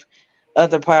have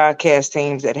other podcast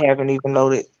teams that haven't even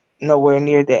loaded nowhere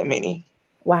near that many.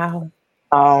 Wow.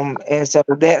 And so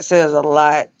that says a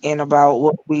lot in about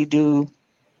what we do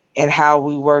and how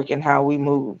we work and how we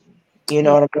move. You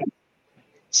know Yeah. what I mean?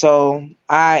 So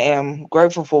I am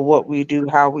grateful for what we do,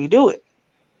 how we do it.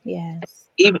 Yes.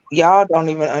 Even y'all don't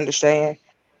even understand.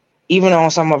 Even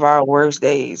on some of our worst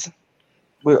days,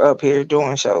 we're up here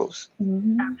doing shows.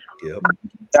 Mm-hmm. Yep.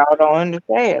 Y'all don't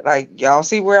understand. Like y'all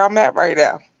see where I'm at right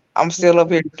now. I'm still up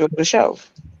here doing the show.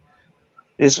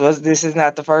 This is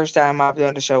not the first time I've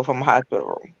done the show from a hospital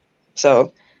room.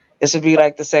 So this would be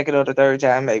like the second or the third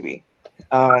time maybe.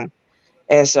 Um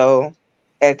and so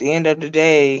at the end of the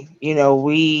day,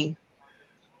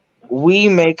 we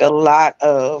make a lot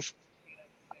of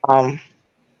um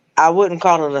I wouldn't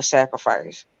call it a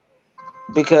sacrifice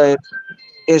because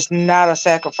it's not a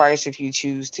sacrifice if you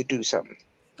choose to do something,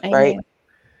 right?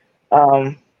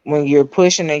 Amen. When you're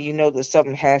pushing and you know that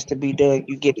something has to be done,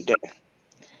 you get it done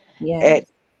Yes. at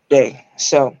day.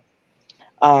 So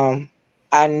um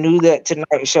I knew that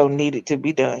tonight's show needed to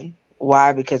be done.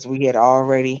 Why? Because we had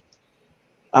already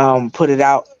put it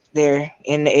out there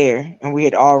in the air and we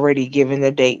had already given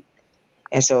the date.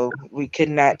 And so we could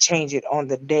not change it on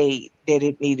the day that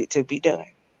it needed to be done.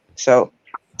 So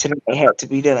tonight it had to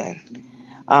be done.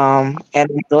 And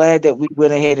I'm glad that we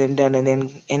went ahead and done it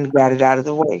and got it out of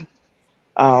the way.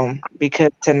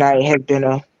 Because tonight has been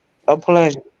a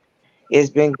pleasure. It's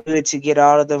been good to get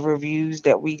all of the reviews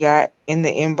that we got in the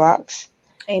inbox.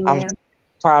 I'm Amen.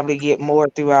 probably get more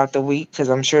throughout the week because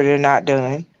I'm sure they're not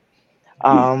done.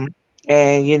 Um,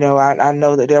 and I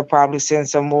know that they'll probably send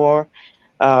some more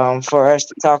for us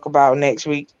to talk about next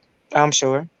week. I'm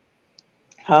sure.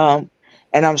 Um,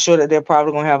 and I'm sure that they're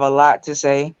probably gonna have a lot to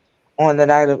say on the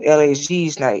night of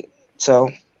LHG's night. So,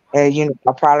 I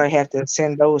probably have to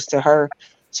send those to her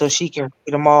so she can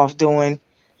read them off during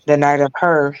the night of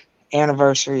her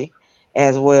anniversary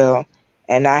as well.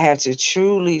 And I have to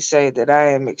truly say that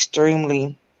I am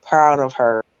extremely proud of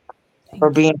her for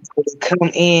Thank you. being able to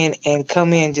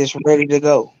come in just ready to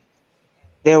go.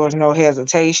 There was no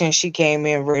hesitation. She came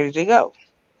in ready to go.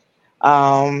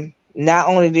 Not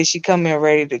only did she come in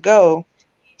ready to go,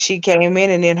 she came in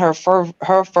and in her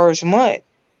first month,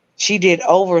 she did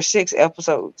over 6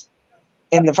 episodes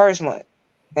in the first month.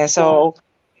 And so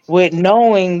with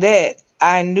knowing that,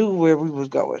 I knew where we was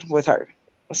going with her.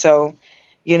 So,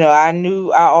 I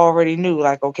already knew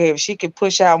like, okay, if she could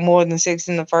push out more than 6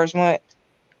 in the first month,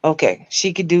 okay,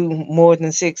 she could do more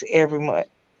than 6 every month.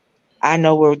 I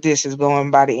know where this is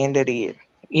going by the end of the year,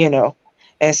 you know.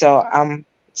 And so I'm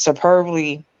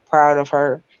superbly proud of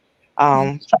her,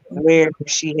 Thank you. where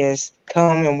she has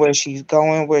come and where she's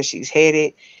going, where she's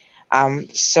headed. I'm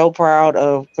so proud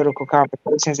of Critical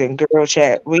Conversations and Girl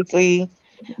Chat Weekly.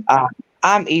 Uh,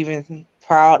 I'm even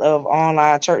proud of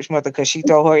Online Church Mother because she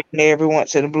throw her in there every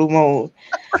once in a blue moon.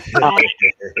 Uh,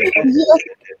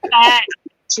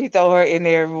 she throw her in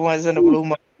there every once in a blue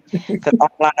moon because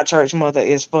Online Church Mother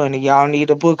is funny. Y'all need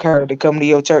to book her to come to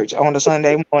your church on the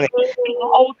Sunday morning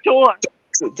whole tour.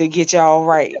 to get y'all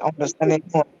right on the Sunday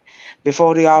morning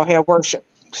before they all have worship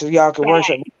so y'all can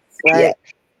worship, Yeah. right?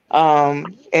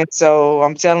 And so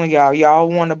I'm telling y'all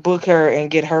want to book her and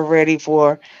get her ready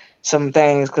for some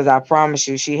things because I promise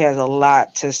you, she has a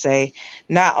lot to say.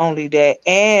 Not only that,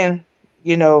 and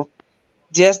you know,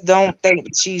 just don't think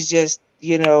that she's just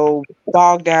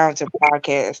bogged down to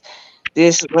podcast.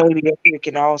 This lady up here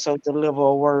can also deliver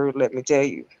a word. Let me tell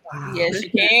you, Wow. Yes, you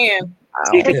can.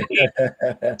 she can.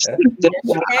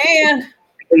 Yes, you can.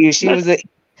 She was a.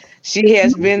 She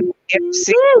has been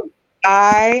MC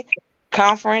I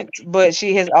conference, but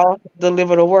she has also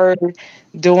delivered a word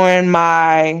during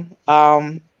my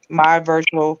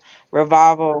virtual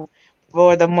revival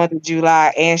for the month of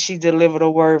July, and she delivered a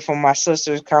word from my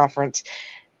sister's conference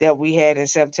that we had in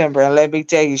September. And let me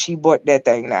tell you, she bought that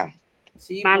thing now.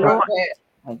 She My brought Lord. that.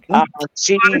 Okay.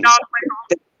 She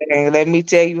and let me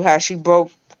tell you how she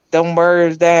broke them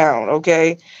words down.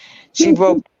 Okay, she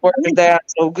broke the words down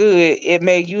so good it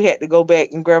made you had to go back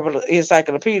and grab an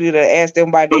encyclopedia to ask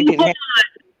them why they Come didn't on, have.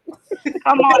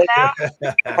 come on Okay, now.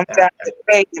 I'm trying to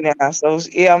tell you now. So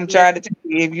yeah, I'm trying to tell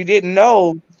you if you didn't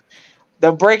know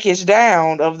the breakage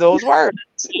down of those words,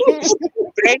 go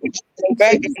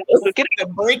back and look at The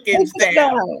breakage Break it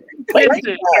down. down. Break it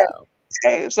Listen, down.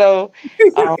 it. So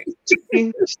um, she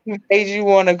made you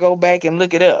want to go back and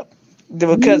look it up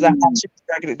because she was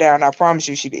breaking it down. I promise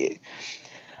you, she did.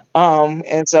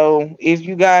 And so if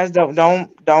you guys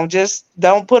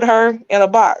don't put her in a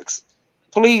box,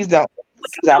 please don't,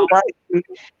 because I promise you,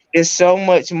 it's so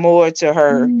much more to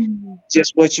her, Mm.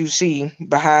 just what you see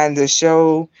behind the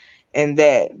show and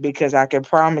that, because I can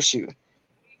promise you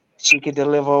she can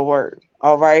deliver a word.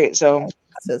 All right. So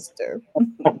Sister.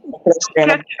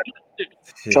 Catch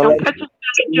so don't let catch us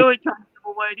in me, joy trying to give a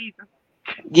word either.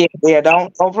 yeah,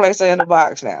 don't place her in the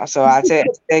box now. So I take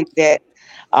that.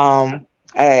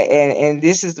 And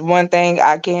this is one thing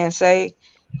I can say: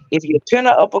 if you pin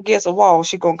her up against a wall,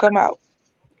 she gonna come out.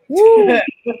 Woo.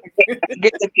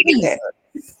 Get to get that.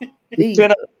 Jesus. Pin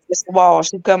her Jesus. up against the wall,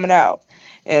 she coming out.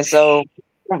 And so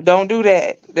don't do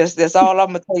that. That's all I'm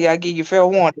gonna tell you. I give you fair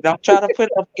warning. Don't try to put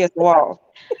her up against the wall.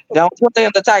 Don't put her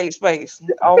in the tight space.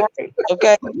 All right,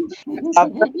 okay. Uh,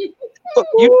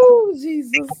 you Woo,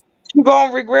 Jesus. you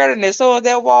gonna regret it. And so is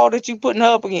that wall that you putting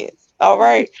her up against. All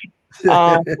right.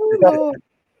 Um, Oh, so Lord.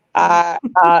 I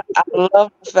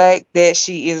love the fact that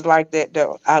she is like that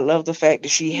though. I love the fact that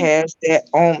she has that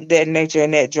nature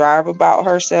and that drive about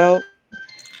herself.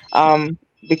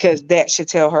 Because that should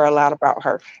tell her a lot about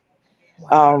her.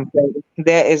 Wow.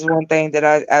 That is one thing that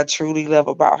I truly love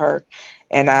about her,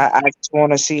 and I just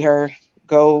want to see her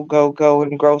go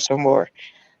and grow some more.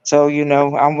 So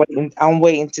I'm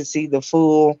waiting to see the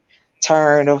full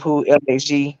turn of who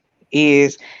LSG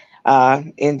is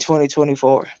in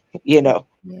 2024. You know,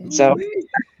 so Yeah. Ooh-wee.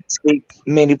 speak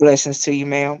many blessings to you,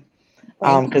 ma'am.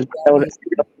 Thank Because you, I know Daddy.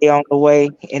 that they're on the way,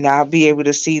 and I'll be able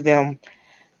to see them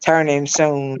turning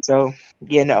soon. So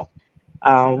you know,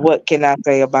 what can I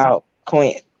say about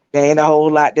Quint? There ain't a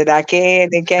whole lot that I can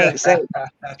and can't say.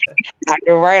 I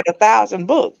could write 1,000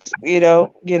 books,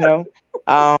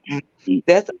 Um,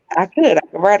 that's I could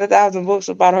write 1,000 books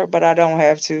about her, but I don't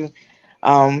have to.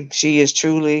 She is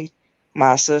truly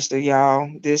my sister, y'all.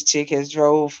 This chick has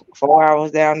drove 4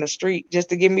 hours down the street just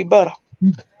to give me butter,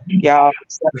 y'all.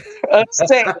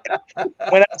 Understand?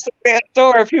 When I say that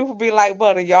story, people be like,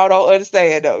 "Butter." Y'all don't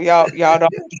understand though. Y'all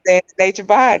don't understand the nature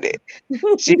behind it.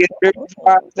 She is driven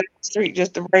 4 hours down the street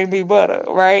just to bring me butter,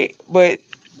 right? But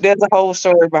there's a whole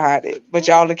story behind it. But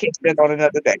y'all will catch that on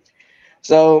another day.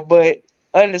 So, but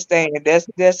understand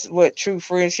that's what true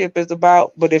friendship is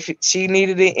about. But if she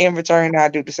needed it in return, I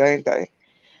do the same thing.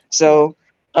 Yeah. So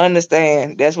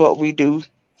understand that's what we do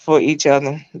for each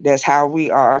other. That's how we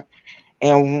are,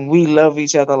 and we love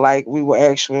each other like we were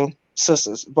actual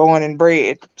sisters, born and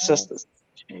bred sisters.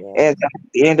 Yes. And at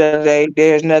the end of the day,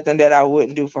 there's nothing that I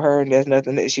wouldn't do for her, and there's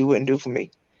nothing that she wouldn't do for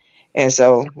me. And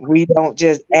so we don't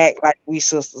just act like we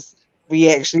sisters. We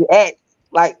actually act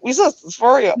like we sisters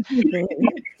for real.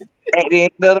 At the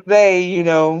end of the day,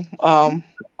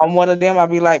 I'm one of them. I'll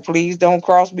be like, please don't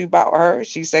cross me about her.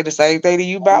 She say the same thing to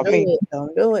you Don't about do me. it.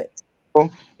 Don't do it. So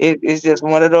it's just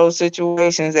one of those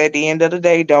situations. At the end of the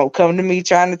day, don't come to me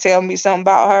trying to tell me something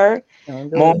about her. Don't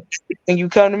do More it. when you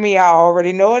come to me, I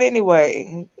already know it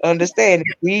anyway. Understand?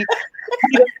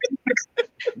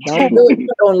 Don't do it. You're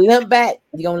gonna limp back.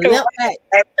 You're gonna limp back.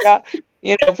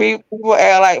 Yeah, people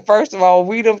act like, first of all,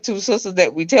 we them two sisters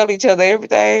that we tell each other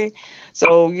everything.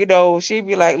 So, she'd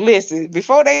be like, listen,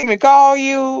 before they even call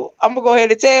you, I'm gonna go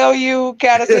ahead and tell you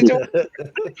kind of situation.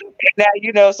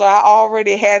 Now, so I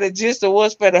already had a gist of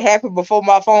what's gonna happen before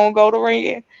my phone go to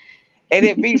ringing. And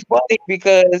it'd be funny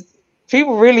because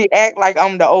people really act like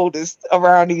I'm the oldest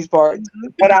around these parts.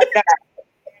 But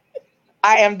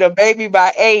I am the baby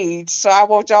by age. So I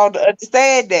want y'all to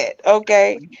understand that.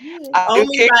 Okay. I do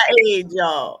Only care, by age,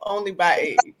 y'all. Only by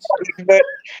age. but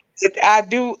I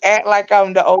do act like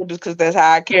I'm the oldest because that's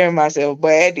how I carry myself.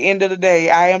 But at the end of the day,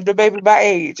 I am the baby by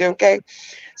age. Okay.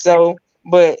 So,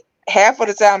 but half of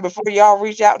the time before y'all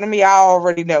reach out to me, I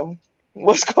already know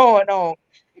what's going on.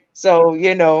 So,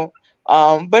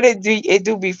 but it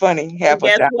do be funny And half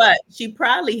of guess the time. what? She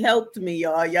probably helped me,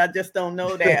 y'all. Y'all just don't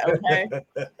know that, okay?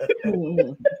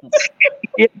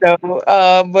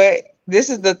 But this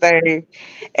is the thing.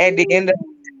 At the end of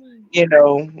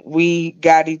we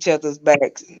got each other's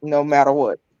backs no matter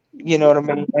what. You know what I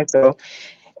mean? And so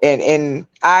and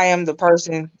I am the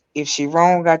person, if she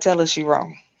wrong, I tell her she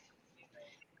wrong.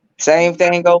 Same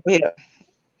thing over here.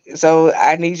 So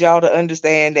I need y'all to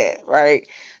understand that, right?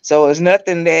 So it's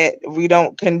nothing that we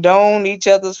don't condone each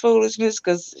other's foolishness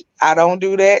because I don't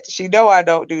do that. She know I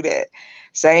don't do that.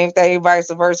 Same thing,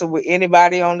 vice versa with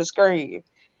anybody on the screen.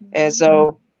 And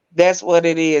so that's what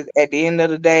it is. At the end of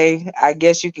the day, I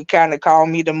guess you could kind of call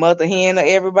me the mother hen of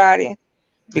everybody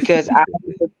because I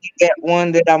will be that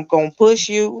one that I'm gonna push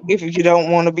you if you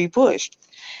don't want to be pushed.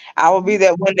 I will be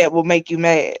that one that will make you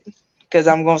mad because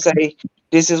I'm gonna say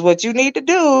this is what you need to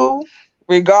do,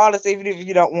 regardless, even if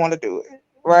you don't want to do it,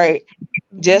 right?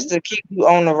 Just to keep you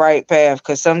on the right path.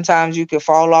 Because sometimes you can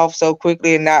fall off so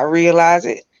quickly and not realize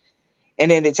it,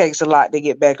 and then it takes a lot to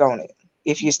get back on it.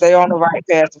 If you stay on the right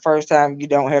path the first time, you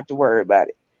don't have to worry about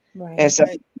it. And Right. so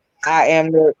Right. I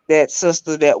am that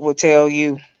sister that will tell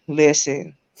you,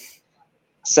 listen,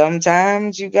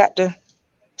 sometimes you got to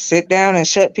sit down and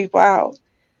shut people out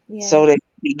Yeah. so that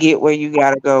you get where you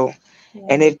gotta go.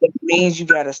 And Yeah. if that means you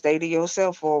gotta stay to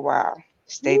yourself for a while,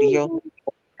 stay to yourself. Woo.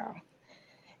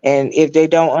 And if they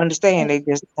don't understand, they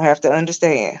just don't have to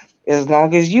understand. As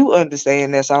long as you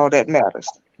understand, that's all that matters.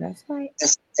 That's right.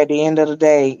 At the end of the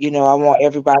day, I want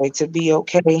everybody to be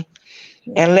okay.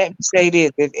 Yeah. And let me say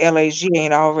this, if LAG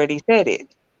ain't already said it,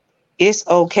 it's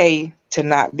okay to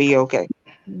not be okay.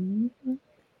 Mhm.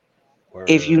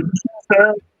 If you Word. need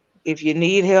help, if you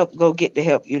need help, go get the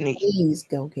help you need. Please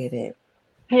go get it.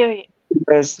 Period.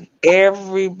 Because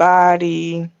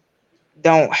everybody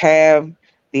don't have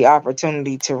the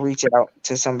opportunity to reach out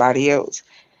to somebody else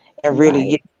and really Right.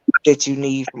 get that you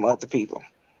need from other people.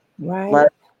 Right. Right.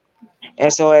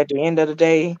 And so at the end of the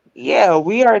day, yeah,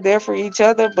 we are there for each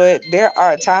other, but there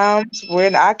are times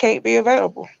when I can't be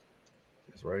available.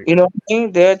 That's right. You know what I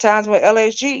mean? There are times when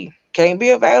LSG can't be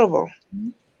available.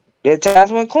 Mhm. There are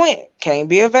times when Quint can't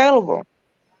be available.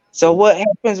 So True. what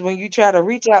happens when you try to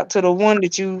reach out to the one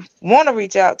that you want to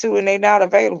reach out to and they're not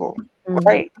available? Mhm.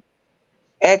 Right.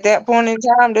 At that point in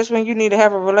time, that's when you need to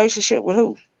have a relationship with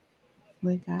who?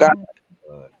 With God.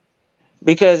 God.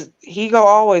 Because he gonna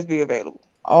always be available.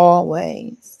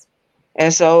 Always.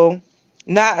 And so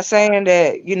not saying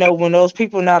that, when those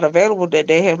people not available that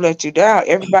they have let you down.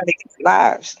 Everybody got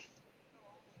lives.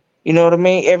 You know what I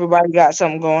mean? Everybody got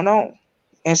something going on.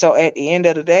 And so at the end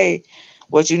of the day,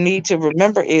 what you need to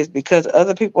remember is because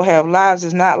other people have lives,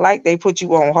 it's not like they put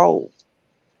you on hold.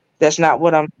 That's not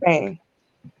what I'm saying.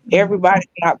 Mhm. Everybody's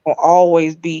not gonna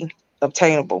always be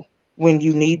obtainable when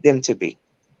you need them to be.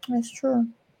 That's true.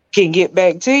 Can get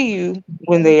back to you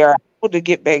when they are able to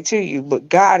get back to you, but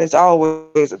God is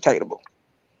always obtainable.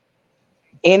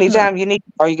 Anytime Hmm. you need,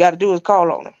 all you got to do is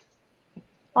call on him.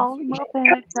 All my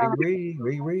bad, y'all.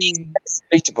 Ring.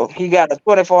 Reachable. He got a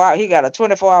 24 hour. He got a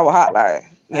 24-hour hotline.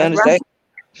 You That's right. understand?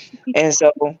 And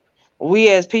so we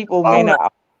as people may All right.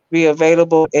 not be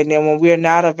available, and then when we're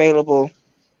not available,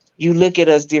 you look at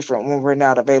us different when we're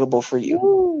not available for you.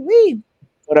 Woo-wee.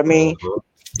 What I mean? Uh-huh.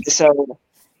 So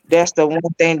that's the one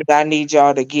thing that I need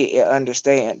y'all to get and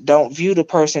understand. Don't view the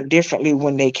person differently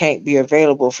when they can't be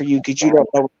available for you because you don't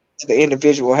know what the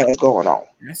individual has going on.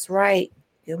 That's right.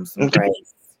 Give him some Okay?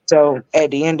 grace. So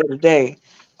at the end of the day,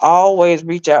 always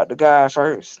reach out to God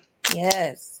first,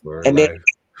 Yes. Word and then life.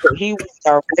 He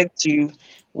will direct you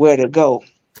where to go.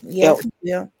 Yes, Else.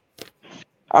 he will.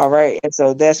 All right, and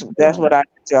so that's Will. what I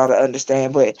need y'all to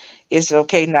understand. But it's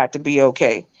okay not to be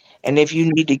okay, and if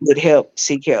you need to get help,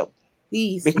 seek help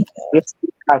Please because seek help. it's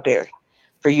out there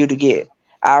for you to get.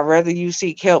 I'd rather you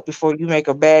seek help before you make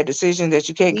a bad decision that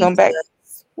you can't come back,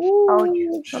 Jesus. Oh yeah.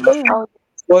 Ooh, come on. Oh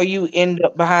or you end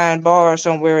up behind bars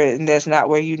somewhere and that's not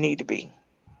where you need to be.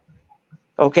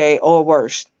 Okay, or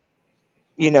worse,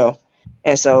 you know.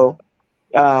 And so,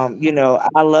 I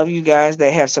love you guys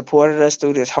that have supported us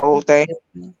through this whole thing,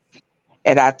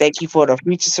 and I thank you for the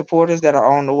future supporters that are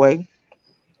on the way.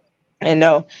 And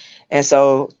no, and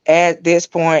so at this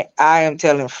point, I am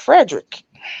telling Frederick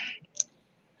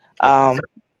Yes. um,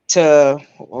 to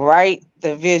write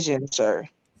the vision, sir,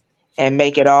 and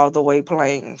make it all the way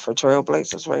plain for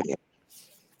Trailblazers Radio.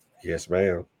 Yes,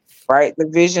 ma'am. Write the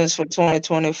visions for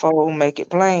 2024, make it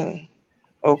plain, Yes,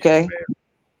 okay? ma'am.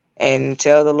 And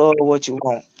tell the Lord what you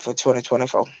want for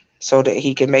 2024 so that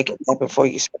He can make it happen for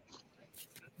you. Sir.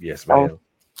 Yes, Oh, ma'am.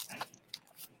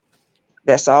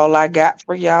 that's all I got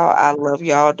for y'all. I love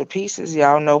y'all to pieces.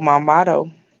 Y'all know my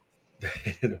motto.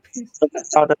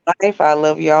 All the life I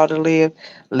love y'all to live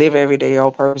every day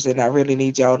on purpose, and I really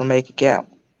need y'all to make it count.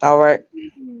 All right.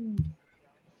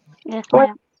 yes, What?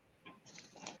 ma'am.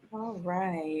 All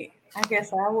right. I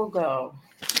guess I will go.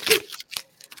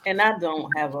 And I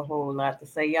don't have a whole lot to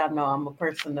say. Y'all know I'm a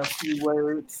person of few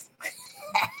words.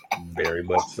 Very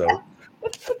much so.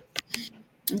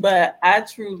 But I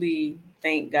truly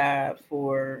thank God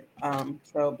for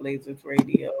Trailblazers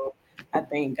Radio. I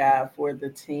thank God for the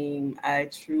team. I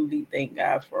truly thank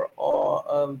God for all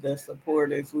of the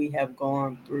supporters we have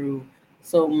gone through.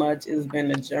 So much. It's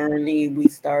been a journey. We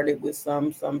started with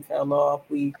some fell off.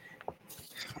 We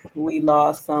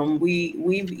lost some.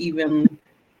 We've even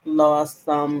lost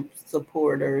some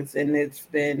supporters, and it's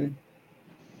been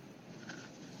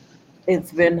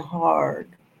hard,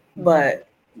 Mhm. but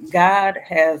God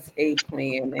has a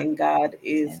plan and God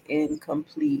is in Yes.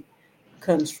 complete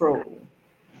control.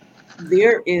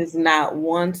 There is not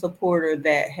one supporter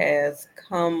that has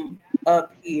come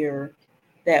up here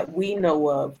that we know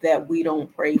of that we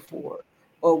don't pray for.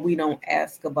 or we don't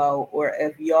ask about, or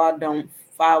if y'all don't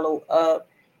follow up,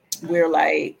 we're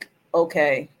like,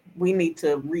 okay, we need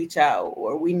to reach out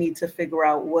or we need to figure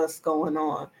out what's going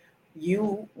on.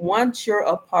 You, once you're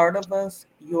a part of us,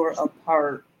 you're a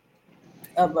part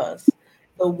of us.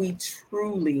 So we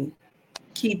truly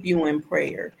keep you in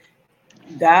prayer.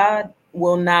 God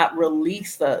will not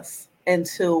release us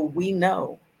until we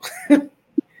know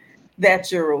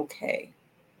that you're okay,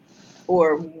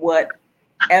 or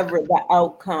whatever the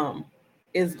outcome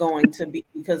is going to be,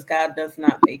 because God does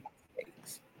not make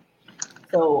mistakes.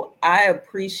 So I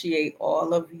appreciate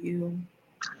all of you.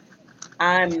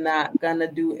 I'm not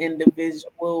gonna do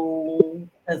individual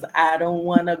because I don't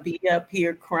want to be up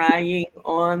here crying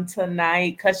on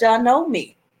tonight, because y'all know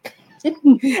me.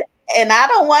 And I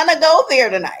don't want to go there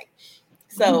tonight.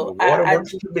 The So I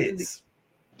waterworks just really, commence.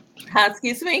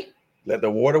 excuse me? Let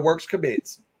the waterworks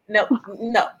commence. No,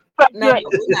 no, But no, you're no,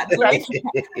 we're not right.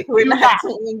 doing we're You're not not.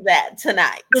 doing that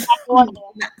tonight. You're not going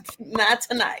there. Not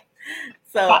tonight.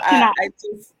 So Not tonight.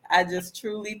 I just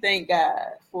truly thank God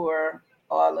for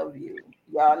all of you.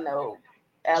 Y'all know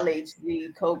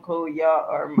LHG, Coco, y'all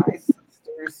are my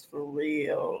sisters for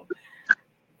real.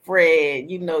 Fred,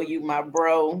 you know you my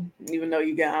bro, even though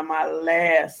you got on my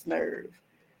last nerve.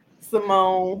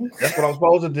 Simone, That's what I'm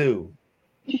supposed to do.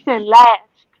 She said last.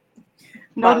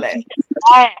 my Notice last. she said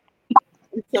last.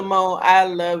 Simone, I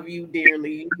love you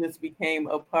dearly. You just became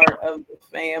a part of the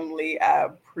family. I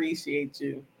appreciate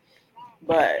you.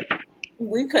 But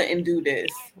we couldn't do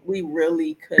this. We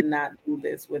really could not do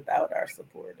this without our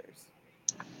supporters.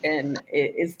 And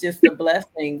it's just a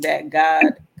blessing that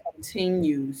God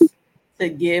continues to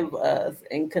give us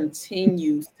and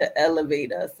continues to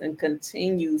elevate us and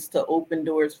continues to open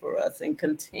doors for us and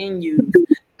continues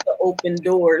to open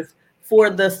doors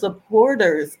for the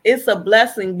supporters. It's a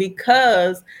blessing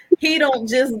because he don't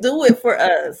just do it for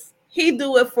us. He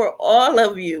do it for all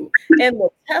of you. And the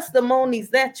testimonies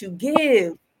that you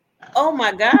give, oh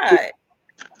my God,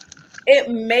 it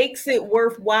makes it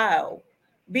worthwhile.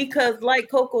 Because like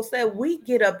Coco said, we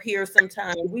get up here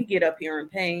sometimes, we get up here in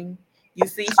pain. You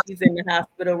see, she's in the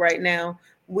hospital right now.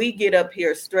 We get up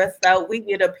here stressed out. We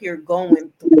get up here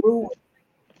going through it.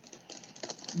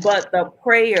 But the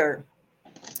prayer,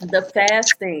 the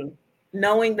fasting,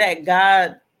 knowing that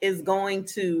God is going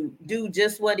to do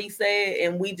just what he said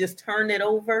and we just turn it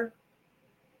over,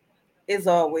 is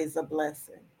always a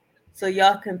blessing. So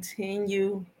y'all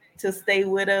continue to stay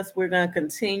with us. We're going to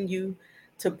continue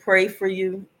to pray for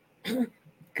you.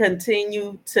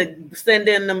 Continue to send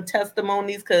in them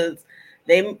testimonies, because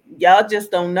y'all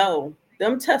just don't know.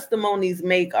 Them testimonies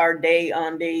make our day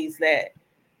on days that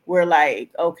we're like,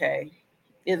 okay,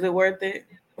 is it worth it?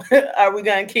 Are we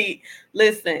gonna keep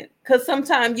listen? Because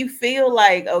sometimes you feel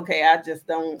like, okay, I just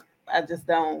don't,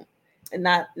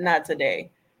 not today.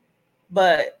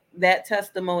 But that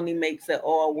testimony makes it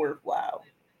all worthwhile.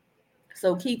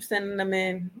 So keep sending them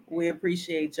in. We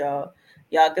appreciate y'all.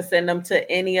 Y'all can send them to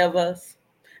any of us,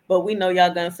 but we know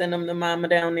y'all gonna send them to Mama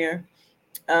down there.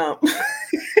 But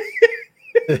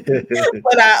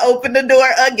I open the door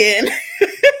again.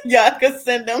 Y'all can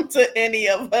send them to any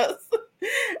of us,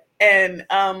 and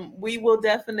we will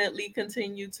definitely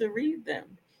continue to read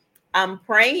them. I'm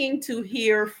praying to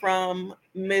hear from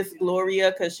Miss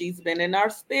Gloria because she's been in our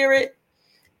spirit.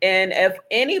 And if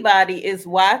anybody is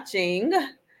watching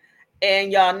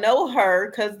and y'all know her,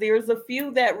 because there's a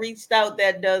few that reached out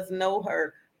that does know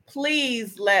her,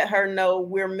 please let her know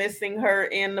we're missing her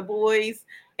and the boys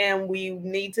and we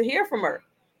need to hear from her.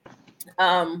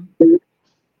 um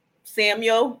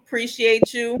Samuel,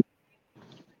 appreciate you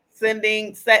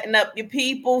setting up your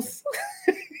peoples.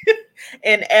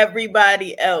 And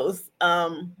everybody else,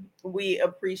 we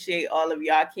appreciate all of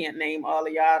y'all. I can't name all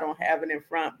of y'all, I don't have it in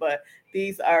front, but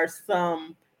these are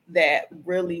some that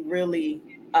really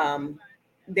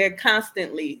they're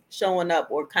constantly showing up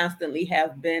or constantly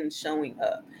have been showing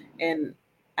up. And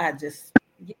I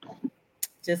yeah,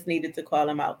 just needed to call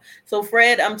them out. So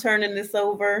Fred, I'm turning this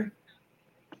over.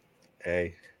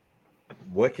 Hey,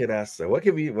 what can I say? What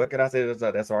can I say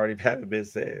that's already haven't been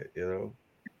said?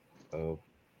 Uh,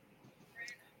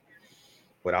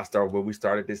 when we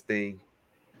started this thing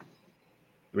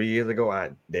 3 years ago,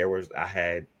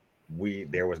 we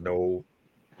there was no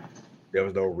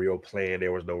real plan,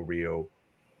 there was no real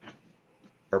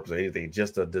purpose or anything,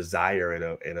 just a desire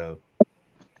and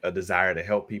a desire to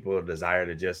help people, a desire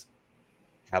to just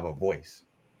have a voice.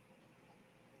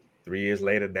 3 years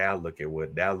later, now look at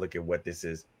what this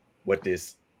is, what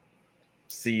this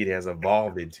seed has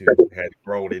evolved into, has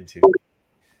grown into.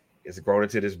 It's grown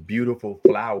into this beautiful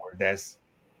flower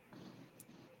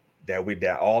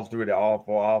that all through the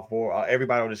all four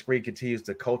everybody on the screen continues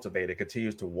to cultivate, it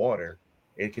continues to water,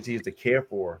 it continues to care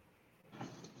for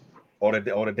on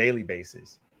a daily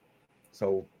basis.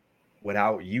 So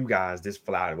without you guys, this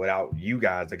flower, without you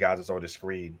guys, the guys that's on the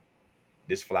screen,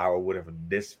 this flower would have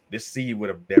this seed would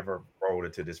have never grown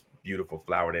into this beautiful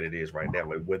flower that it is right now.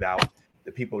 Without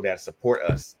the people that support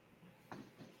us,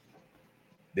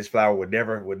 this flower would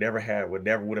have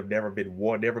never been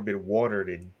watered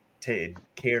and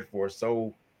cared for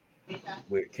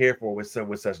cared for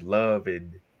with such love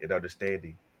and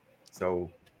understanding.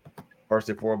 So first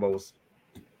and foremost,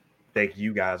 thank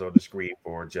you guys on the screen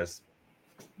for just,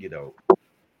 you know,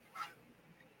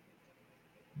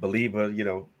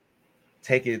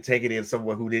 taking in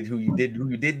someone who you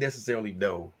didn't necessarily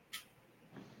know,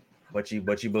 but you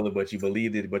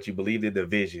believed it, but you believed in the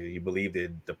vision, you believed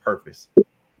in the purpose,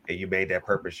 and you made that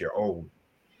purpose your own,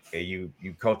 and you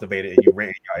cultivated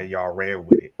and y'all ran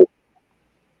with it.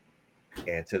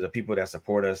 And to the people that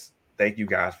support us, thank you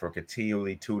guys for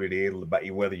continually tuning in,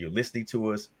 whether you're listening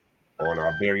to us on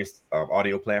our various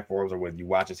audio platforms or whether you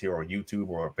watch us here on YouTube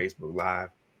or on Facebook Live.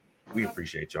 We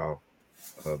appreciate y'all.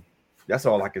 That's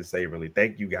all I can say, really.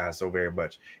 Thank you guys so very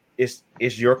much. It's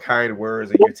your kind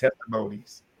words and your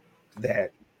testimonies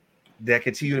that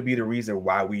continue to be the reason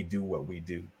why we do what we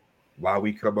do, why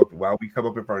we come up in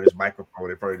front of this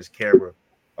microphone, in front of this camera,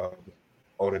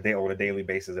 on a daily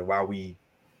basis, and why we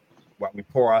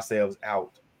pour ourselves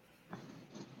out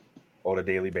on a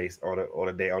daily basis, on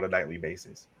a nightly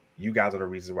basis. You guys are the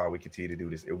reason why we continue to do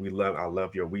this, and I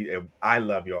love you. I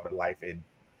love y'all in life, and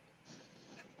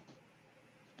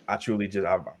I'm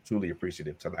truly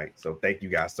appreciative tonight. So thank you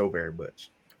guys so very much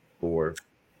for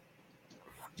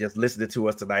just listening to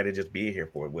us tonight and just being here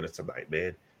for it with us tonight,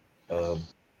 man.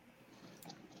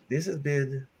 This has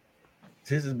been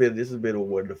a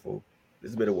wonderful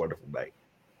night.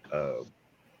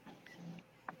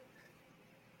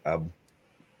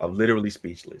 I'm literally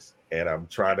speechless, and I'm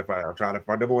trying to find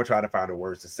the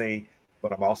words to say,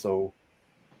 but I'm also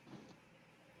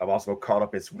caught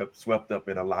up and swept up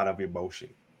in a lot of emotion.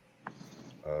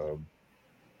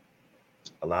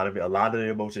 A lot of the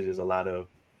emotion is a lot of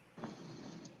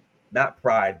not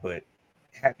pride but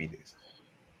happiness,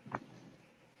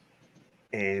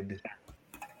 and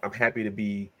I'm happy to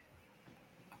be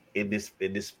in this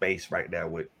space right now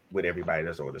with everybody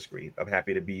that's on the screen. I'm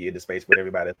happy to be in the space with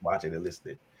everybody that's watching and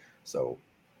listening. So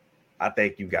I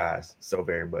thank you guys so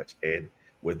very much. And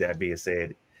with that being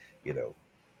said,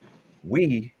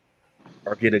 we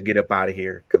are gonna get up out of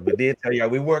here because we did tell y'all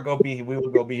we were gonna be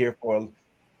here for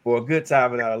a good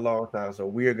time and not a long time. So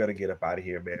we're gonna get up out of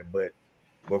here, man. But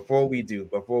before we do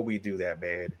that,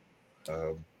 man,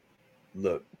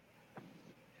 look,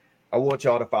 I want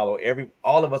y'all to follow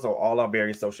all of us on all our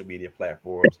various social media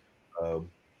platforms.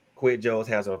 Quit Jones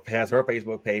has her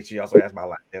Facebook page. She also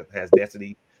has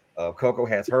Destiny. Coco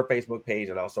has her Facebook page,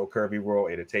 and also Kirby World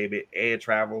Entertainment and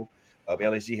Travel.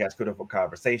 LSG has Critical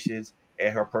Conversations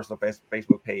and her personal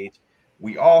Facebook page.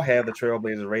 We all have the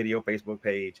TrailBlazerz Radio Facebook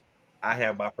page. I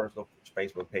have my personal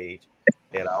Facebook page,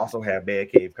 and I also have Man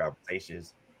Cave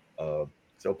Conversations.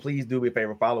 So please do me a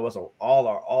favor, follow us on all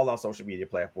our social media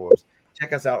platforms.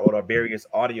 Check us out on our various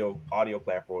audio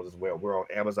platforms as well. We're on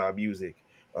Amazon Music,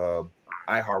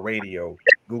 iHeartRadio,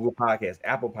 Google Podcasts,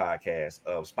 Apple Podcasts,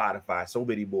 Spotify, so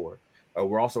many more.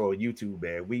 We're also on YouTube,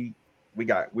 man.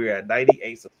 We're at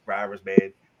 98 subscribers,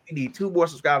 man. We need 2 more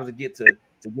subscribers to get to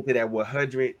that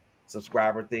 100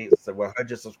 subscriber thing, so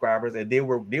 100 subscribers, and then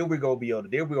we're gonna be on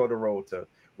the road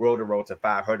to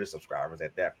 500 subscribers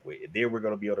at that point, and then we're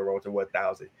gonna be on the road to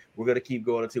 1,000. We're gonna keep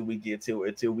going until we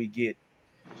get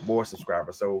more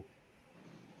subscribers. So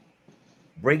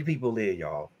bring people in,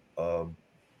 y'all.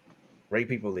 Bring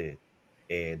people in,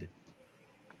 and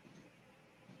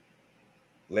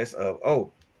let's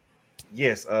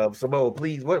yes, Simone,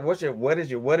 please. What is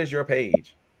your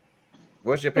page?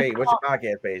 What's your page? What's your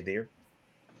podcast page, dear?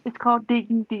 It's called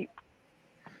Digging Deep.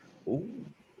 Ooh,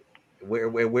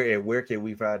 where can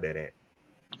we find that at?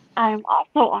 I'm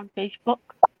also on Facebook,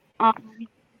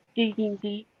 Digging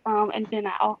Deep, and then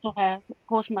I also have, of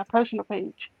course, my personal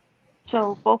page.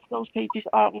 So both of those pages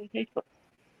are on Facebook.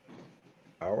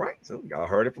 All right, so y'all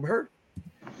heard it from her.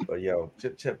 But yo,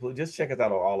 just check us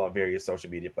out on all our various social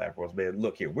media platforms, man.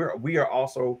 Look here, we're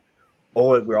also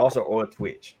on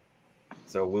Twitch.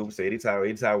 So we'll say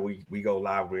anytime we go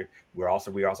live, we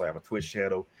also have a Twitch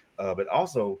channel. But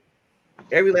also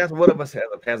every last one of us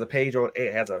has a page on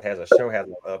has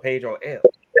a page on L.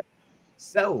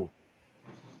 So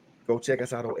go check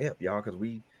us out on L, y'all, because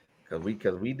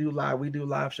we do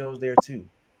live shows there too.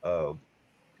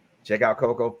 Check out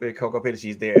Coco Penny.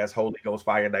 She's there as Holy Ghost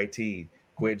Fire 19.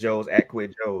 Quit Jones at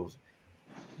Quit Jones.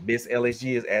 Miss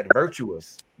LSG is at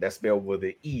Virtuous. That's spelled with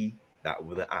an E, not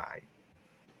with an I.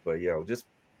 But just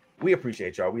we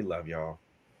appreciate y'all. We love y'all.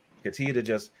 Continue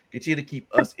to keep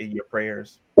us in your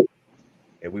prayers,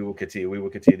 and we will continue. We will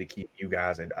continue to keep you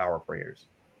guys in our prayers.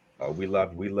 We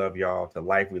love y'all to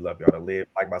life. We love y'all to live.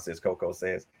 Like my sis Coco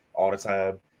says all the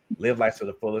time, live life to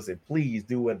the fullest, and please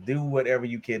do whatever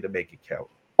you can to make it count.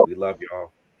 We love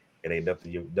y'all, and ain't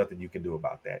nothing you can do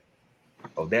about that.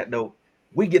 On that note,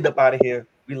 we getting up out of here.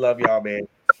 We love y'all, man.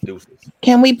 Deuces.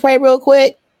 Can we pray real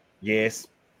quick? Yes.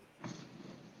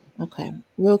 Okay,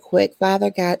 real quick.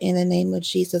 Father God, in the name of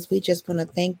Jesus, we just want to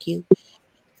thank you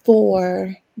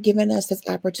for giving us this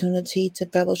opportunity to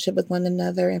fellowship with one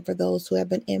another, and for those who have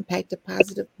been impacted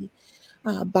positively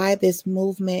by this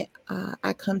movement.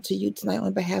 I come to you tonight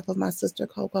on behalf of my sister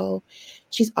Coco.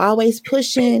 She's always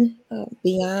pushing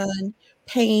beyond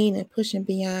pain and pushing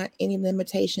beyond any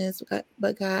limitations.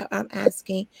 But God, I'm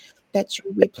asking that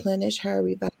you replenish her,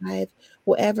 revive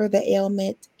whatever the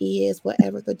ailment is,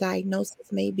 whatever the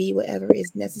diagnosis may be, whatever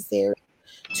is necessary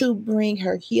to bring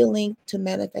her healing to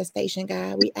manifestation,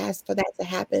 God. We ask for that to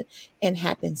happen and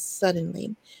happen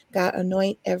suddenly. God,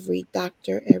 anoint every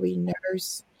doctor, every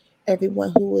nurse,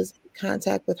 everyone who is in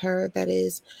contact with her that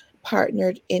is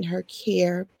partnered in her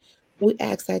care. We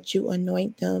ask that you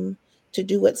anoint them to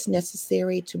do what's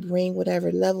necessary to bring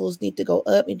whatever levels need to go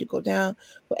up, need to go down,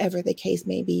 whatever the case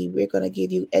may be. We're going to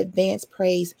give you advanced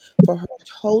praise for her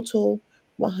total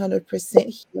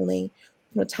 100% healing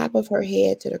from the top of her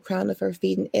head to the crown of her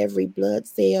feet and every blood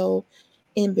cell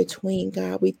in between.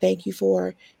 God, we thank you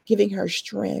for giving her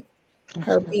strength,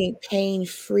 her being pain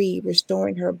free,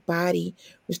 restoring her body,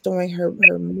 restoring her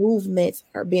movements,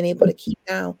 her being able to keep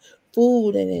down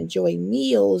food and enjoy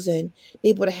meals and be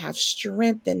able to have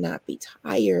strength and not be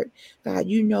tired. God,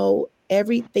 you know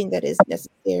everything that is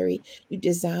necessary. You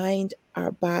designed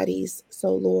our bodies.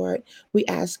 So, Lord, we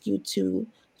ask you to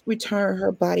return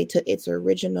her body to its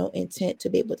original intent to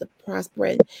be able to prosper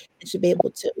and to be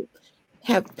able to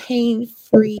have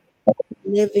pain-free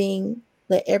living.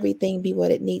 Let everything be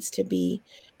what it needs to be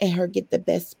and her get the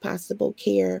best possible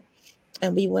care.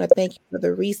 And we want to thank you for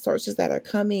the resources that are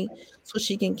coming so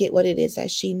she can get what it is that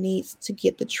she needs to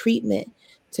get the treatment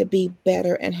to be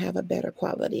better and have a better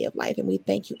quality of life. And we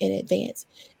thank you in advance.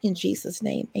 In Jesus'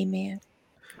 name, amen.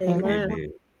 Amen.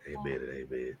 Amen. Amen.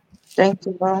 And amen. Thank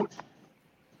you, Lord.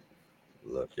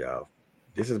 Look, y'all.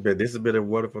 This has been a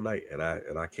wonderful night, and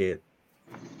I can't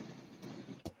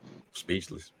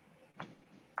speechless.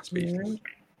 Speechless.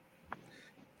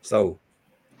 So,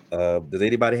 does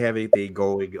anybody have anything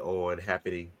going on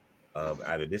happening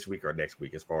either this week or next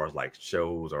week as far as like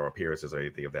shows or appearances or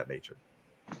anything of that nature?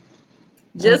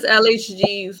 Just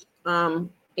LHG's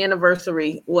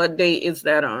anniversary. What date is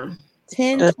that on?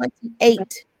 10/28.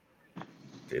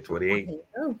 10/28.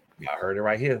 Oh. Y'all heard it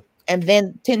right here. And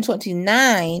then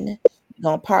 10/29, we're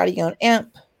going to party on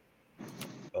AMP.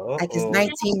 Like it's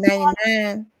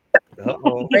 1999.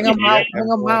 Bring them out, bring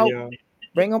them out,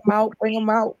 bring them out, bring them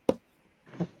out.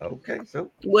 Okay,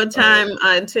 so what time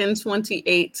on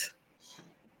 10/28?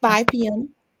 5 p.m.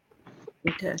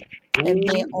 Okay. And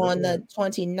then on the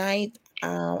 29th,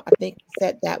 I think we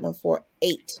set that one for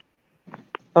 8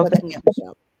 for the AMP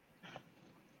show.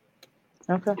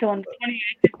 Okay. So on the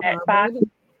 28th at 5.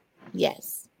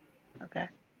 Yes. Okay.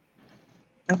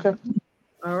 Okay.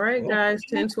 All right, guys.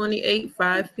 10/28,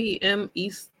 5 p.m.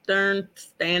 Eastern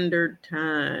Standard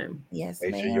Time. Yes,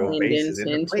 make sure ma'am. your And face then is in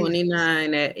the place.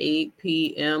 10/29 at 8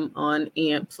 p.m. on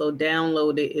AMP. So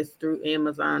download it. It's through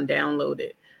Amazon. Download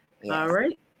it. Yes. All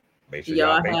right. Make sure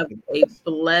Y'all y'all have a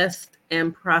blessed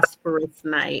and prosperous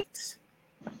night.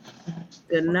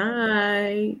 Good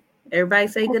night. Everybody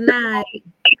say good night.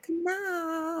 Good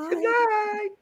night. Good night.